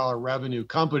 billion revenue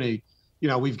company,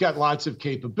 we've got lots of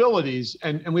capabilities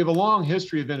and we have a long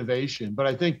history of innovation. But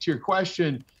I think to your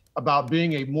question about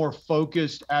being a more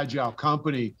focused, agile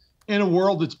company in a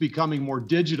world that's becoming more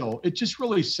digital, it just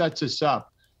really sets us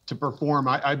up to perform,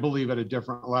 I believe, at a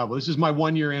different level. This is my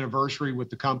 1-year anniversary with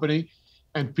the company,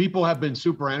 and people have been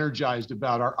super energized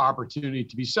about our opportunity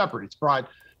to be separate. It's brought,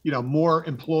 more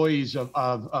employees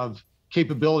of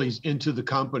capabilities into the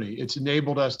company. It's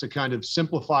enabled us to kind of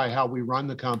simplify how we run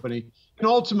the company. And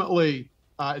ultimately,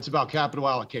 it's about capital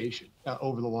allocation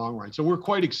over the long run. So we're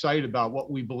quite excited about what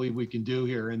we believe we can do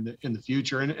here in the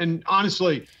future. And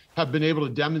honestly, have been able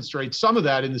to demonstrate some of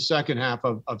that in the second half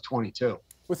of 22.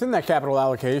 Within that capital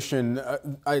allocation,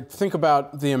 I think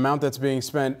about the amount that's being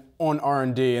spent on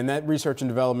R&D, and that research and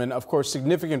development, of course,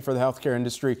 significant for the healthcare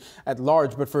industry at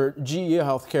large. But for GE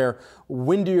Healthcare,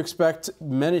 when do you expect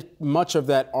much of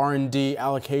that R&D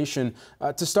allocation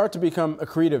to start to become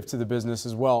accretive to the business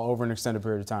as well over an extended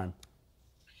period of time?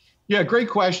 Yeah, great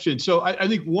question. So I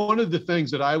think one of the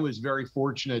things that I was very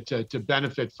fortunate to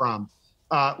benefit from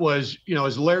was,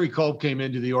 as Larry Culp came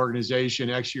into the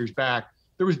organization X years back,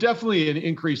 there was definitely an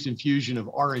increased infusion of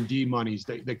R&D monies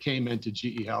that came into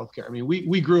GE Healthcare. I mean,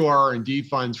 we grew our R&D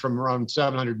funds from around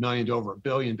 $700 million to over $1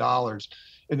 billion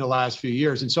in the last few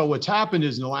years. And so what's happened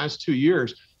is in the last 2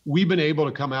 years, we've been able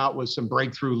to come out with some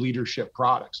breakthrough leadership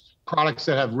products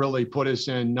that have really put us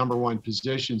in #1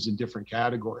 positions in different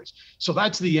categories. So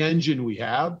that's the engine we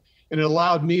have. And it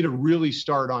allowed me to really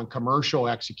start on commercial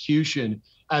execution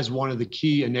as one of the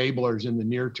key enablers in the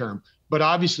near term. But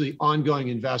obviously, ongoing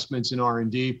investments in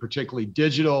R&D, particularly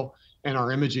digital and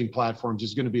our imaging platforms,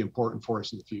 is going to be important for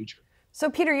us in the future. So,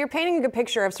 Peter, you're painting a good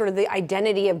picture of sort of the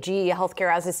identity of GE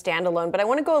Healthcare as a standalone, but I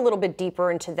want to go a little bit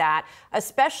deeper into that,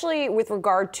 especially with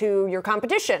regard to your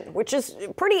competition, which is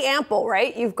pretty ample,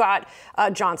 right? You've got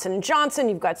Johnson & Johnson,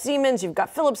 you've got Siemens, you've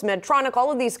got Philips, Medtronic. All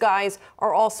of these guys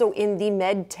are also in the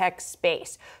med tech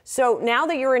space. So now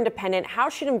that you're independent, how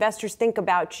should investors think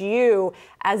about you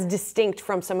as distinct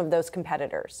from some of those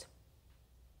competitors?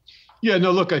 Yeah,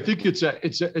 no, look, I think it's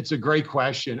a great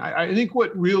question. I think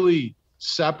what really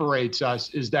separates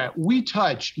us is that we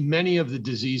touch many of the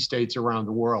disease states around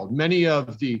the world, many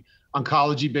of the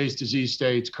oncology-based disease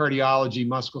states, cardiology,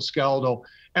 musculoskeletal,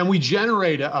 and we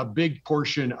generate a big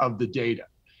portion of the data.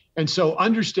 And so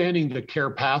understanding the care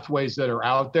pathways that are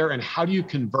out there and how do you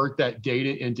convert that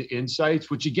data into insights,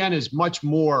 which again is much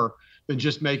more than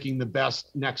just making the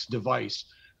best next device.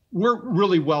 We're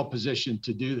really well positioned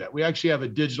to do that. We actually have a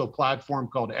digital platform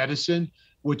called Edison,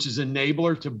 which is an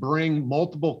enabler to bring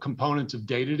multiple components of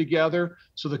data together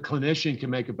so the clinician can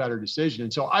make a better decision.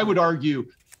 And so I would argue,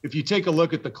 if you take a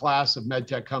look at the class of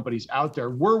medtech companies out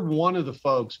there, we're one of the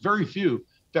folks, very few,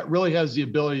 that really has the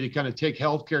ability to kind of take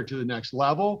healthcare to the next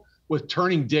level with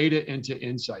turning data into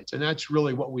insights. And that's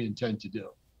really what we intend to do.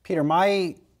 Peter,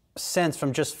 my sense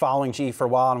from just following GE for a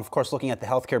while, and of course looking at the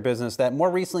healthcare business, that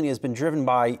more recently has been driven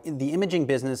by the imaging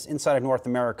business inside of North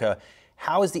America.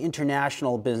 How is the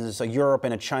international business, Europe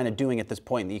and China, doing at this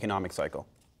point in the economic cycle?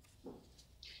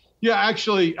 Yeah,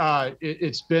 actually,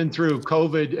 it's been through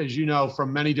COVID, as you know,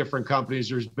 from many different companies.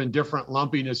 There's been different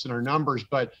lumpiness in our numbers,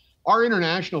 but our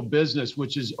international business,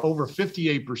 which is over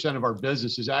 58% of our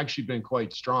business, has actually been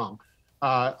quite strong.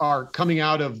 Our coming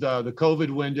out of the COVID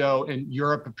window in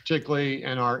Europe, particularly,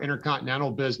 and our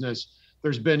intercontinental business,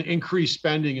 there's been increased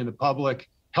spending in the public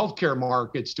healthcare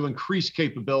markets to increase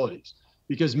capabilities,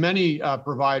 because many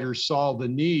providers saw the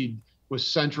need with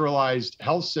centralized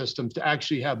health systems to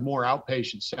actually have more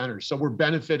outpatient centers. So we're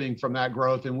benefiting from that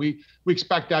growth, and we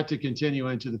expect that to continue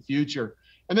into the future.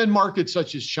 And then markets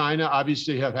such as China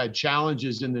obviously have had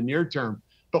challenges in the near term,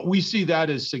 but we see that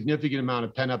as significant amount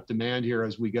of pent-up demand here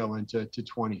as we go into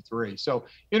 23. So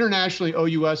internationally,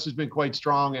 OUS has been quite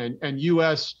strong, and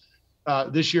US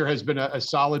this year has been a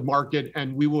solid market,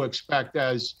 and we will expect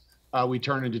as we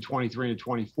turn into 23 and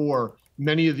 24,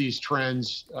 many of these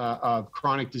trends of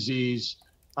chronic disease,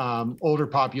 older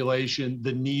population,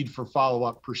 the need for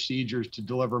follow-up procedures to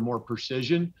deliver more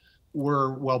precision,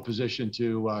 we're well positioned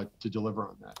to deliver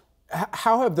on that.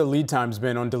 How have the lead times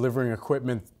been on delivering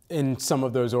equipment in some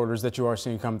of those orders that you are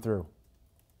seeing come through?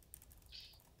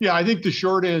 Yeah, I think the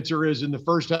short answer is in the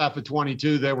first half of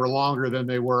 22, they were longer than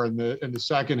they were in the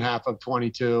second half of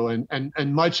 22,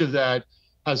 and much of that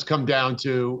has come down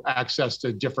to access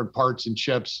to different parts and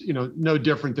chips, no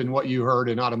different than what you heard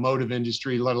in automotive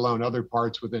industry, let alone other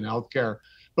parts within healthcare.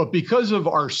 But because of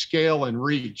our scale and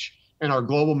reach and our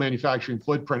global manufacturing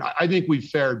footprint, I think we've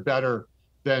fared better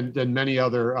than many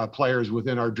other players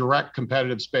within our direct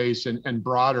competitive space and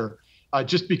broader,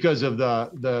 just because of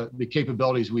the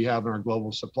capabilities we have in our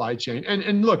global supply chain.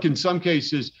 And look, in some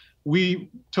cases, we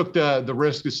took the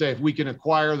risk to say if we can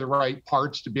acquire the right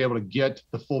parts to be able to get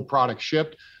the full product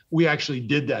shipped, we actually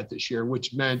did that this year,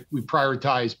 which meant we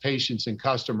prioritized patients and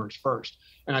customers first.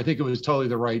 And I think it was totally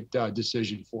the right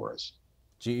decision for us.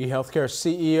 GE Healthcare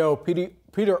CEO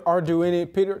Peter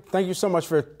Arduini. Peter, thank you so much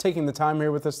for taking the time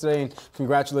here with us today, and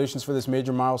congratulations for this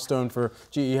major milestone for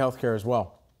GE Healthcare as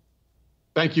well.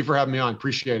 Thank you for having me on.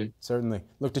 Appreciate it. Certainly.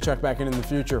 Look to check back in the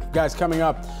future. Guys, coming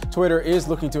up, Twitter is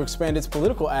looking to expand its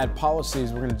political ad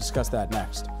policies. We're going to discuss that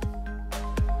next.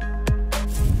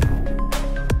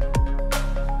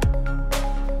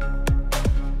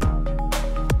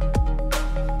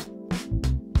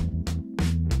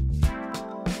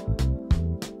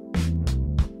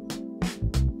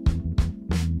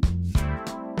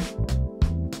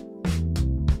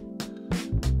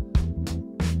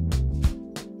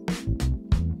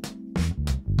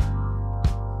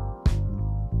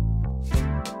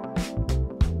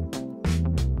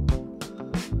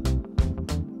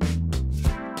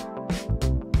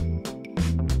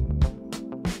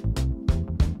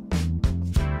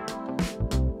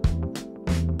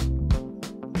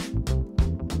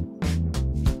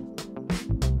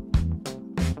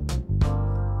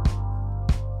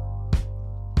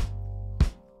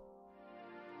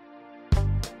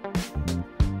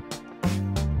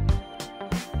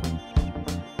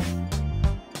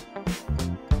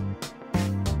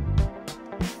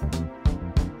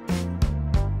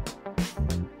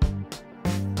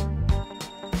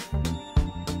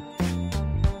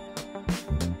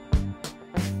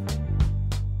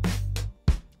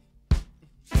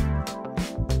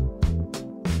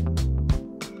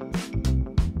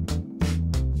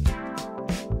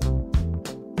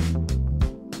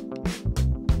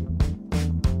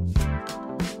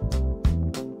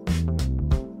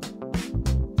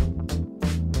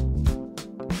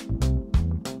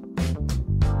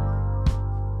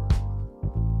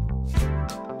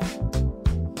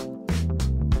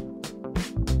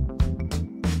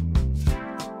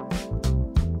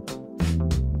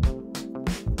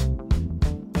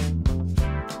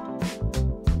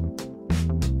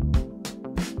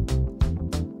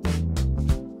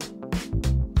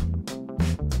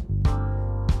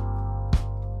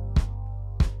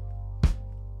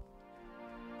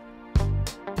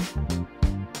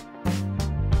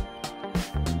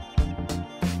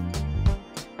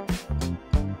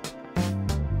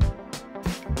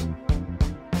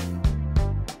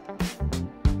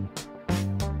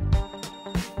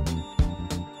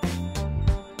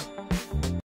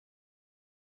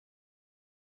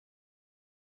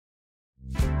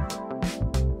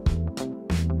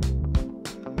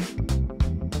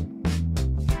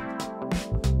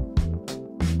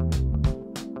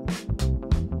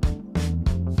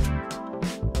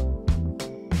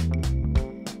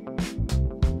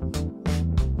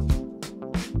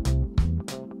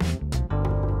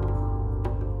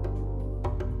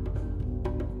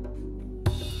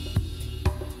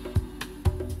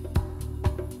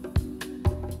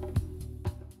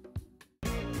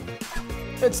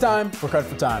 It's time for Cut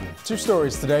for Time. 2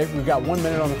 stories today. We've got 1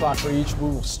 minute on the clock for each. We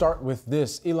will start with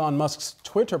this. Elon Musk's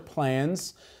Twitter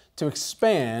plans to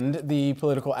expand the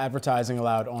political advertising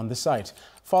allowed on the site.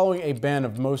 Following a ban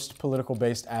of most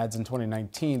political-based ads in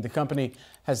 2019, the company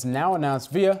has now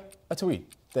announced via a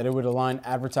tweet that it would align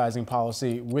advertising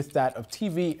policy with that of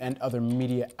TV and other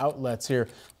media outlets. Here,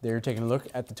 they're taking a look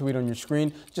at the tweet on your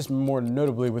screen, just more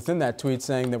notably within that tweet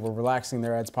saying that we're relaxing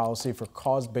their ads policy for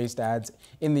cause-based ads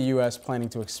in the U.S., planning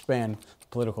to expand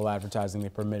political advertising they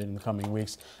permitted in the coming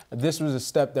weeks. This was a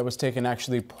step that was taken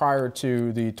actually prior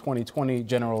to the 2020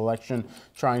 general election,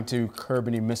 trying to curb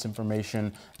any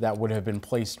misinformation that would have been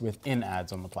placed within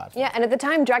ads on the platform. Yeah, and at the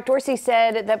time, Jack Dorsey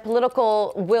said that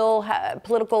political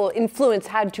influence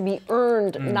had to be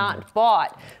earned, not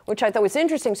bought, which I thought was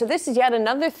interesting. So this is yet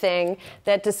another thing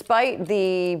that, despite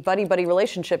the buddy-buddy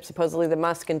relationship supposedly that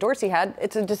Musk and Dorsey had,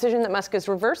 it's a decision that Musk is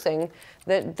reversing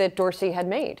that Dorsey had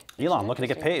made. Elon looking to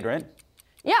get paid, right?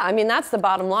 Yeah, I mean, that's the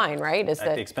bottom line, right? Is at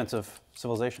that the expense of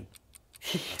civilization.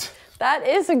 That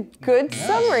is a good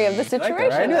summary of the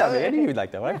situation. I knew you'd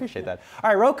like that. Well, I appreciate that. All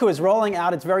right, Roku is rolling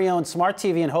out its very own smart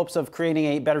TV in hopes of creating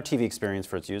a better TV experience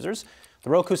for its users.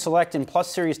 The Roku Select and Plus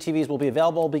Series TVs will be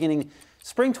available beginning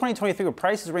spring 2023 with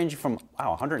prices ranging from,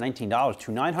 $119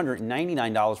 to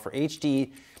 $999 for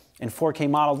HD and 4K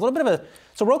models. A little bit of a,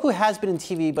 so Roku has been in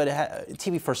TV, but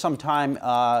TV for some time,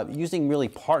 using really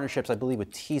partnerships, I believe, with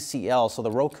TCL. So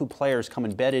the Roku players come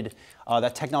embedded,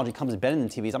 that technology comes embedded in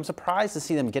TVs. I'm surprised to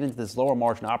see them get into this lower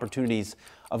margin opportunities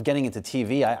of getting into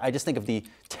TV. I just think of the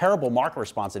terrible market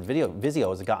response that Vizio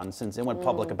has gotten since it went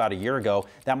public about a year ago.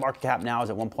 That market cap now is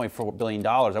at $1.4 billion.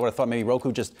 I would have thought maybe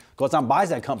Roku just goes out and buys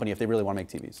that company if they really want to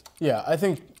make TVs. Yeah,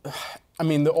 I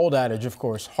mean, the old adage, of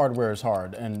course, hardware is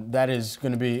hard, and that is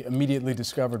going to be immediately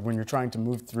discovered when you're trying to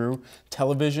move through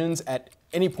televisions at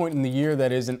any point in the year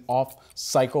that is an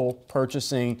off-cycle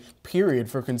purchasing period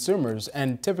for consumers.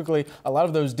 And typically, a lot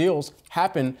of those deals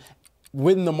happen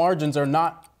when the margins are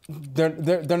not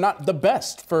they're not the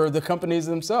best for the companies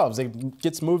themselves. It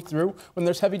gets moved through when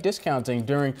there's heavy discounting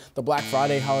during the Black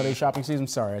Friday holiday shopping season.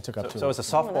 Sorry, I took up too much. So it's a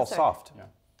softball soft. Yeah.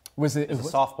 It's a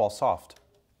softball soft.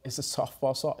 It's a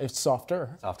softball soft. It's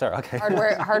softer. Softer, okay.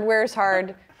 Hardware is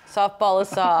hard. Softball is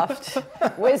soft.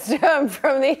 Wisdom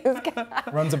from these guys.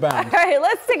 Runs a bound. All right,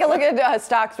 let's take a look at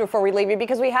stocks before we leave you,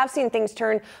 because we have seen things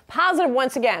turn positive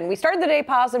once again. We started the day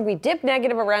positive. We dipped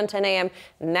negative around 10 a.m.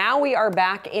 Now we are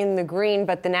back in the green,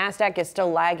 but the Nasdaq is still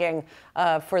lagging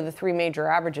for the 3 major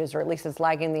averages, or at least it's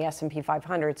lagging the S&P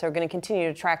 500. So we're going to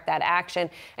continue to track that action.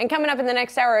 And coming up in the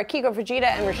next hour, Akiko Fujita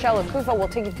and Rochelle Akufa will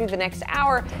take you through the next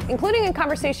hour, including a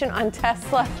conversation on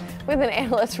Tesla with an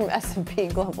analyst from S&P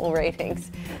Global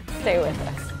Ratings. Stay with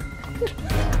us.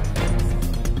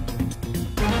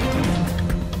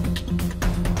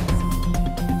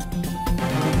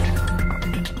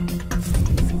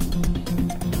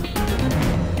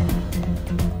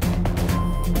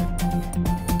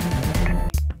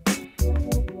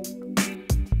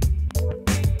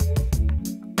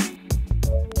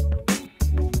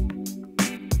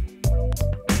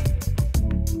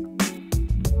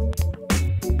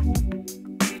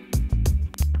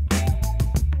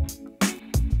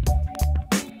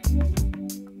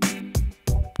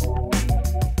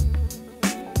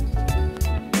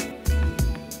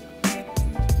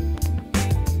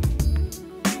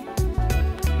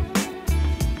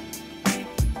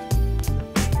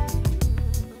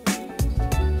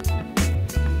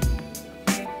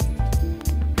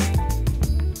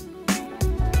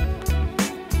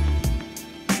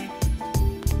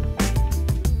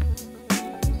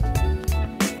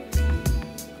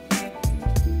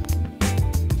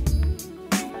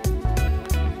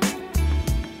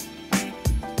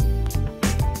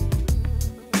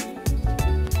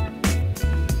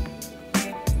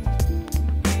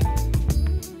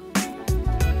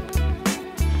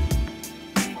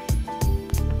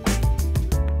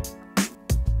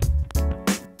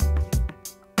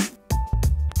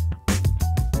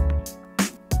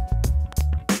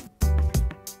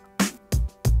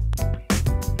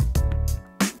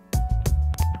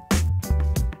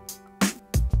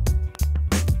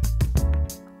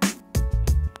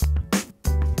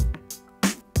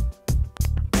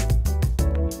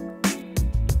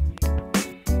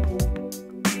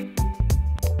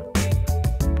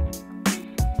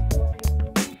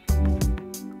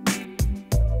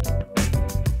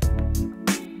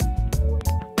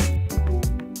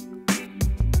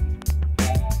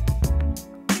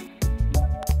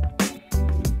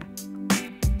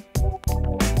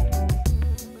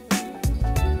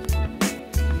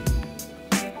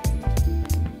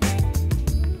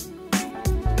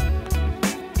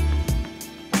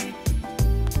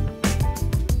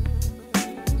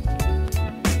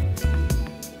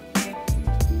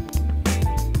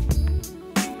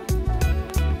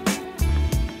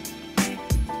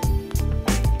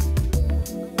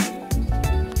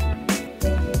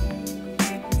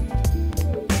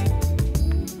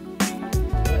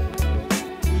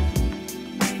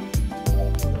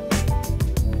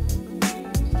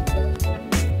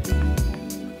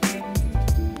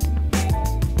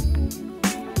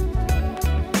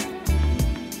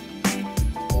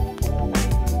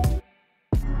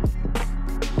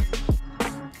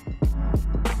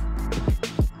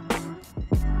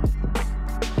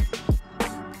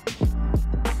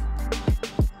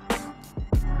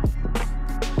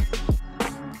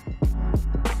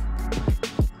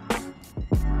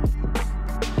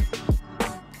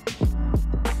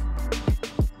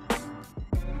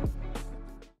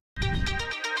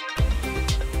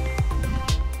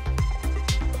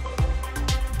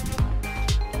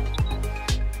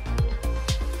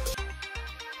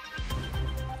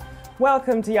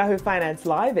 Welcome to Yahoo Finance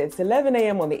Live. It's 11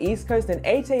 a.m. on the East Coast and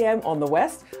 8 a.m. on the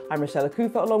West. I'm Rochelle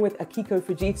Akufa along with Akiko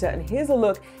Fujita, and here's a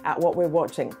look at what we're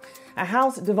watching. A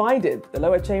House divided, the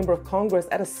lower chamber of Congress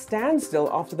at a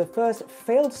standstill after the first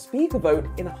failed speaker vote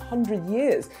in 100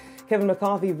 years. Kevin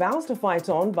McCarthy vows to fight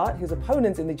on, but his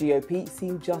opponents in the GOP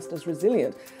seem just as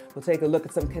resilient. We'll take a look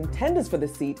at some contenders for the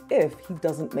seat if he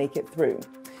doesn't make it through.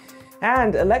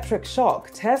 And electric shock.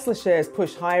 Tesla shares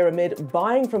push higher amid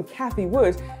buying from Cathie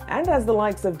Wood and as the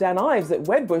likes of Dan Ives at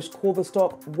Wedbush call the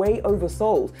stock way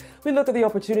oversold. We look at the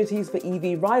opportunities for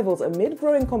EV rivals amid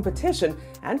growing competition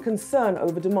and concern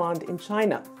over demand in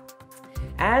China.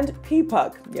 And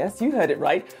PPUC. Yes, you heard it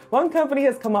right. One company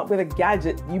has come up with a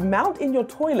gadget you mount in your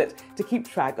toilet to keep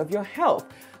track of your health.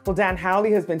 Well, Dan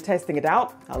Howley has been testing it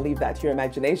out. I'll leave that to your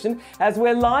imagination as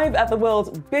we're live at the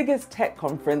world's biggest tech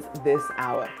conference this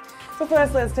hour. But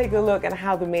first, let's take a look at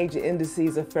how the major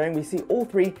indices are faring. We see all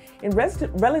three in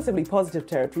relatively positive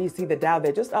territory. You see the Dow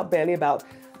there just up barely about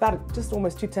just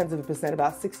almost 0.2%,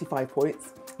 about 65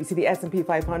 points. You see the S&P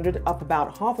 500 up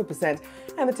about 0.5%,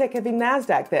 and the tech-heavy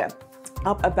Nasdaq there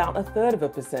up about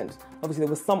 1/3%. Obviously, there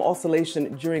was some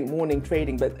oscillation during morning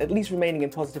trading, but at least remaining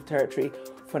in positive territory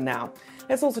for now.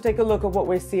 Let's also take a look at what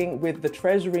we're seeing with the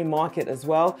Treasury market as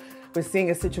well. We're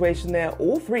seeing a situation there,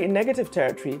 all three in negative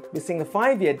territory. We're seeing the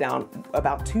 5-year down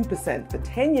about 2%, the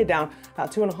 10-year down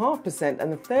about 2.5%,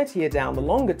 and the 30-year down, the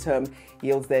longer term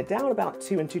yields there down about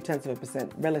 2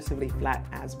 2/10%, relatively flat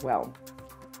as well.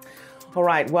 All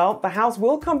right, well, the House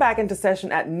will come back into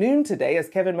session at noon today as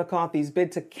Kevin McCarthy's bid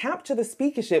to capture the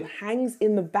speakership hangs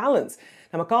in the balance.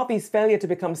 Now, McCarthy's failure to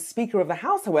become Speaker of the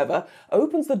House, however,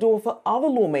 opens the door for other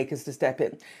lawmakers to step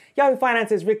in. Yahoo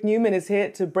Finance's Rick Newman is here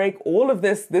to break all of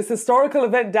this historical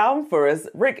event down for us.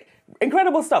 Rick,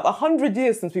 incredible stuff. 100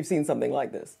 years since we've seen something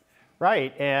like this.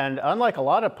 Right, and unlike a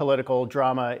lot of political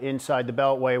drama inside the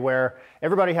Beltway where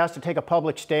everybody has to take a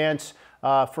public stance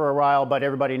for a while, but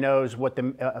everybody knows what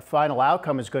the final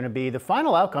outcome is going to be, the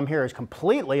final outcome here is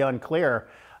completely unclear.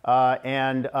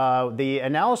 The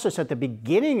analysis at the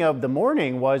beginning of the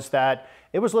morning was that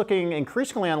it was looking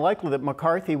increasingly unlikely that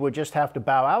McCarthy would just have to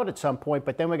bow out at some point.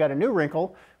 But then we got a new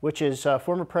wrinkle, which is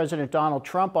former President Donald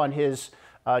Trump on his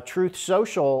Truth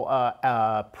Social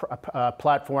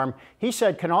platform. He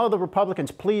said, can all of the Republicans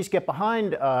please get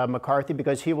behind McCarthy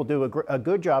because he will do a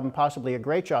good job and possibly a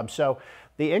great job. So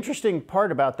the interesting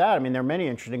part about that, I mean, there are many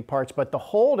interesting parts, but the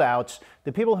holdouts,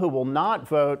 the people who will not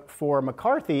vote for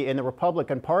McCarthy in the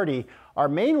Republican Party are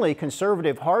mainly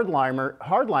conservative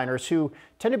hardliners who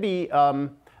tend to be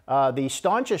the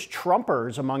staunchest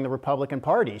Trumpers among the Republican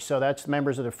Party. So that's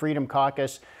members of the Freedom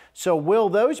Caucus. So will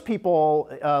those people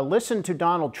listen to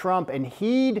Donald Trump and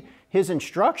heed his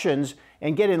instructions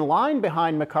and get in line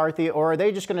behind McCarthy, or are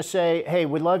they just going to say, hey,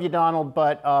 we love you, Donald,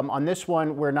 but on this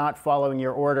one, we're not following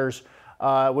your orders,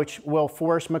 which will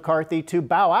force McCarthy to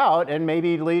bow out and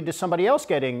maybe lead to somebody else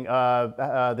getting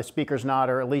the speaker's nod,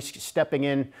 or at least stepping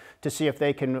in to see if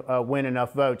they can win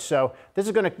enough votes. So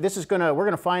we're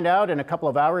going to find out in a couple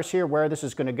of hours here where this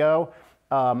is going to go.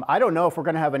 I don't know if we're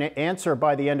going to have an answer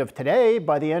by the end of today,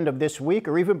 by the end of this week,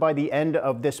 or even by the end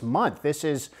of this month. This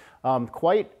is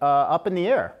quite up in the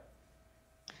air.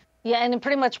 Yeah, and it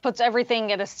pretty much puts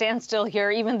everything at a standstill here,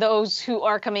 even those who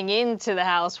are coming into the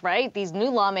House, right? These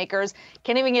new lawmakers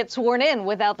can't even get sworn in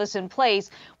without this in place.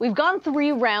 We've gone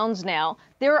 3 rounds now.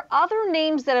 There are other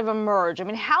names that have emerged. I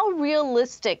mean, how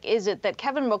realistic is it that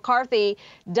Kevin McCarthy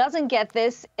doesn't get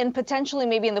this, and potentially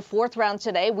maybe in the 4th round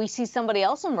today, we see somebody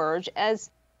else emerge as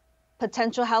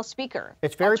potential House Speaker?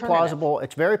 It's very plausible.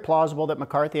 It's very plausible that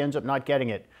McCarthy ends up not getting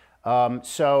it.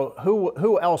 So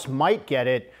who else might get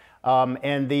it?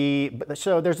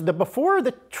 So there's the before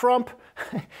the Trump,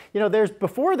 there's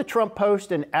before the Trump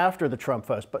post and after the Trump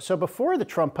post. But so before the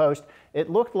Trump post, it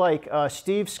looked like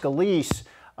Steve Scalise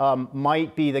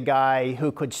might be the guy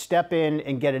who could step in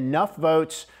and get enough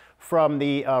votes from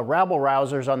the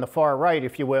rabble-rousers on the far right,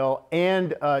 if you will,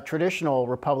 and traditional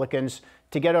Republicans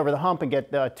to get over the hump and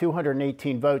get the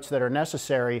 218 votes that are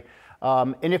necessary.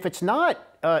 And if it's not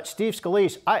Steve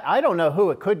Scalise, I don't know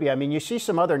who it could be. I mean, you see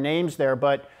some other names there,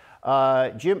 but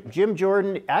Jim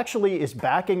Jordan actually is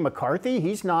backing McCarthy.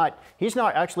 He's not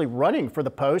actually running for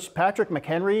the post. Patrick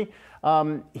McHenry,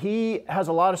 he has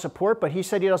a lot of support, but he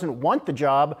said he doesn't want the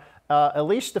job.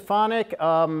 Elise Stefanik,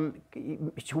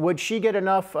 would she get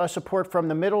enough support from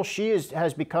the middle? She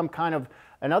has become kind of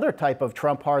another type of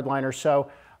Trump hardliner.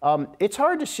 So it's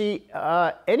hard to see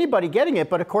anybody getting it.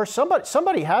 But of course,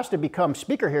 somebody has to become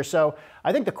speaker here. So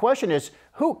I think the question is,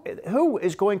 who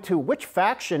is going to, which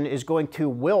faction is going to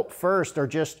wilt first or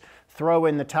just throw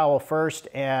in the towel first?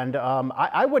 And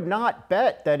I would not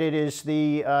bet that it is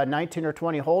the 19 or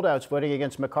 20 holdouts voting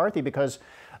against McCarthy, because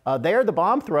they are the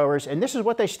bomb throwers, and this is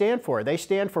what they stand for. They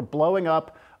stand for blowing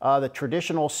up the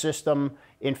traditional system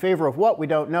in favor of what we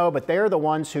don't know, but they're the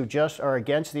ones who just are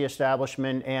against the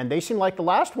establishment, and they seem like the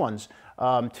last ones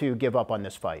to give up on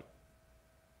this fight.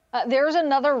 There's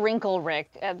another wrinkle, Rick,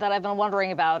 that I've been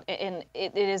wondering about, and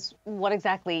it is what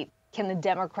exactly can the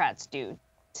Democrats do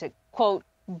to, quote,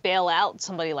 bail out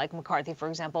somebody like McCarthy, for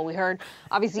example. We heard,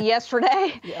 obviously,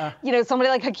 yesterday, somebody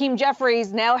like Hakeem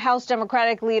Jeffries, now House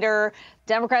Democratic leader,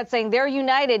 Democrats saying they're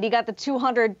united. You got the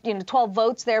 212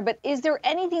 votes there. But is there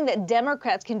anything that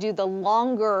Democrats can do the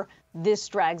longer this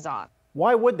drags on?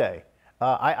 Why would they?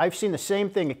 I've seen the same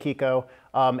thing, Akiko.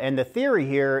 And the theory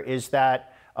here is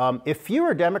that if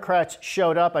fewer Democrats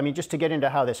showed up, I mean, just to get into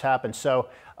how this happens. So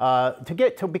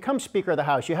to become Speaker of the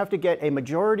House, you have to get a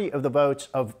majority of the votes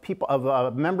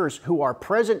of members who are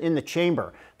present in the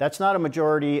chamber. That's not a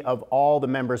majority of all the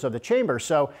members of the chamber.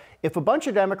 So if a bunch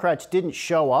of Democrats didn't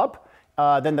show up,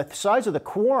 then the size of the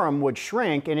quorum would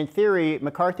shrink. And in theory,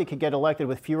 McCarthy could get elected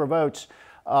with fewer votes.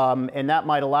 And that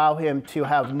might allow him to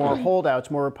have more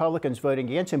holdouts, more Republicans voting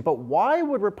against him. But why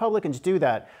would Republicans do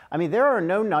that? I mean, there are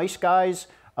no nice guys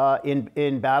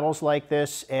in battles like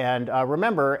this. And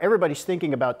remember, everybody's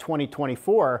thinking about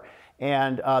 2024.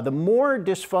 And the more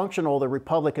dysfunctional the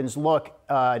Republicans look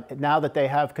now that they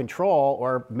have control,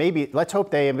 or maybe let's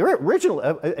hope they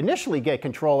initially get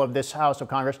control of this House of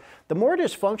Congress, the more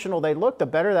dysfunctional they look, the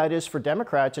better that is for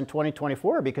Democrats in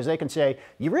 2024, because they can say,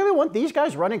 you really want these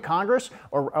guys running Congress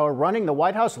or running the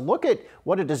White House? Look at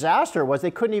what a disaster it was. They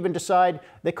couldn't even decide,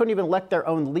 they couldn't even elect their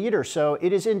own leader. So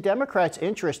it is in Democrats'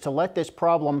 interest to let this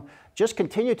problem just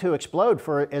continue to explode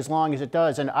for as long as it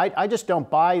does. And I just don't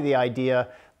buy the idea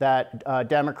that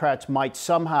Democrats might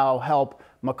somehow help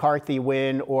McCarthy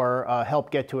win or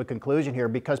help get to a conclusion here,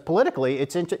 because politically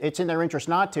it's in their interest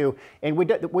not to. And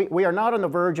we are not on the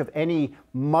verge of any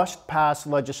must-pass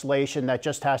legislation that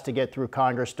just has to get through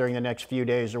Congress during the next few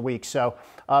days or weeks. So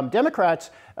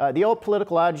Democrats, the old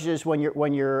political adage is when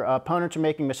your opponents are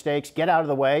making mistakes, get out of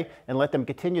the way and let them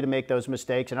continue to make those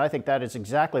mistakes. And I think that is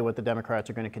exactly what the Democrats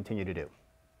are going to continue to do.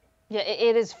 Yeah,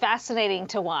 it is fascinating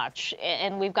to watch.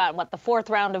 And we've got, the fourth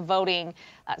round of voting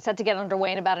set to get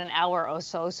underway in about an hour or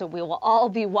so. So we will all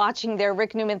be watching there.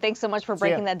 Rick Newman, thanks so much for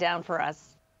breaking that down for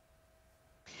us.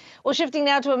 Well, shifting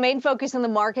now to a main focus in the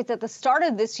markets at the start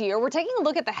of this year, we're taking a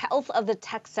look at the health of the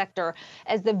tech sector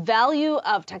as the value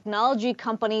of technology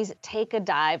companies took a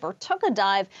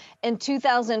dive in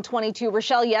 2022.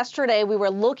 Rochelle, yesterday we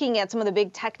were looking at some of the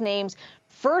big tech names.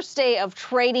 First day of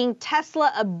trading,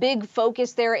 Tesla, a big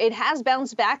focus there. It has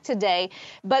bounced back today,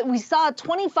 but we saw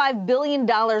 $25 billion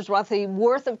roughly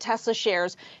worth of Tesla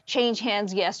shares change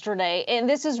hands yesterday. And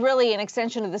this is really an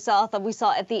extension of the sell-off that we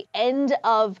saw at the end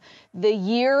of the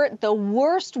year, the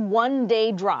worst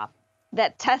one-day drop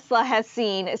that Tesla has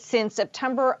seen since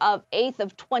September 8th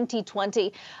of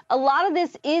 2020. A lot of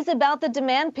this is about the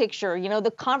demand picture. You know,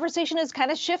 the conversation has kind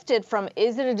of shifted from,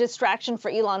 is it a distraction for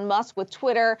Elon Musk with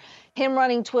Twitter, him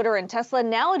running Twitter and Tesla?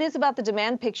 Now it is about the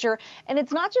demand picture. And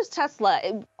it's not just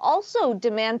Tesla, also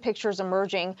demand pictures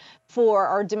emerging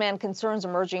or demand concerns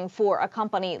emerging for a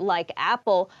company like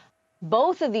Apple.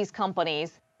 Both of these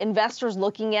companies, investors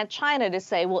looking at China to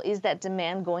say, well, is that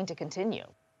demand going to continue?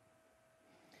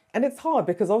 And it's hard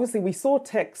because obviously we saw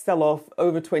tech sell off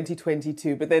over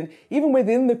 2022, but then even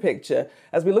within the picture,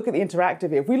 as we look at the interactive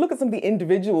here, if we look at some of the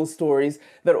individual stories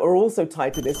that are also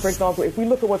tied to this, for example, if we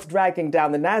look at what's dragging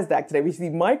down the Nasdaq today, we see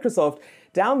Microsoft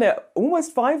down there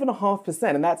almost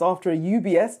 5.5%, and that's after a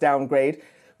UBS downgrade.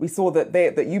 We saw that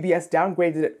UBS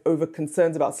downgraded it over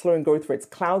concerns about slowing growth for its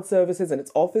cloud services and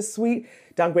its Office suite,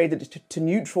 downgraded it to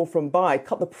neutral from buy,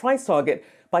 cut the price target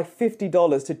by $50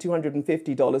 to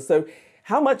 $250. So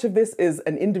how much of this is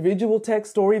an individual tech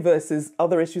story versus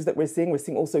other issues that we're seeing? We're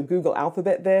seeing also Google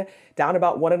Alphabet there, down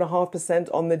about 1.5%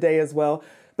 on the day as well.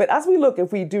 But as we look,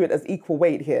 if we do it as equal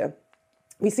weight here,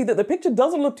 we see that the picture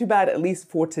doesn't look too bad, at least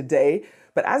for today.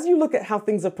 But as you look at how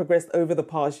things have progressed over the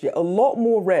past year, a lot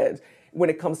more red when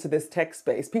it comes to this tech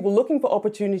space. People looking for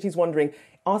opportunities, wondering,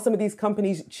 are some of these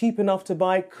companies cheap enough to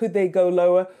buy? Could they go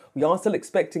lower? We are still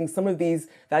expecting some of these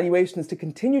valuations to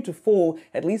continue to fall,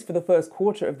 at least for the first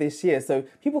quarter of this year. So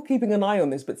people keeping an eye on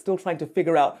this, but still trying to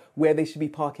figure out where they should be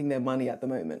parking their money at the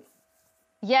moment.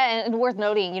 Yeah, and worth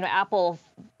noting, Apple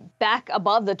back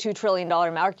above the $2 trillion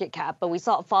market cap, but we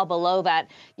saw it fall below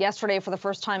that yesterday for the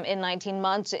first time in 19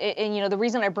 months. And, you know, the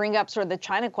reason I bring up sort of the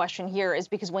China question here is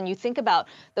because when you think about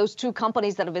those two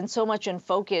companies that have been so much in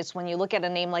focus, when you look at a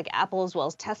name like Apple as well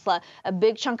as Tesla, a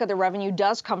big chunk of the revenue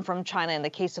does come from China. In the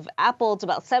case of Apple, it's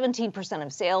about 17%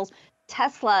 of sales.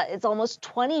 Tesla is almost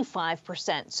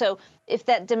 25%. So if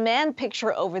that demand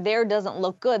picture over there doesn't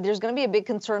look good, there's going to be a big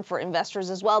concern for investors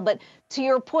as well. But to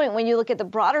your point, when you look at the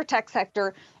broader tech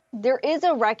sector, there is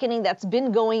a reckoning that's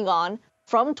been going on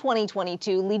from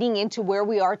 2022 leading into where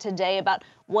we are today about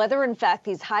whether, in fact,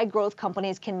 these high growth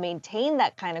companies can maintain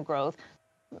that kind of growth.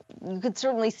 You could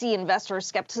certainly see investor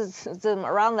skepticism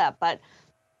around that. But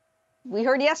we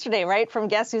heard yesterday, right, from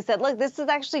guests who said, look, this is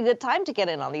actually a good time to get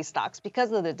in on these stocks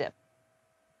because of the dip.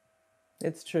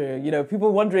 It's true. You know,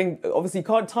 people wondering, obviously you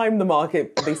can't time the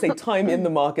market. They say time in the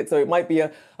market. So it might be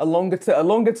a longer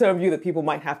term view that people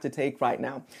might have to take right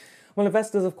now. Well,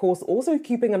 investors, of course, also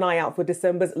keeping an eye out for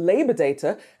December's labor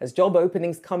data as job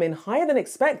openings come in higher than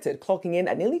expected, clocking in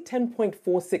at nearly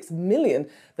 10.46 million,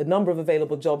 the number of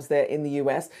available jobs there in the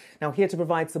US. Now, here to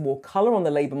provide some more color on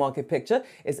the labor market picture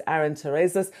is Aaron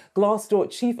Terezas, Glassdoor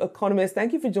chief economist.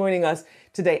 Thank you for joining us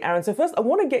today, Aaron. So first, I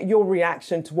want to get your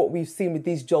reaction to what we've seen with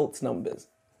these JOLTS numbers.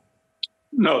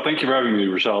 No, thank you for having me,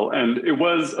 Rochelle. And it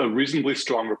was a reasonably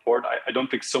strong report. I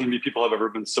don't think so many people have ever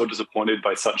been so disappointed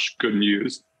by such good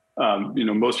news. You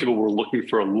know, most people were looking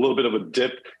for a little bit of a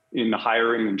dip in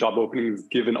hiring and job openings,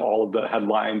 given all of the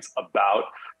headlines about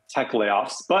tech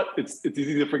layoffs. But it's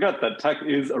easy to forget that tech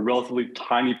is a relatively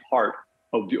tiny part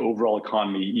of the overall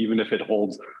economy, even if it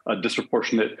holds a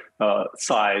disproportionate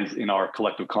size in our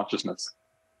collective consciousness.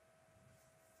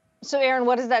 So, Aaron,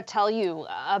 what does that tell you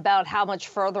about how much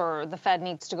further the Fed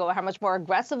needs to go, how much more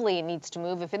aggressively it needs to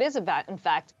move if it is, about, in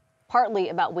fact, partly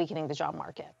about weakening the job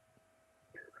market?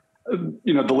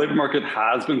 You know, the labor market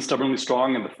has been stubbornly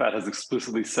strong, and the Fed has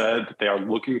explicitly said that they are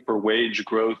looking for wage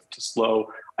growth to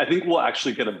slow. I think we'll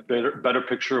actually get a better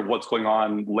picture of what's going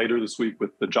on later this week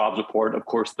with the jobs report. Of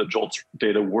course, the JOLTS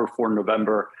data were for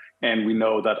November, and we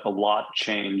know that a lot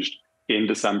changed in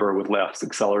December with layoffs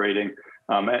accelerating.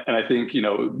 And I think, you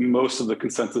know, most of the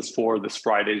consensus for this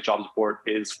Friday's jobs report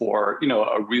is for, you know,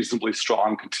 a reasonably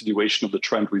strong continuation of the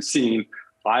trend we've seen.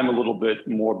 I'm a little bit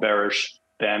more bearish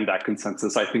than that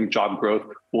consensus. I think job growth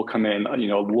will come in, you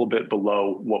know, a little bit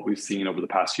below what we've seen over the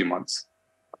past few months.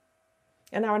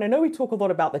 And Aaron, I know we talk a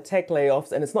lot about the tech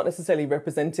layoffs, and it's not necessarily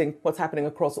representing what's happening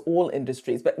across all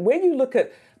industries. But when you look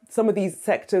at some of these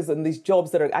sectors and these jobs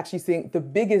that are actually seeing the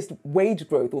biggest wage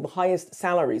growth or the highest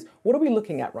salaries, what are we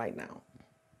looking at right now?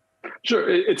 Sure.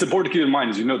 It's important to keep in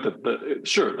mind, as you note, that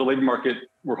the labor market,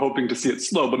 we're hoping to see it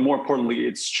slow, but more importantly,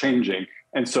 it's changing.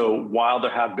 And so while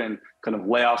there have been kind of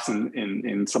layoffs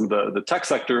in some of the tech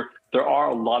sector, there are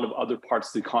a lot of other parts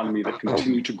of the economy that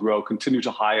continue to grow, continue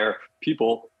to hire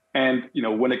people. And, you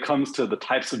know, when it comes to the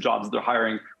types of jobs that they're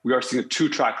hiring, we are seeing a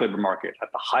two-track labor market.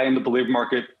 At the high end of the labor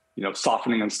market, you know,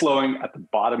 softening and slowing. At the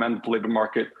bottom end of the labor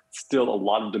market, still a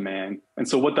lot of demand. And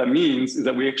so what that means is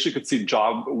that we actually could see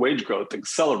job wage growth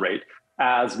accelerate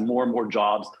as more and more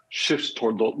jobs shift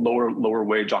toward the lower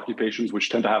wage occupations, which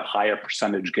tend to have higher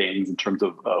percentage gains in terms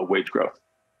of wage growth.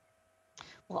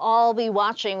 We'll all be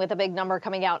watching with a big number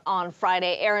coming out on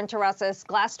Friday. Aaron Terezas,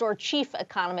 Glassdoor chief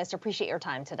economist, appreciate your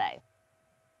time today.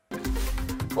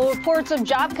 Well, reports of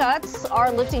job cuts are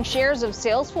lifting shares of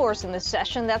Salesforce in this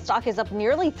session. That stock is up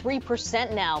nearly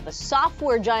 3% now. The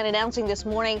software giant announcing this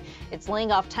morning it's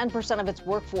laying off 10% of its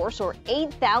workforce, or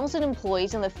 8,000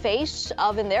 employees, in the face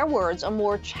of, in their words, a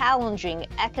more challenging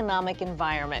economic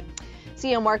environment.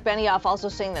 CEO Mark Benioff also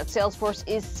saying that Salesforce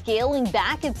is scaling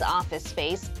back its office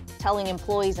space, telling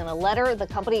employees in a letter the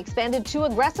company expanded too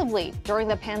aggressively during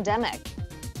the pandemic.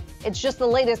 It's just the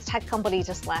latest tech company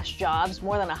to slash jobs.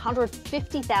 More than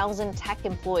 150,000 tech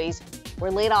employees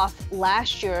were laid off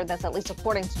last year. That's at least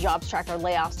according to jobs tracker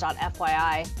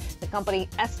layoffs.fyi. The company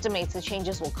estimates the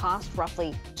changes will cost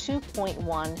roughly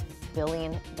 $2.1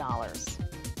 billion.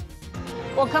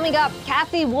 Well, coming up,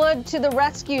 Cathie Wood to the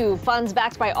rescue. Funds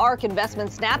backed by ARK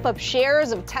Investment snap up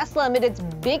shares of Tesla amid its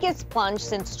biggest plunge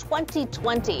since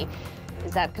 2020.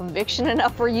 Is that conviction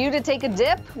enough for you to take a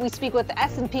dip? We speak with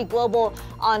S&P Global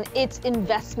on its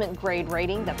investment grade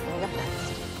rating. That's coming up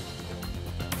next.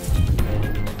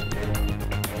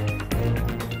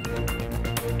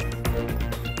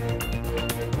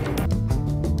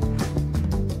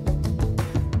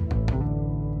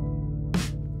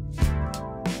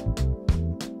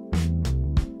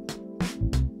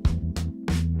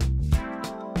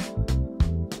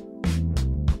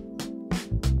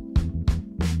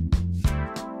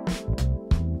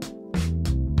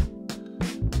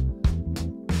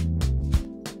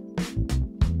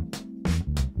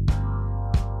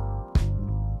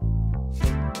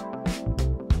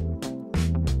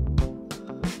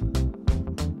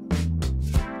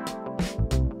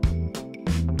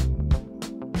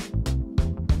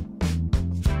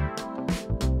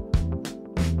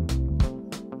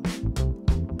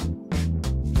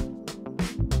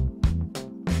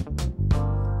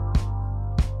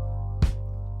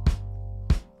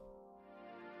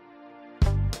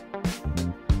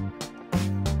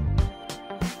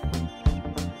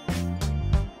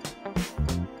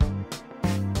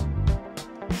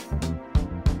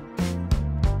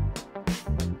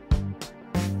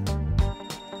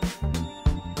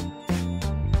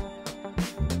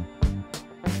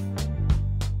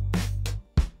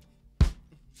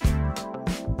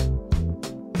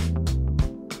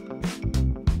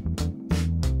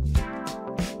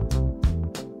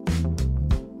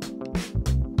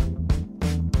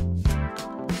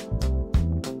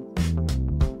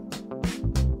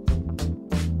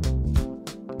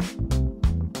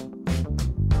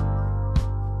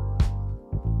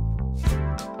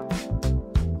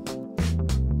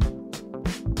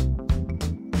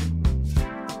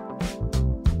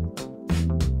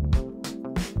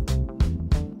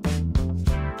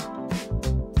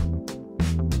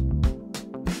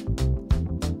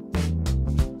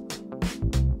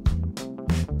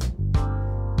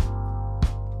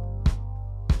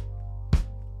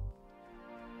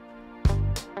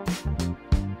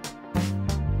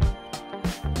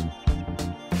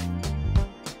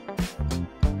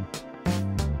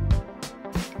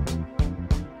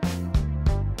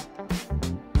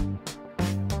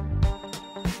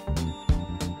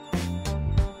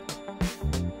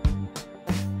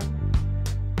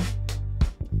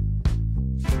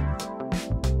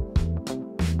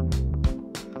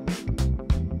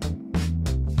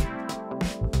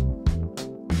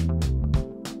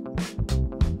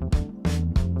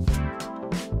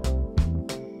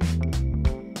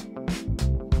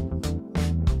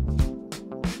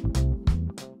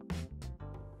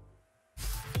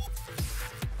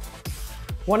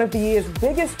 One of the year's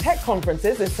biggest tech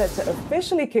conferences is set to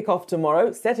officially kick off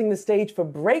tomorrow, setting the stage for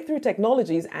breakthrough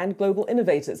technologies and global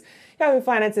innovators. Yahoo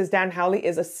Finance's Dan Howley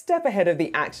is a step ahead of the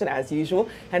action as usual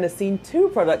and has seen two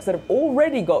products that have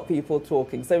already got people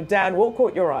talking. So Dan, what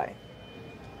caught your eye?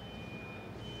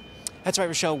 That's right,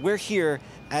 Rochelle. We're here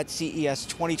at CES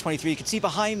 2023. You can see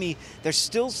behind me, they're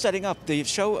still setting up. The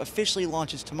show officially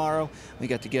launches tomorrow. We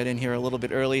got to get in here a little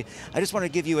bit early. I just want to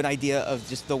give you an idea of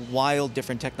just the wild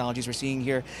different technologies we're seeing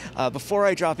here. Before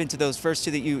I drop into those first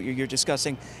two that you're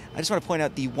discussing, I just want to point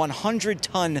out the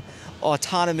 100-ton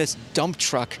autonomous dump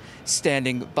truck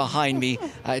standing behind me.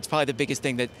 It's probably the biggest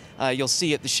thing that you'll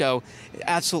see at the show.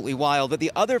 Absolutely wild. But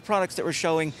the other products that we're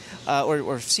showing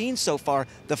or seen so far,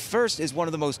 the first is one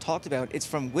of the most talked about. It's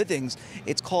from Withings.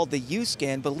 It's called the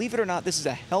U-Scan. Believe it or not, this is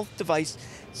a health device,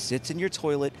 sits in your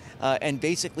toilet, and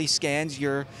basically scans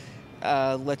your,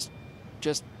 let's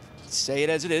just say it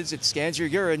as it is, it scans your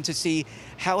urine to see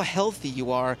how healthy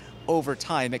you are over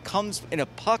time. It comes in a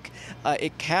puck.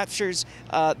 It captures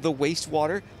the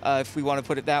wastewater, if we want to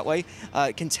put it that way.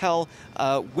 It can tell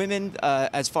women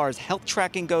as far as health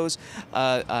tracking goes,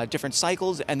 different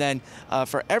cycles, and then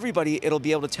for everybody, it'll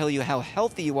be able to tell you how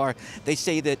healthy you are. They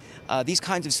say that these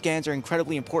kinds of scans are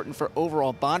incredibly important for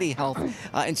overall body health,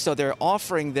 and so they're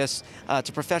offering this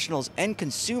to professionals and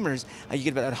consumers. You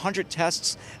get about 100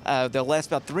 tests. They'll last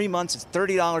about 3 months. It's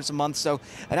 $30 a month, so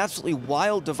an absolutely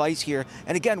wild device here.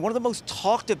 And again, one of the most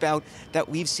talked about that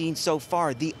we've seen so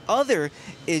far. The other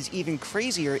is even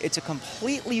crazier. It's a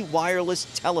completely wireless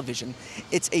television.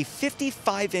 It's a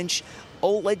 55-inch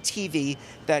OLED TV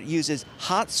that uses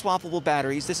hot swappable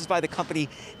batteries. This is by the company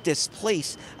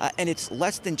Displace, and it's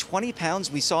less than 20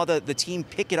 pounds. We saw the team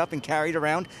pick it up and carry it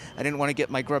around. I didn't want to get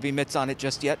my grubby mitts on it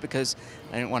just yet because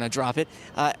I didn't want to drop it.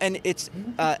 And it's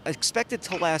expected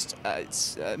to last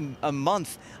a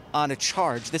month on a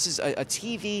charge. This is a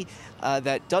TV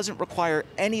that doesn't require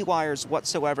any wires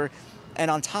whatsoever. And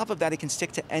on top of that, it can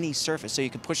stick to any surface. So you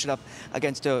can push it up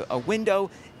against a window,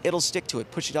 it'll stick to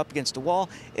it. Push it up against a wall,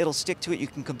 it'll stick to it. You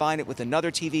can combine it with another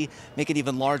TV, make it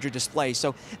even larger display.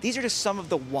 So these are just some of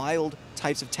the wild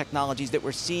types of technologies that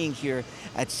we're seeing here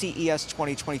at CES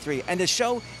 2023. And the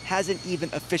show hasn't even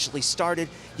officially started.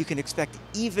 You can expect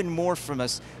even more from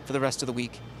us for the rest of the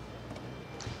week.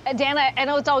 Dan, I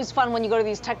know it's always fun when you go to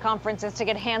these tech conferences to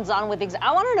get hands-on with things.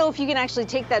 I want to know if you can actually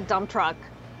take that dump truck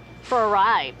for a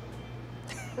ride.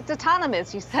 It's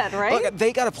autonomous, you said, right? Look,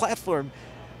 they got a platform.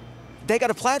 They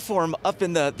got a platform up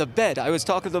in the bed. I was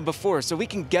talking to them before, so we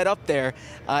can get up there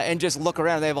and just look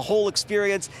around. They have a whole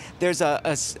experience. There's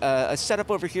a setup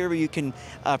over here where you can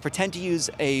pretend to use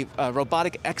a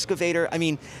robotic excavator. I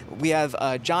mean, we have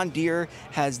John Deere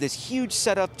has this huge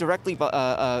setup directly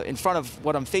in front of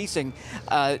what I'm facing.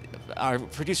 Our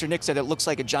producer Nick said it looks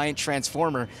like a giant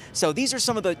transformer. So these are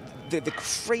some of the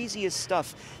craziest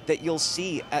stuff that you'll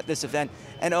see at this event.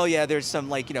 And oh yeah, there's some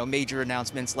major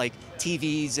announcements like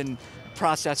TVs and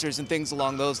processors and things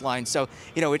along those lines. So,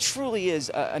 it truly is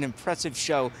an impressive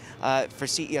show for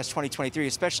CES 2023,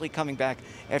 especially coming back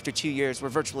after 2 years where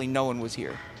virtually no one was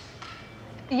here.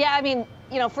 Yeah, I mean,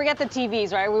 forget the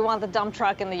TVs, right? We want the dump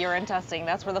truck and the urine testing.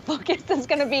 That's where the focus is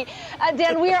going to be.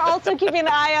 Dan, we are also keeping an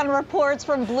eye on reports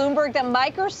from Bloomberg that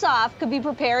Microsoft could be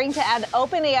preparing to add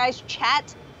OpenAI's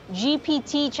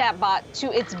GPT chatbot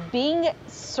to its Bing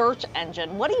search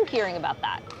engine. What are you hearing about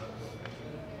that?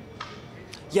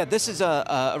 Yeah, this is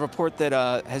a report that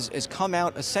has come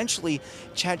out. Essentially,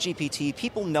 ChatGPT,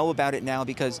 people know about it now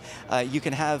because you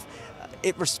can have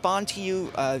it respond to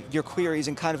you, your queries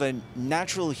in kind of a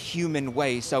natural human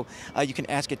way. So you can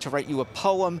ask it to write you a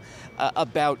poem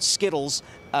about Skittles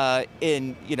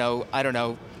in, I don't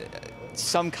know,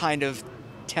 some kind of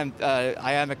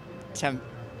iambic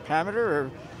pentameter,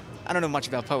 or I don't know much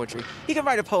about poetry. You can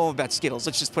write a poem about Skittles,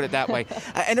 let's just put it that way.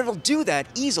 And it'll do that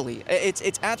easily.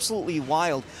 It's absolutely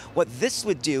wild. What this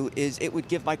would do is it would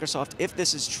give Microsoft, if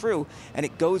this is true, and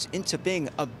it goes into Bing,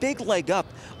 a big leg up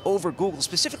over Google,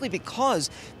 specifically because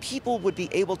people would be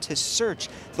able to search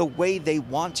the way they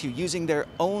want to, using their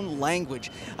own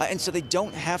language. And so they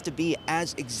don't have to be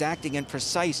as exacting and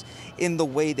precise in the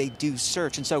way they do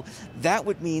search. And so that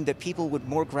would mean that people would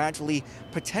more gradually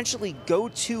potentially go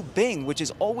to Bing, which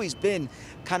has always been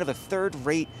kind of a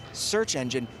third-rate search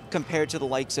engine compared to the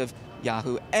likes of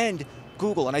Yahoo and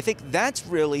Google. And I think that's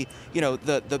really,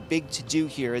 the big to-do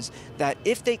here is that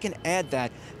if they can add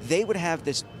that, they would have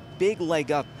this big leg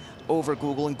up over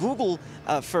Google. And Google,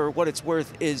 for what it's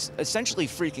worth, is essentially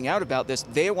freaking out about this.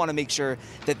 They want to make sure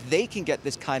that they can get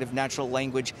this kind of natural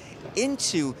language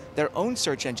into their own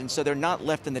search engine so they're not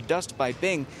left in the dust by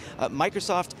Bing.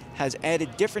 Microsoft has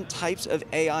added different types of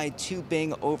AI to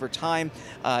Bing over time.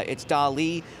 It's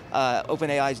DALL-E,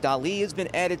 OpenAI's DALL-E has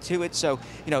been added to it. So,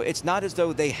 it's not as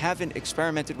though they haven't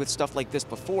experimented with stuff like this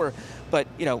before, but,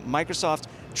 Microsoft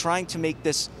trying to make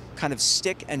this kind of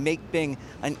stick and make Bing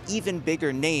an even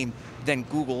bigger name than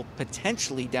Google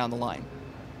potentially down the line.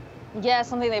 Yeah,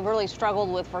 something they've really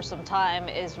struggled with for some time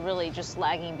is really just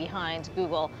lagging behind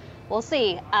Google. We'll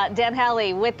see. Dan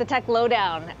Halley with the Tech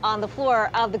Lowdown on the floor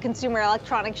of the Consumer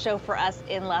Electronics Show for us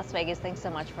in Las Vegas. Thanks so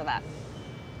much for that.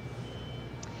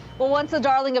 Well, once the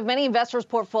darling of many investors'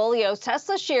 portfolios,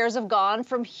 Tesla shares have gone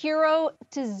from hero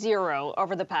to zero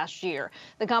over the past year.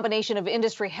 The combination of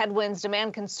industry headwinds,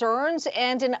 demand concerns,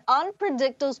 and an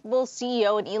unpredictable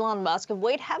CEO in Elon Musk have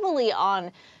weighed heavily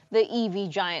on the EV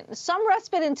giant. Some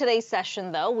respite in today's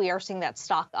session, though. We are seeing that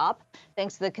stock up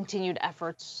thanks to the continued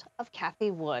efforts of Cathie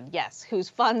Wood, yes, whose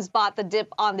funds bought the dip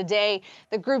on the day.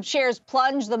 The group shares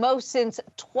plunged the most since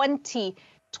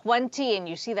 2020, and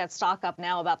you see that stock up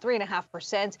now about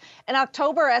 3.5%. In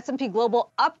October, S&P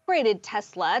Global upgraded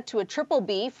Tesla to a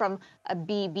BBB from a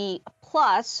BB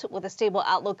plus with a stable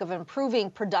outlook of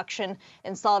improving production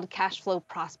and solid cash flow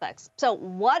prospects. So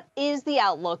what is the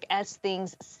outlook as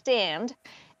things stand?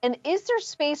 And is there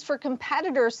space for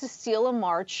competitors to steal a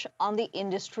march on the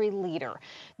industry leader?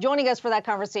 Joining us for that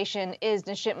conversation is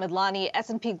Nishit Madlani,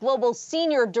 S&P Global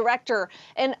Senior Director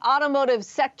and Automotive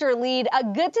Sector Lead.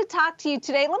 Good to talk to you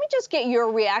today. Let me just get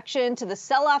your reaction to the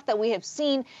sell-off that we have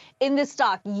seen in this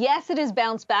stock. Yes, it has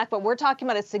bounced back, but we're talking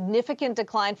about a significant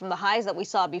decline from the highs that we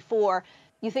saw before.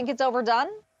 You think it's overdone?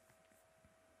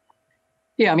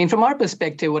 Yeah, I mean, from our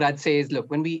perspective, what I'd say is,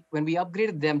 look, when we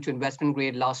upgraded them to investment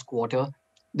grade last quarter,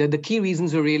 the key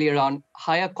reasons were really around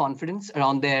higher confidence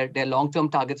around their long-term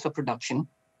targets for production,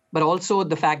 but also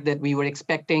the fact that we were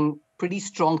expecting pretty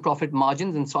strong profit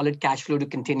margins and solid cash flow to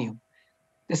continue.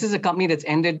 This is a company that's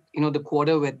ended, the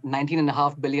quarter with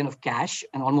 $19.5 billion of cash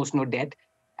and almost no debt,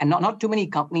 and not too many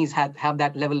companies have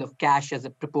that level of cash as a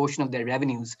proportion of their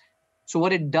revenues. So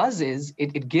what it does is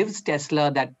it gives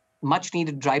Tesla that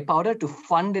much-needed dry powder to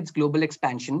fund its global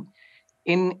expansion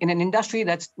in an industry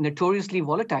that's notoriously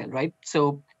volatile, right?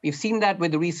 So we've seen that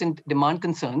with the recent demand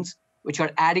concerns, which are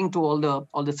adding to all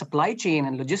the supply chain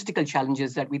and logistical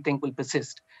challenges that we think will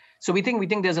persist. So we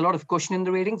think there's a lot of cushion in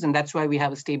the ratings, and that's why we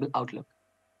have a stable outlook.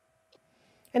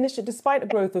 And despite a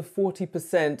growth of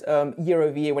 40% year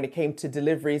over year when it came to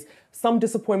deliveries, some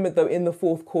disappointment, though, in the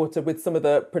fourth quarter with some of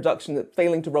the production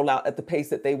failing to roll out at the pace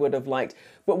that they would have liked.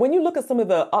 But when you look at some of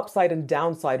the upside and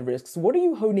downside risks, what are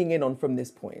you honing in on from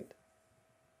this point?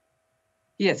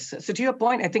 Yes. So to your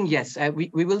point, I think, yes,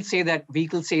 we will say that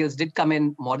vehicle sales did come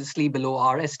in modestly below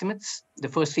our estimates. The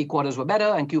first 3 quarters were better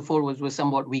and Q4 was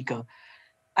somewhat weaker.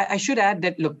 I should add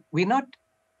that, look, we're not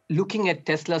looking at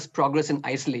Tesla's progress in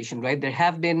isolation, right? There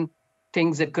have been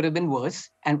things that could have been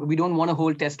worse, and we don't want to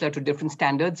hold Tesla to different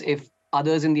standards if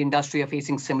others in the industry are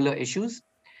facing similar issues.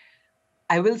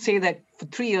 I will say that for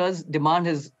 3 years, demand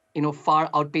has, far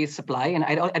outpaced supply, and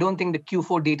I don't think the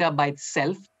Q4 data by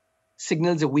itself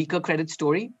signals a weaker credit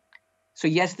story. So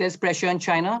yes, there's pressure in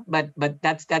China, but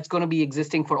that's going to be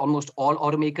existing for almost all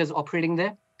automakers operating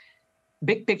there.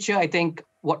 Big picture, I think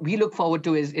what we look forward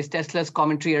to is Tesla's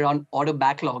commentary around order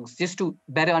backlogs, just to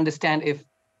better understand if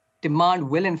demand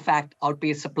will in fact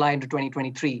outpace supply into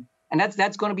 2023. And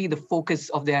that's going to be the focus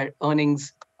of their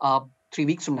earnings 3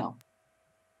 weeks from now.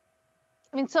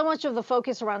 I mean, so much of the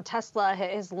focus around Tesla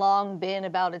has long been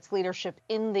about its leadership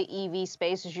in the EV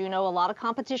space. As you know, a lot of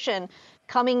competition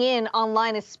coming in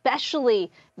online, especially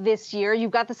this year.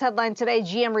 You've got this headline today,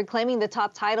 GM reclaiming the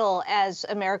top title as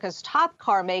America's top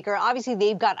car maker. Obviously,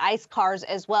 they've got ICE cars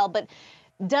as well. But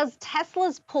does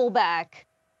Tesla's pullback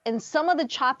and some of the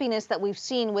choppiness that we've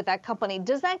seen with that company,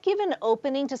 does that give an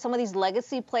opening to some of these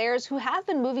legacy players who have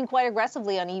been moving quite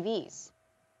aggressively on EVs?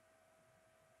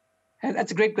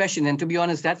 That's a great question. And to be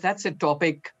honest, that's a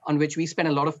topic on which we spend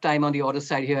a lot of time on the auto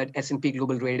side here at S&P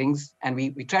Global Ratings. And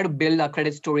we try to build our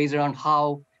credit stories around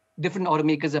how different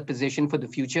automakers are positioned for the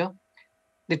future.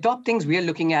 The top things we are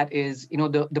looking at is,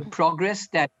 the progress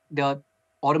that the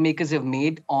automakers have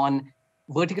made on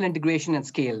vertical integration and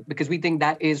scale, because we think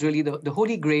that is really the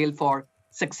holy grail for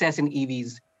success in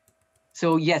EVs.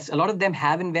 So yes, a lot of them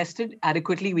have invested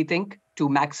adequately, we think, to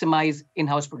maximize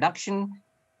in-house production.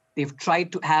 They've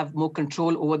tried to have more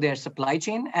control over their supply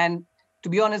chain. And to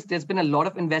be honest, there's been a lot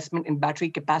of investment in battery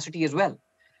capacity as well.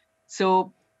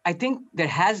 So I think there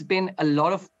has been a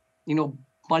lot of,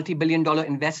 multi-billion-dollar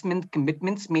investment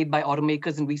commitments made by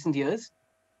automakers in recent years.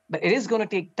 But it is going to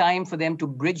take time for them to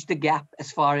bridge the gap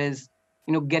as far as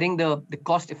getting the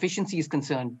cost efficiency is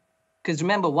concerned. Because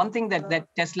remember, one thing that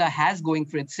Tesla has going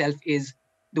for itself is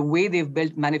the way they've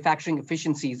built manufacturing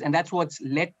efficiencies. And that's what's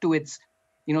led to its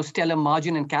stellar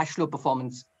margin and cash flow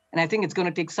performance. And I think it's going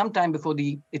to take some time before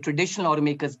the traditional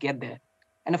automakers get there.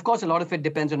 And of course, a lot of it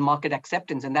depends on market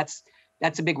acceptance. And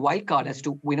that's a big wild card as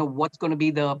to what's going to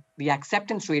be the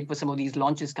acceptance rate for some of these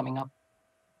launches coming up.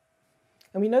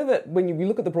 And we know that when you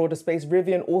look at the broader space,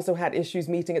 Rivian also had issues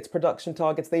meeting its production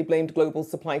targets. They blamed global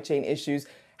supply chain issues.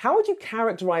 How would you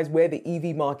characterize where the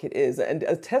EV market is and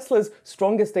Tesla's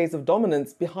strongest days of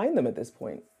dominance behind them at this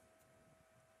point?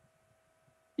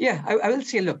 Yeah, I will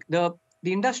say, look, the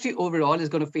industry overall is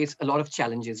going to face a lot of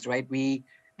challenges, right?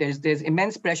 There's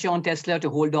immense pressure on Tesla to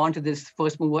hold on to this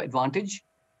first mover advantage.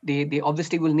 They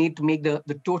obviously will need to make the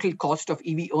total cost of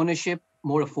EV ownership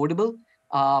more affordable.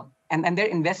 And their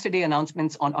Investor Day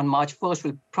announcements on March 1st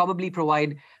will probably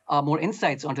provide more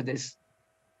insights onto this.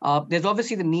 There's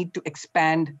obviously the need to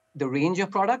expand the range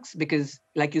of products because,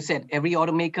 like you said, every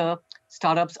automaker,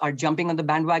 startups are jumping on the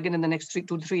bandwagon in the next 2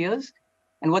 to 3 years.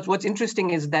 And what's interesting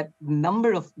is that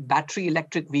number of battery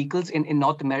electric vehicles in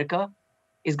North America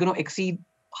is going to exceed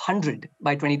 100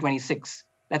 by 2026.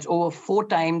 That's over 4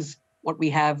 times what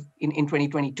we have in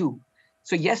 2022.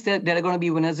 So yes, there are going to be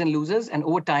winners and losers. And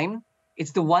over time,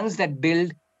 it's the ones that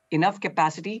build enough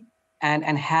capacity and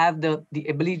have the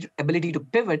ability to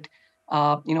pivot,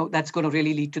 that's going to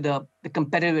really lead to the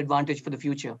competitive advantage for the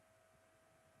future.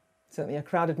 Certainly a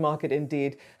crowded market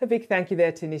indeed. A big thank you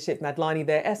there to Nishit Madlani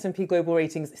there, S&P Global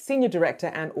Ratings Senior Director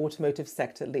and Automotive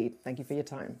Sector Lead. Thank you for your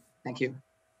time. Thank you.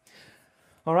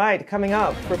 All right, coming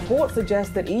up, reports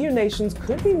suggest that EU nations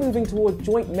could be moving toward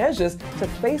joint measures to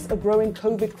face a growing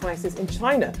COVID crisis in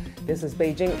China. This as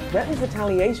Beijing threatens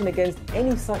retaliation against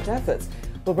any such efforts.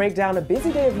 We'll break down a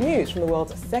busy day of news from the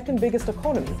world's second biggest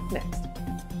economy next.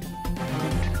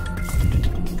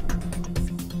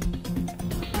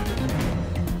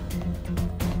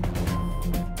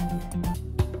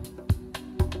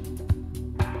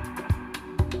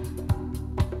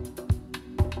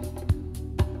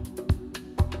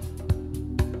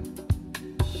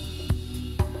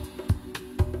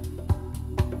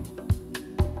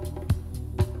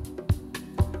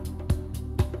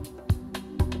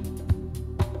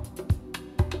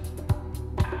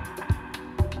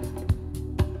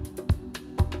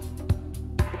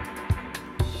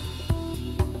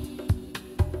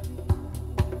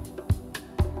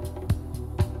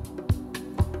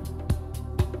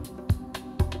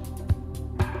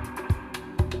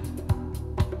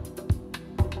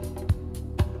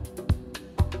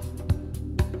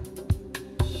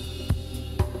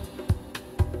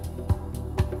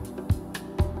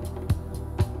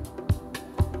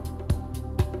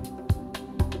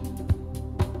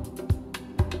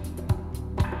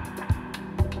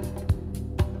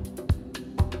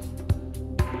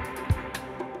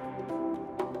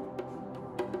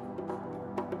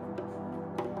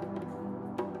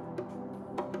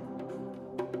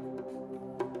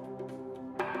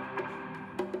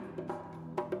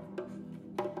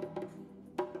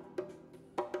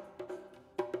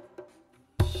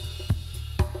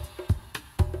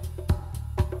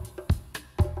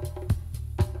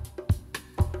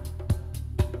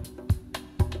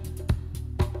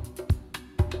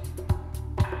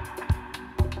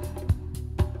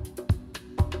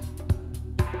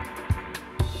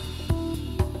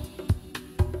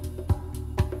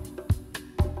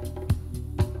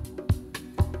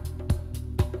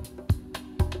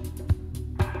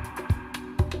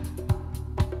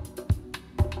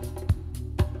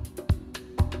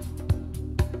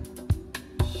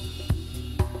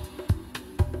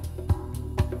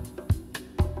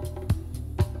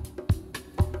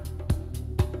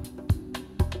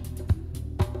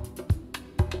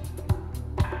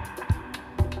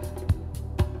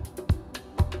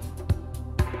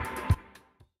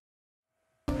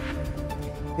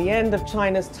 The end of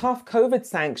China's tough COVID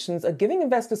sanctions are giving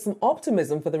investors some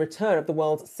optimism for the return of the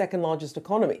world's second largest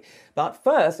economy. But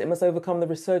first, it must overcome the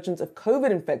resurgence of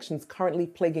COVID infections currently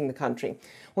plaguing the country.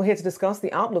 We're here to discuss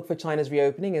the outlook for China's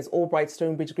reopening is Albright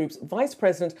Stonebridge Group's Vice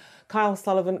President, Kyle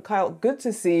Sullivan. Kyle, good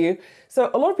to see you. So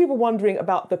a lot of people wondering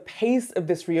about the pace of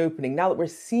this reopening now that we're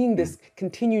seeing this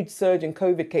continued surge in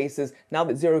COVID cases, now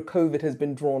that zero COVID has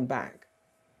been drawn back.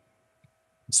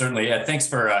 Certainly. Yeah, thanks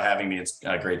for having me. It's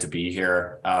great to be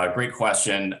here. Great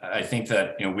question. I think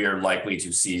that we are likely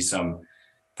to see some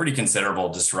pretty considerable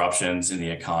disruptions in the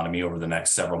economy over the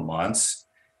next several months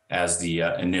as the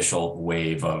initial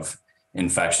wave of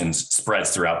infections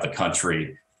spreads throughout the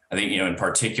country. I think, in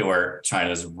particular,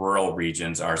 China's rural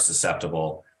regions are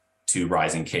susceptible to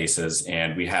rising cases,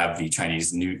 and we have the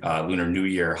Chinese Lunar New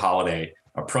Year holiday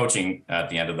approaching at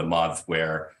the end of the month,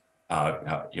 where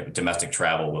domestic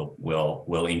travel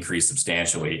will increase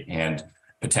substantially and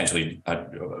potentially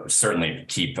certainly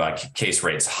keep case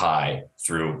rates high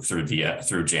through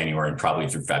January and probably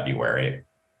through February.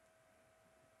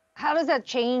 How does that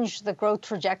change the growth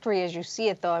trajectory as you see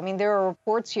it, though? I mean, there are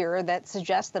reports here that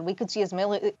suggest that we could see as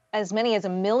many as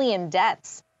 1 million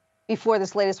deaths before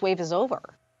this latest wave is over.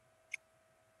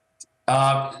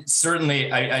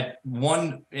 Certainly,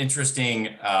 one interesting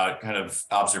kind of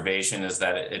observation is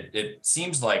that it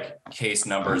seems like case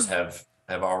numbers have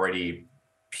already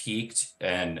peaked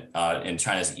in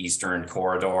China's eastern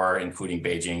corridor, including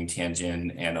Beijing,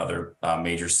 Tianjin, and other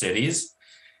major cities.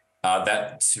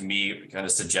 That, to me, kind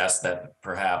of suggests that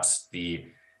perhaps the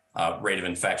rate of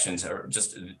infections are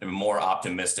just a more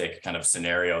optimistic kind of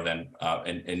scenario than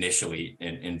initially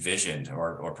envisioned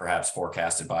or perhaps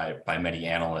forecasted by many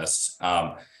analysts.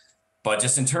 But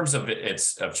just in terms of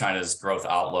China's growth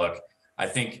outlook, I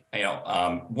think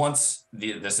once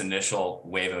this initial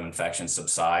wave of infection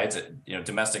subsides,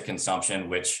 domestic consumption,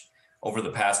 which over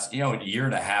the past year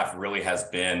and a half really has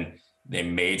been a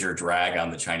major drag on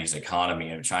the Chinese economy,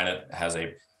 and China has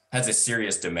a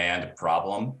serious demand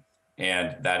problem,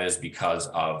 and that is because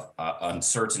of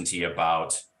uncertainty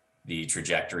about the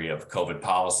trajectory of COVID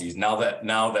policies. Now that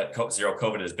zero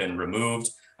COVID has been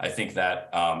removed, I think that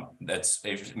that's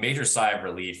a major sigh of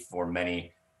relief for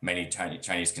many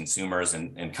Chinese consumers,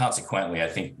 and consequently, I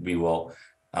think we will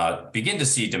begin to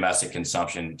see domestic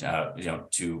consumption,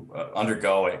 to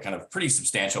undergo a kind of pretty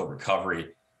substantial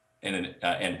recovery,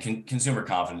 and consumer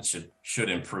confidence should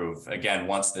improve again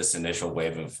once this initial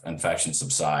wave of infection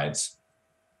subsides.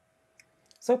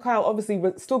 So, Kyle, obviously,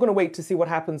 we're still going to wait to see what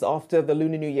happens after the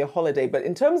Lunar New Year holiday. But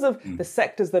in terms of the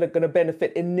sectors that are going to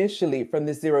benefit initially from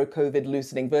this zero COVID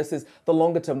loosening versus the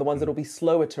longer term, the ones that will be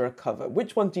slower to recover,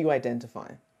 which ones do you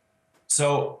identify?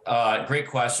 So, great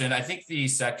question. I think the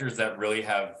sectors that really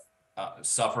have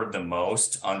suffered the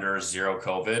most under zero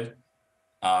COVID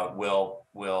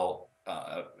will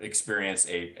experience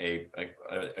a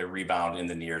rebound in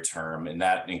the near term, and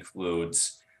that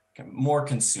includes more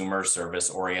consumer service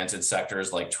oriented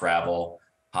sectors like travel,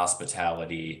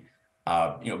 hospitality,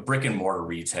 brick and mortar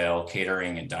retail,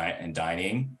 catering, and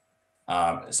dining.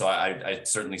 So I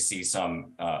certainly see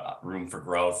some room for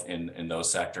growth in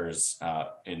those sectors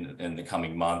in the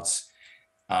coming months.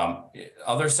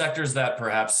 Other sectors that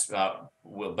perhaps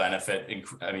will benefit.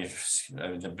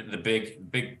 The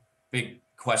big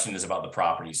question is about the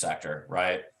property sector,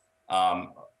 right?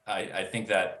 I think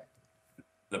that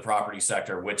the property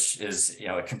sector, which is,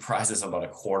 it comprises about a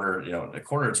quarter to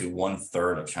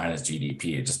 1/3 of China's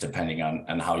GDP, just depending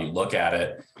on how you look at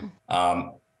it.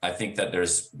 I think that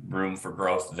there's room for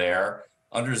growth there.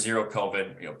 Under zero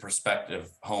COVID, prospective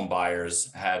home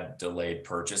buyers had delayed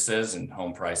purchases and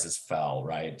home prices fell,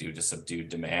 right, due to subdued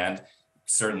demand.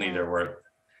 Certainly there were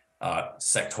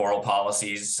sectoral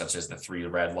policies such as the 3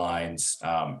 red lines,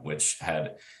 which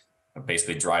had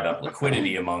basically dried up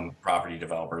liquidity among property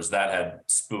developers. That had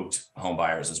spooked home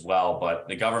buyers as well. But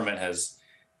the government has,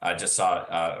 I just saw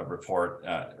a report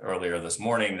earlier this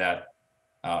morning that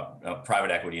private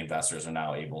equity investors are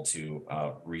now able to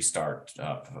restart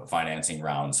financing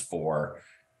rounds for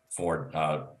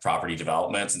property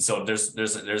developments. And so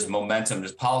there's momentum,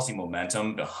 there's policy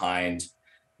momentum behind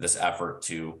this effort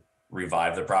to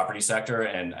revive the property sector.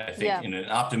 And I think in an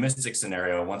optimistic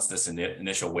scenario, once this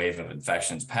initial wave of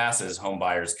infections passes, home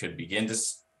buyers could begin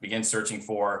searching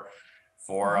for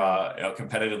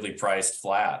competitively priced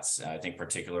flats, I think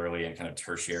particularly in kind of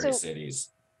tertiary cities.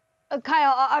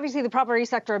 Kyle, obviously the property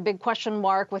sector, a big question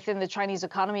mark within the Chinese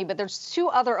economy, but there's 2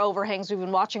 other overhangs we've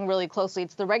been watching really closely.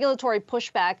 It's the regulatory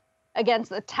pushback against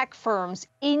the tech firms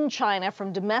in China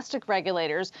from domestic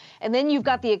regulators. And then you've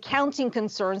got the accounting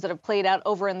concerns that have played out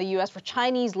over in the U.S. for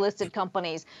Chinese listed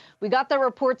companies. We got the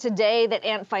report today that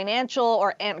Ant Financial,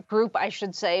 or Ant Group, I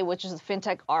should say, which is the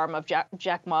fintech arm of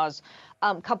Jack Ma's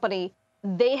company,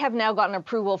 they have now gotten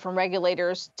approval from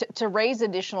regulators to raise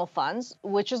additional funds,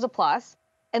 which is a plus.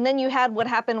 And then you had what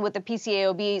happened with the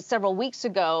PCAOB several weeks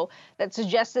ago that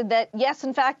suggested that, yes,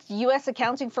 in fact, U.S.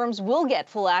 accounting firms will get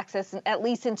full access, at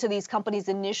least into these companies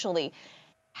initially.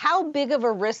 How big of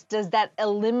a risk does that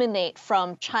eliminate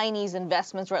from Chinese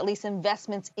investments, or at least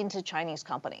investments into Chinese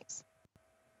companies?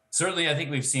 Certainly, I think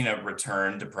we've seen a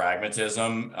return to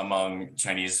pragmatism among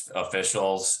Chinese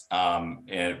officials,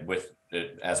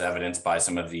 as evidenced by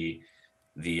some of the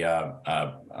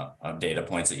data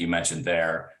points that you mentioned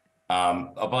there.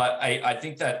 But I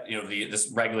think that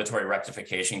this regulatory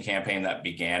rectification campaign that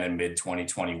began in mid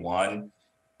 2021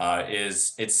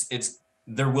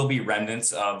 there will be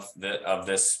remnants of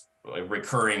this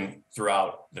recurring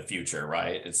throughout the future,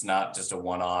 right? It's not just a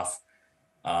one-off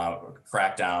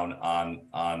crackdown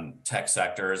on tech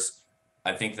sectors.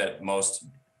 I think that most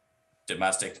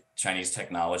domestic Chinese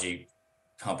technology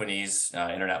companies,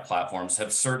 internet platforms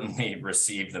have certainly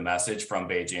received the message from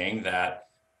Beijing that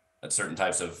certain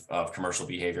types of commercial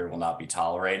behavior will not be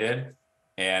tolerated,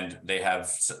 and they have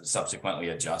subsequently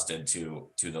adjusted to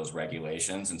those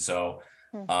regulations. And so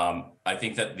I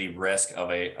think that the risk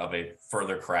of a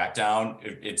further crackdown,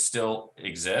 it still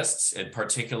exists,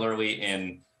 particularly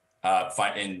in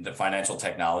the financial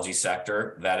technology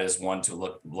sector. That is one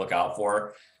to look out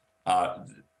for.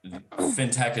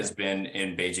 Fintech has been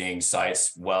in Beijing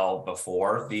sights well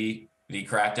before the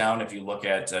crackdown. If you look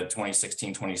at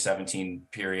 2016, 2017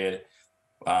 period,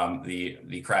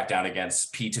 the crackdown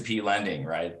against P2P lending,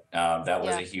 right? That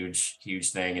was a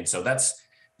huge thing. And so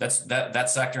that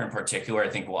sector in particular, I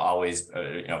think will always,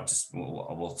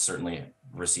 will certainly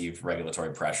receive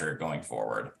regulatory pressure going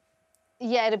forward.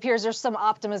 Yeah, it appears there's some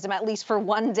optimism, at least for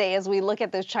one day, as we look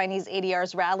at those Chinese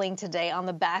ADRs rallying today on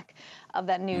the back of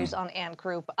that news on Ant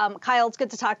Group. Kyle, it's good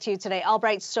to talk to you today.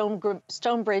 Albright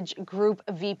Stonebridge Group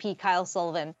VP Kyle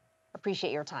Sullivan,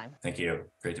 appreciate your time. Thank you.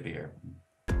 Great to be here.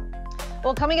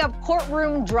 Well, coming up,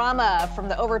 courtroom drama from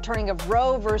the overturning of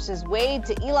Roe versus Wade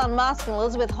to Elon Musk and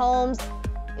Elizabeth Holmes.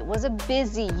 It was a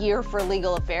busy year for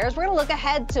legal affairs. We're going to look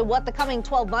ahead to what the coming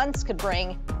 12 months could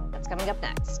bring. That's coming up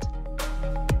next.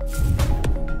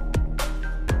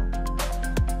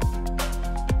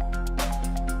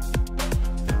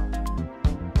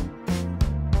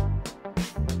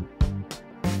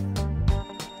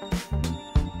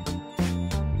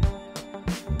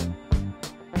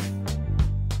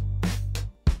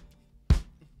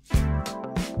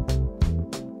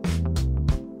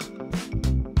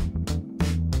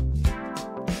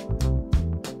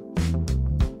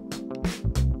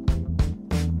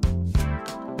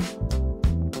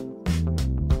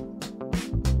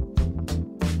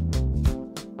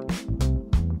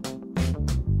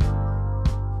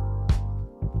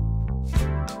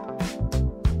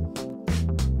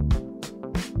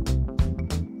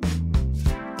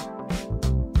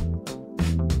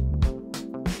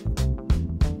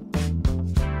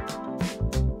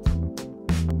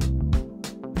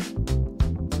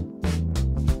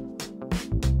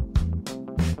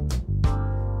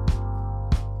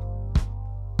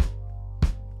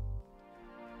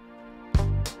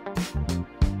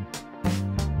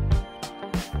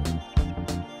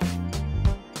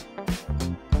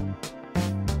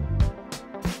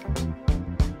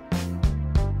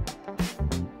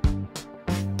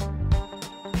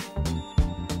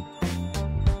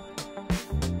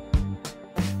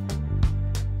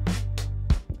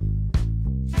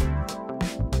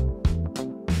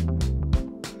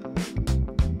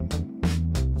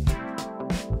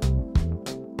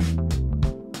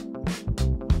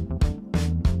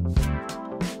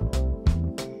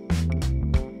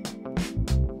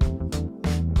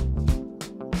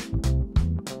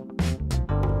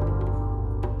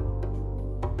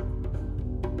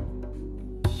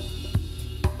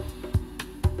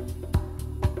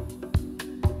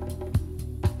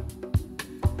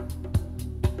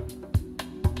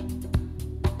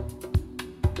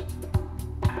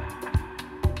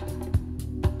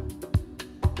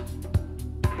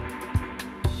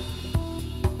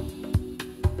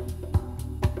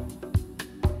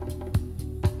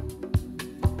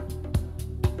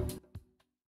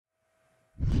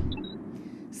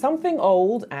 Something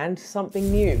old and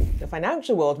something new. The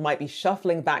financial world might be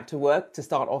shuffling back to work to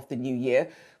start off the new year,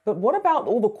 but what about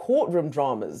all the courtroom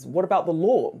dramas? What about the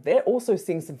law? They're also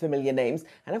seeing some familiar names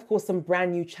and, of course, some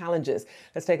brand new challenges.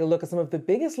 Let's take a look at some of the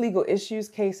biggest legal issues,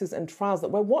 cases and trials that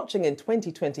we're watching in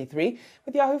 2023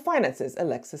 with Yahoo Finance's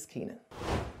Alexis Keenan.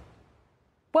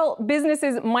 Well,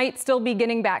 businesses might still be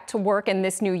getting back to work in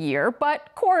this new year,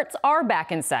 but courts are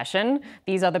back in session.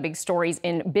 These are the big stories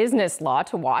in business law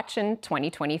to watch in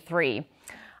 2023.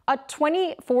 A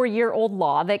 24-year-old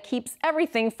law that keeps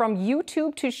everything from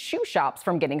YouTube to shoe shops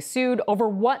from getting sued over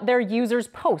what their users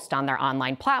post on their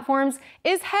online platforms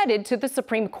is headed to the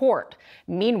Supreme Court.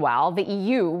 Meanwhile, the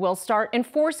EU will start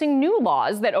enforcing new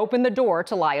laws that open the door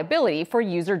to liability for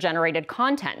user-generated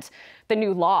content. The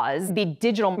new laws, the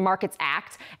Digital Markets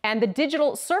Act and the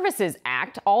Digital Services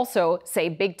Act, also say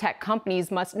big tech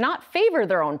companies must not favor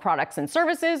their own products and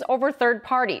services over third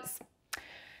parties.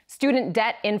 Student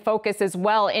debt in focus as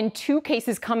well. In 2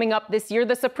 cases coming up this year,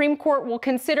 the Supreme Court will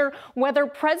consider whether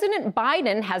President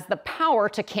Biden has the power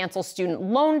to cancel student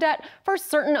loan debt for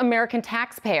certain American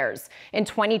taxpayers. In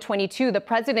 2022, the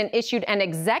president issued an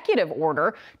executive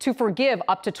order to forgive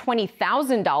up to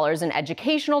 $20,000 in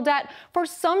educational debt for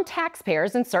some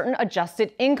taxpayers in certain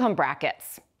adjusted income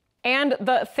brackets. And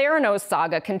the Theranos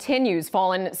saga continues.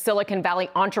 Fallen Silicon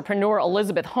Valley entrepreneur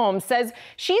Elizabeth Holmes says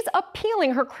she's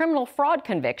appealing her criminal fraud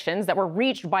convictions that were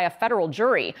reached by a federal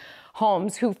jury.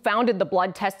 Holmes, who founded the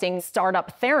blood testing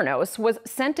startup Theranos, was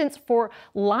sentenced for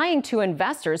lying to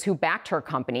investors who backed her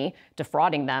company,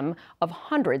 defrauding them of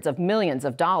hundreds of millions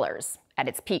of dollars. At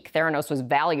its peak, Theranos was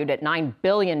valued at $9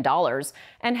 billion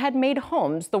and had made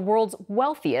Holmes the world's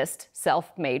wealthiest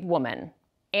self-made woman.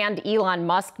 And Elon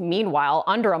Musk, meanwhile,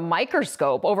 under a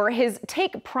microscope over his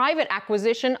take-private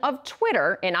acquisition of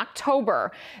Twitter in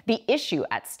October. The issue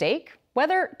at stake?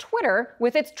 Whether Twitter,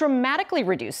 with its dramatically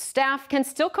reduced staff, can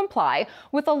still comply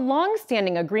with a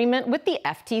long-standing agreement with the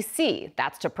FTC.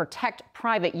 That's to protect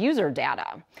private user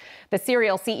data. The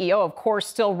serial CEO, of course,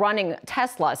 still running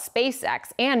Tesla,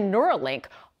 SpaceX, and Neuralink,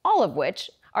 all of which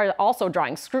are also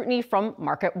drawing scrutiny from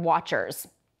market watchers.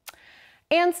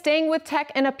 And staying with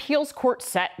tech, an appeals court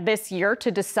set this year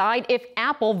to decide if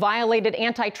Apple violated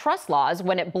antitrust laws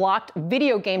when it blocked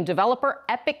video game developer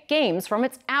Epic Games from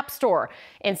its App Store.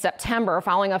 In September,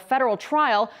 following a federal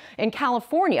trial in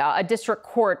California, a district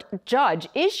court judge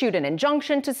issued an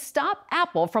injunction to stop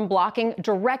Apple from blocking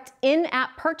direct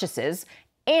in-app purchases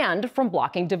and from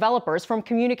blocking developers from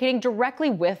communicating directly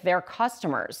with their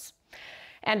customers.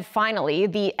 And finally,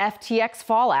 the FTX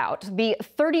fallout, the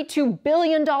 $32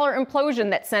 billion implosion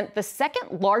that sent the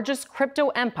second largest crypto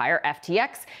empire,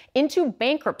 FTX, into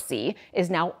bankruptcy,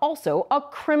 is now also a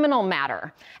criminal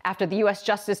matter. After the U.S.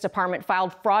 Justice Department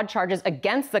filed fraud charges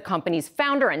against the company's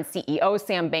founder and CEO,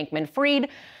 Sam Bankman-Fried,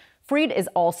 Fried is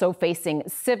also facing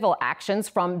civil actions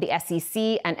from the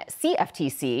SEC and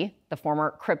CFTC. The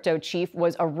former crypto chief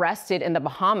was arrested in the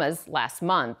Bahamas last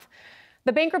month.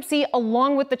 The bankruptcy,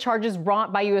 along with the charges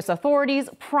brought by U.S. authorities,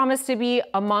 promised to be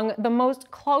among the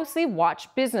most closely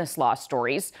watched business law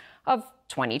stories of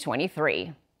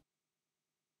 2023.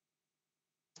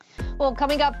 Well,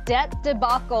 coming up, debt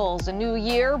debacles. A new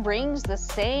year brings the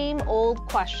same old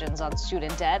questions on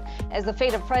student debt. As the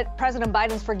fate of President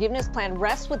Biden's forgiveness plan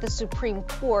rests with the Supreme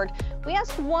Court, we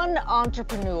asked one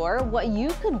entrepreneur what you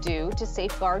could do to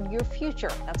safeguard your future.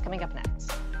 That's coming up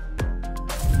next.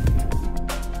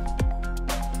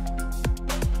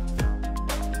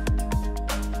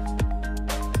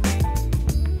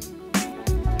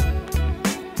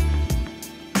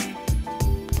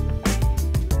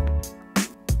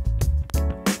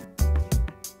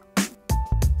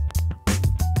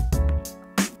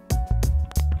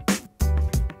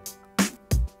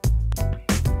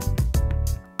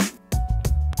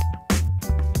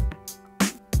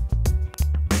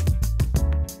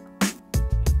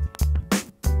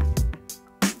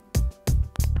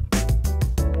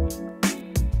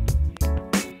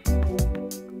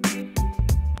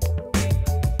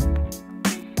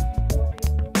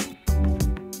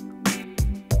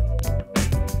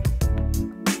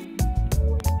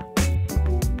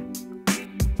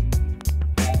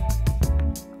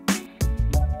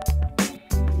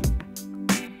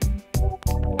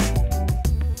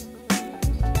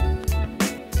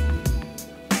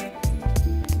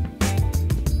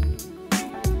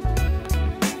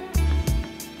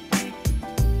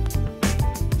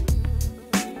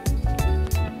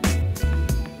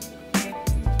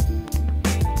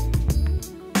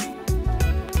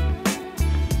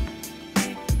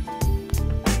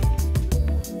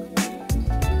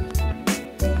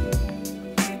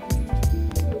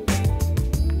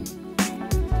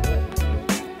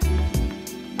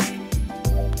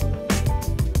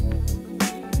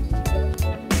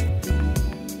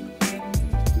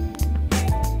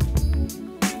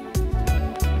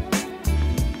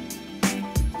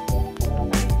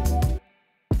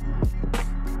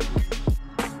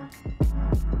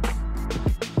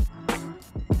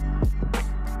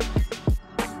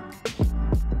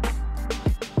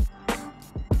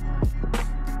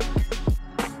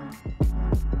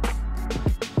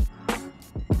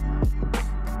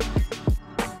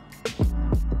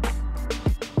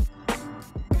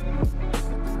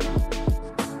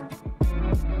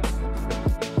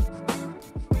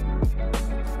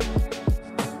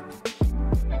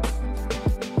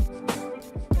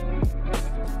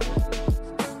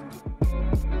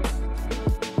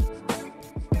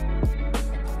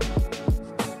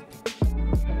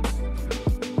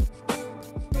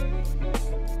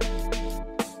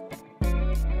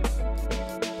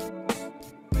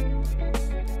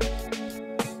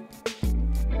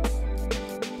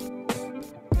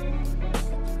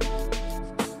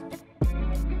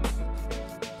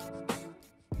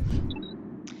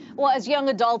 Well, as young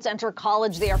adults enter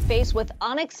college, they are faced with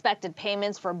unexpected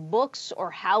payments for books or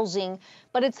housing,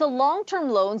 but it's the long-term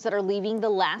loans that are leaving the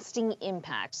lasting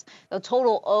impacts. The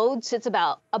total owed sits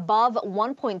above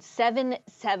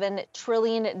 $1.77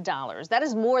 trillion. That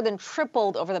is more than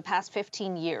tripled over the past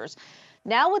 15 years.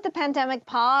 Now, with the pandemic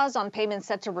pause on payments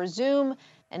set to resume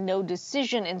and no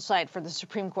decision in sight for the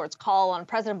Supreme Court's call on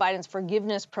President Biden's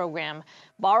forgiveness program,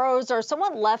 borrowers are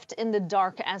somewhat left in the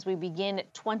dark as we begin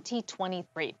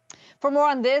 2023. For more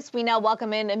on this, we now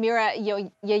welcome in Amira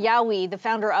Yayawi, the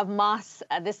founder of Moss.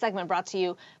 This segment brought to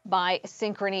you by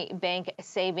Synchrony Bank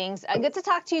Savings. Good to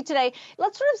talk to you today.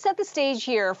 Let's sort of set the stage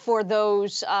here for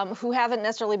those who haven't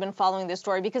necessarily been following this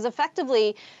story, because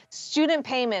effectively student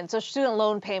payments or student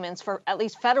loan payments for at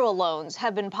least federal loans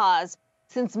have been paused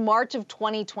since March of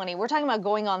 2020. We're talking about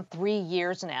going on 3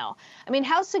 years now. I mean,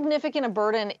 how significant a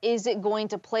burden is it going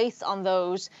to place on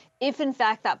those if, in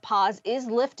fact, that pause is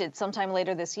lifted sometime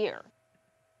later this year?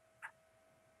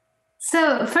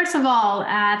 So first of all,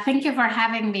 thank you for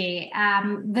having me.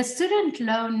 The student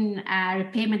loan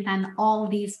repayment and all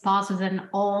these pauses and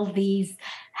all these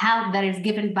help that is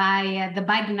given by the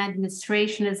Biden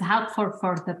administration is helpful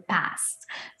for the past.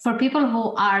 For people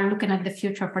who are looking at the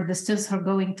future, for the students who are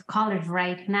going to college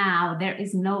right now, there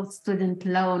is no student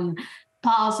loan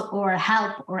pause or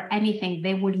help or anything.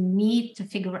 They will need to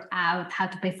figure out how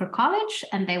to pay for college,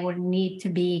 and they will need to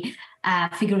be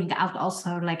figuring out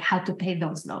also like how to pay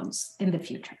those loans in the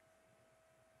future.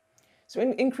 So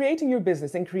in creating your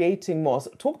business, in creating Moss,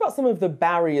 talk about some of the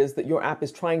barriers that your app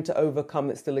is trying to overcome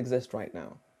that still exist right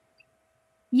now.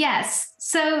 Yes.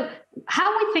 So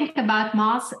how we think about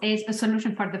Moss is a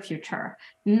solution for the future,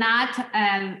 not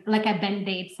like a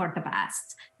Band-Aid for the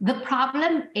past. The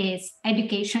problem is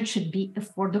education should be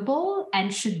affordable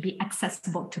and should be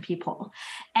accessible to people.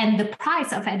 And the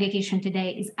price of education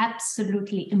today is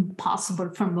absolutely impossible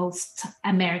for most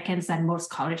Americans and most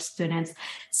college students.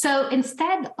 So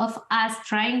instead of us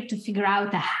trying to figure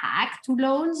out a hack to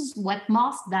loans, what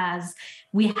Moss does,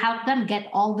 we help them get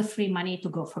all the free money to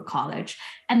go for college.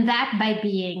 And that by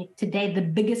being today the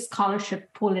biggest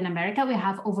scholarship pool in America, we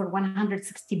have over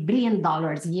 $160 billion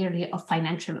yearly of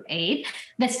financial aid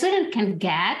that student can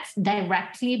get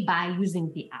directly by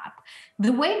using the app.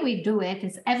 The way we do it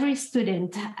is every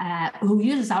student who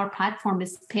uses our platform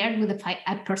is paired with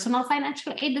a personal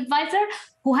financial aid advisor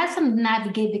who has to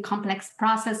navigate the complex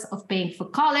process of paying for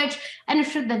college and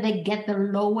ensure that they get the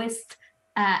lowest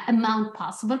amount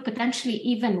possible, potentially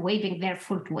even waiving their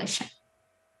full tuition.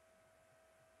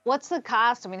 What's the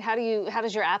cost? I mean, how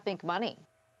does your app make money?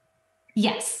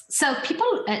 Yes. So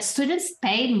students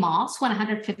pay Moss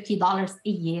 $150 a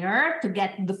year to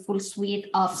get the full suite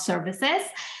of services.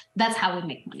 That's how we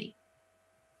make money.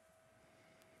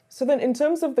 So then in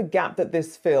terms of the gap that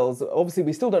this fills, obviously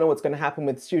we still don't know what's going to happen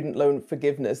with student loan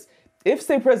forgiveness. If,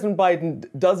 say, President Biden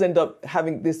does end up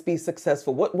having this be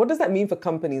successful, what does that mean for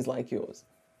companies like yours?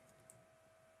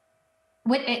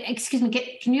 Wait, excuse me,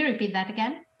 can you repeat that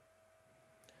again?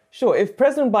 Sure. If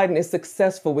President Biden is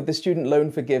successful with the student loan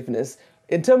forgiveness,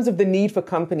 in terms of the need for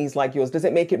companies like yours, does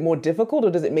it make it more difficult or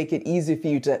does it make it easier for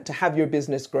you to have your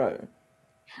business grow?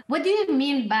 What do you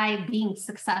mean by being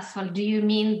successful? Do you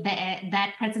mean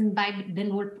that President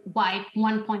Biden will wipe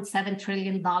 $1.7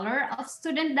 trillion of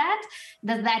student debt?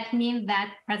 Does that mean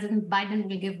that President Biden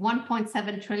will give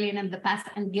 $1.7 trillion in the past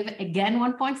and give again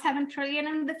 $1.7 trillion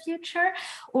in the future?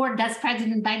 Or does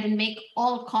President Biden make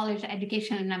all college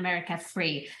education in America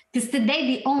free? Because today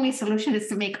the only solution is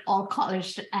to make all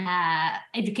college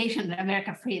education in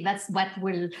America free. That's what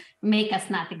will make us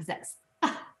not exist.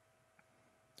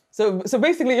 So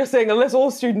basically you're saying unless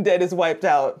all student debt is wiped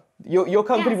out, your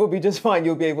company will be just fine.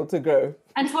 You'll be able to grow.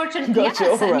 Unfortunately, Gotcha.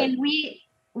 yes. Right. I mean,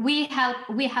 we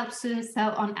help students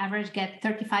on average get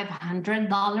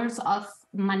 $3,500 of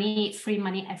money, free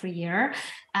money every year.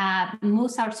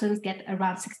 Most of our students get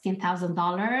around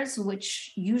 $16,000,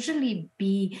 which usually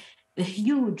be a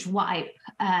huge wipe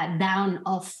down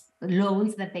of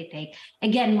loans that they take.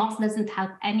 Again, Moss doesn't help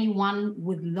anyone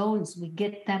with loans. We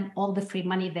get them all the free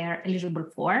money they're eligible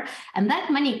for. And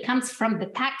that money comes from the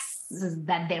taxes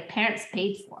that their parents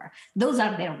paid for. Those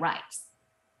are their rights.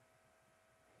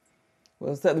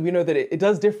 Well, certainly we know that it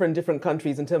does differ in different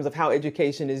countries in terms of how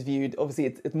education is viewed. Obviously,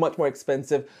 it's much more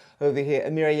expensive over here.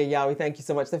 Amira Yayawi, thank you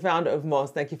so much. The founder of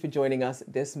Moss, thank you for joining us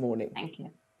this morning. Thank you.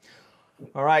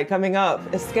 All right, coming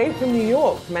up, escape from New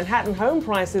York. Manhattan home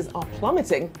prices are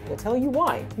plummeting. We'll tell you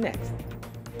why next.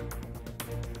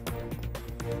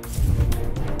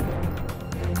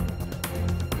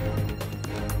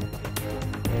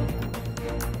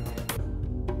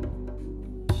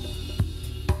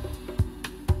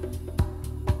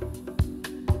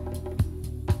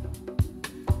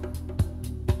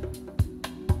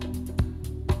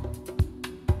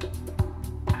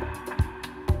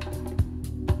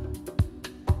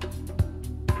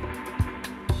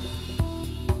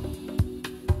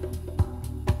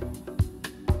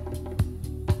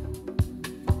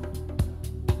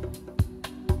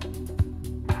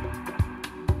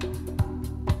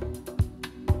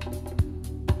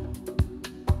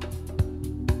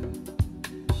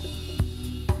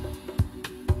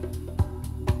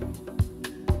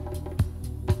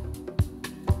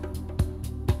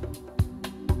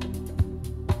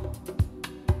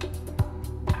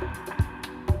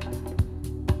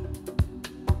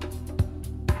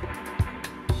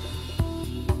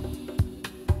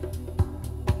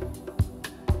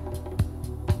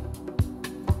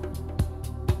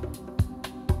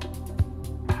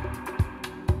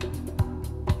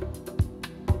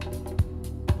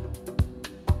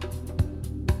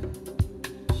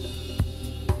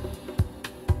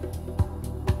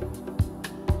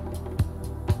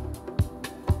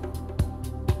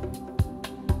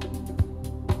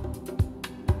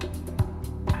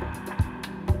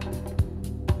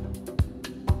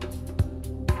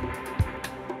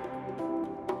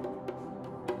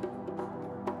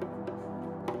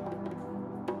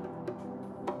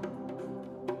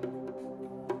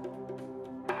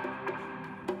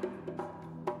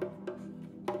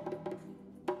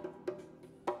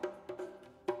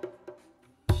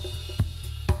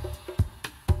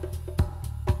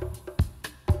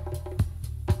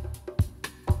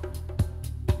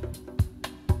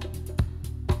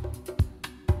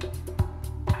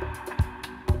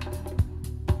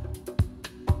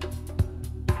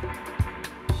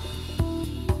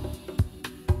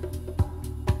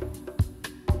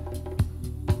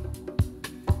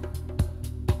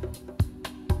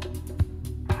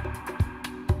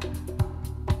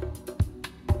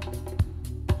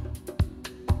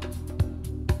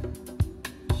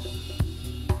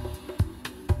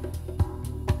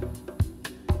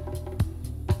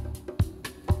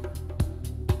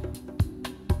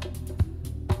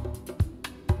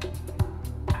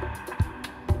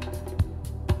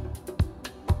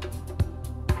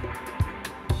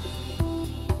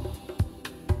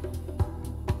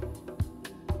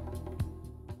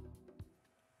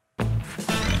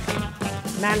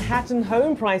 Manhattan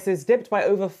home prices dipped by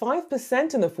over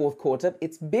 5% in the fourth quarter,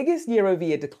 its biggest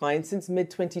year-over-year decline since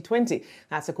mid-2020.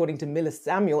 That's according to Miller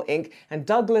Samuel Inc. and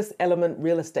Douglas Elliman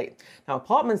Real Estate. Now,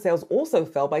 apartment sales also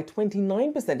fell by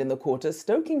 29% in the quarter,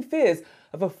 stoking fears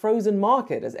of a frozen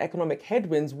market as economic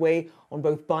headwinds weigh on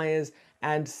both buyers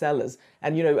and sellers.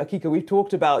 And, Akiko, we've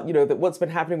talked about, that what's been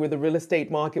happening with the real estate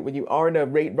market when you are in a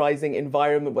rate rising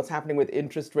environment, what's happening with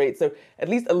interest rates. So at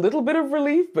least a little bit of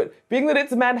relief, but being that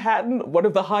it's Manhattan, one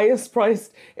of the highest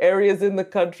priced areas in the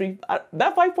country,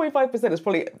 that 5.5%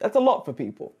 is that's a lot for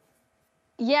people.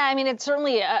 Yeah, I mean, it's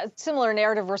certainly a similar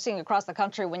narrative we're seeing across the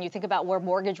country when you think about where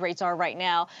mortgage rates are right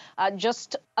now,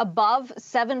 just above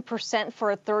 7%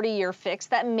 for a 30-year fix.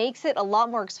 That makes it a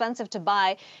lot more expensive to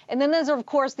buy. And then there's, of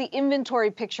course, the inventory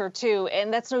picture, too,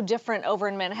 and that's no different over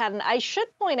in Manhattan. I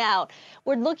should point out,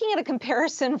 we're looking at a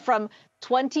comparison from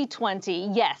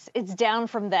 2020. Yes, it's down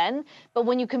from then, but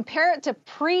when you compare it to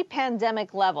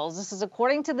pre-pandemic levels, this is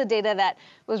according to the data that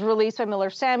was released by Miller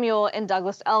Samuel and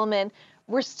Douglas Elliman,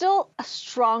 we're still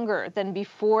stronger than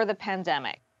before the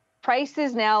pandemic.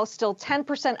 Prices now still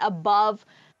 10% above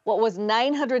what was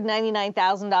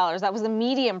 $999,000. That was the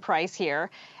median price here.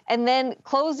 And then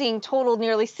closing totaled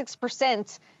nearly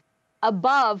 6%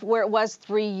 above where it was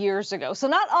 3 years ago. So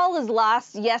not all is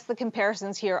lost. Yes, the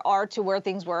comparisons here are to where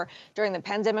things were during the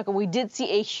pandemic. And we did see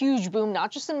a huge boom,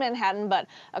 not just in Manhattan, but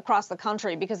across the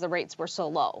country because the rates were so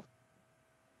low.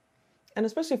 And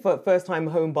especially for first-time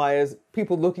home buyers,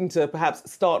 people looking to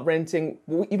perhaps start renting,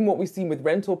 even what we've seen with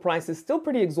rental prices, still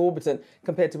pretty exorbitant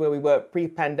compared to where we were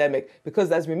pre-pandemic,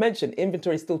 because as we mentioned,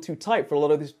 inventory is still too tight for a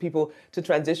lot of these people to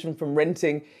transition from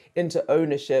renting into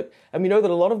ownership. And we know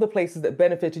that a lot of the places that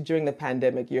benefited during the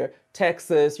pandemic, your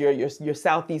Texas, your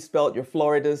Southeast belt, your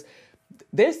Floridas,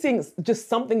 they're seeing just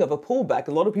something of a pullback.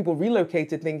 A lot of people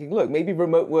relocated thinking, look, maybe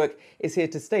remote work is here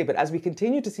to stay. But as we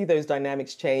continue to see those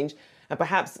dynamics change, and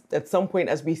perhaps at some point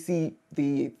as we see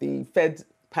the Fed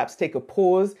perhaps take a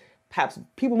pause, perhaps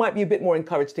people might be a bit more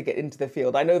encouraged to get into the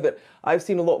field. I know that I've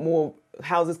seen a lot more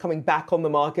houses coming back on the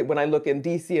market when I look in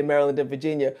DC and Maryland and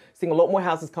Virginia, seeing a lot more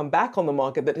houses come back on the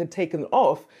market that had taken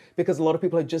off because a lot of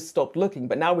people had just stopped looking.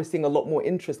 But now we're seeing a lot more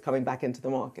interest coming back into the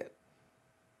market.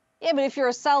 Yeah, but if you're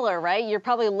a seller, right, you're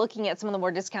probably looking at some of the more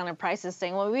discounted prices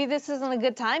saying, well, maybe this isn't a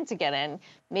good time to get in.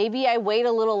 Maybe I wait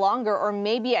a little longer, or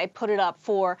maybe I put it up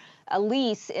for a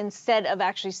lease instead of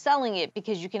actually selling it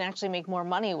because you can actually make more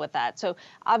money with that. So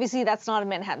obviously that's not a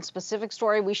Manhattan specific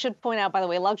story. We should point out, by the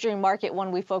way, luxury market,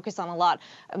 one we focus on a lot,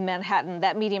 Manhattan,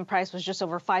 that median price was just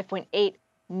over $5.8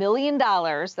 million.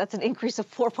 That's an increase of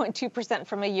 4.2%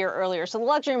 from a year earlier. So the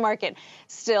luxury market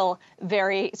still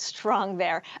very strong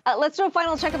there. Let's do a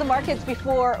final check of the markets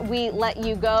before we let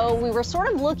you go. We were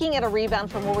sort of looking at a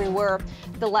rebound from where we were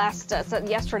the last,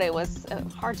 yesterday was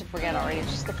hard to forget already.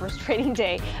 It's just the first trading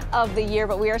day of the year,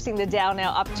 but we are seeing the Dow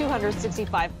now up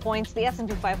 265 points, the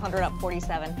S&P 500 up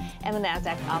 47, and the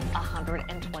Nasdaq up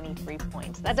 123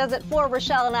 points. That does it for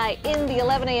Rochelle and I in the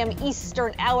 11 a.m.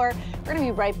 Eastern hour. We're going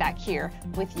to be right back here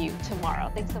with you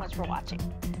tomorrow. Thanks so much for watching.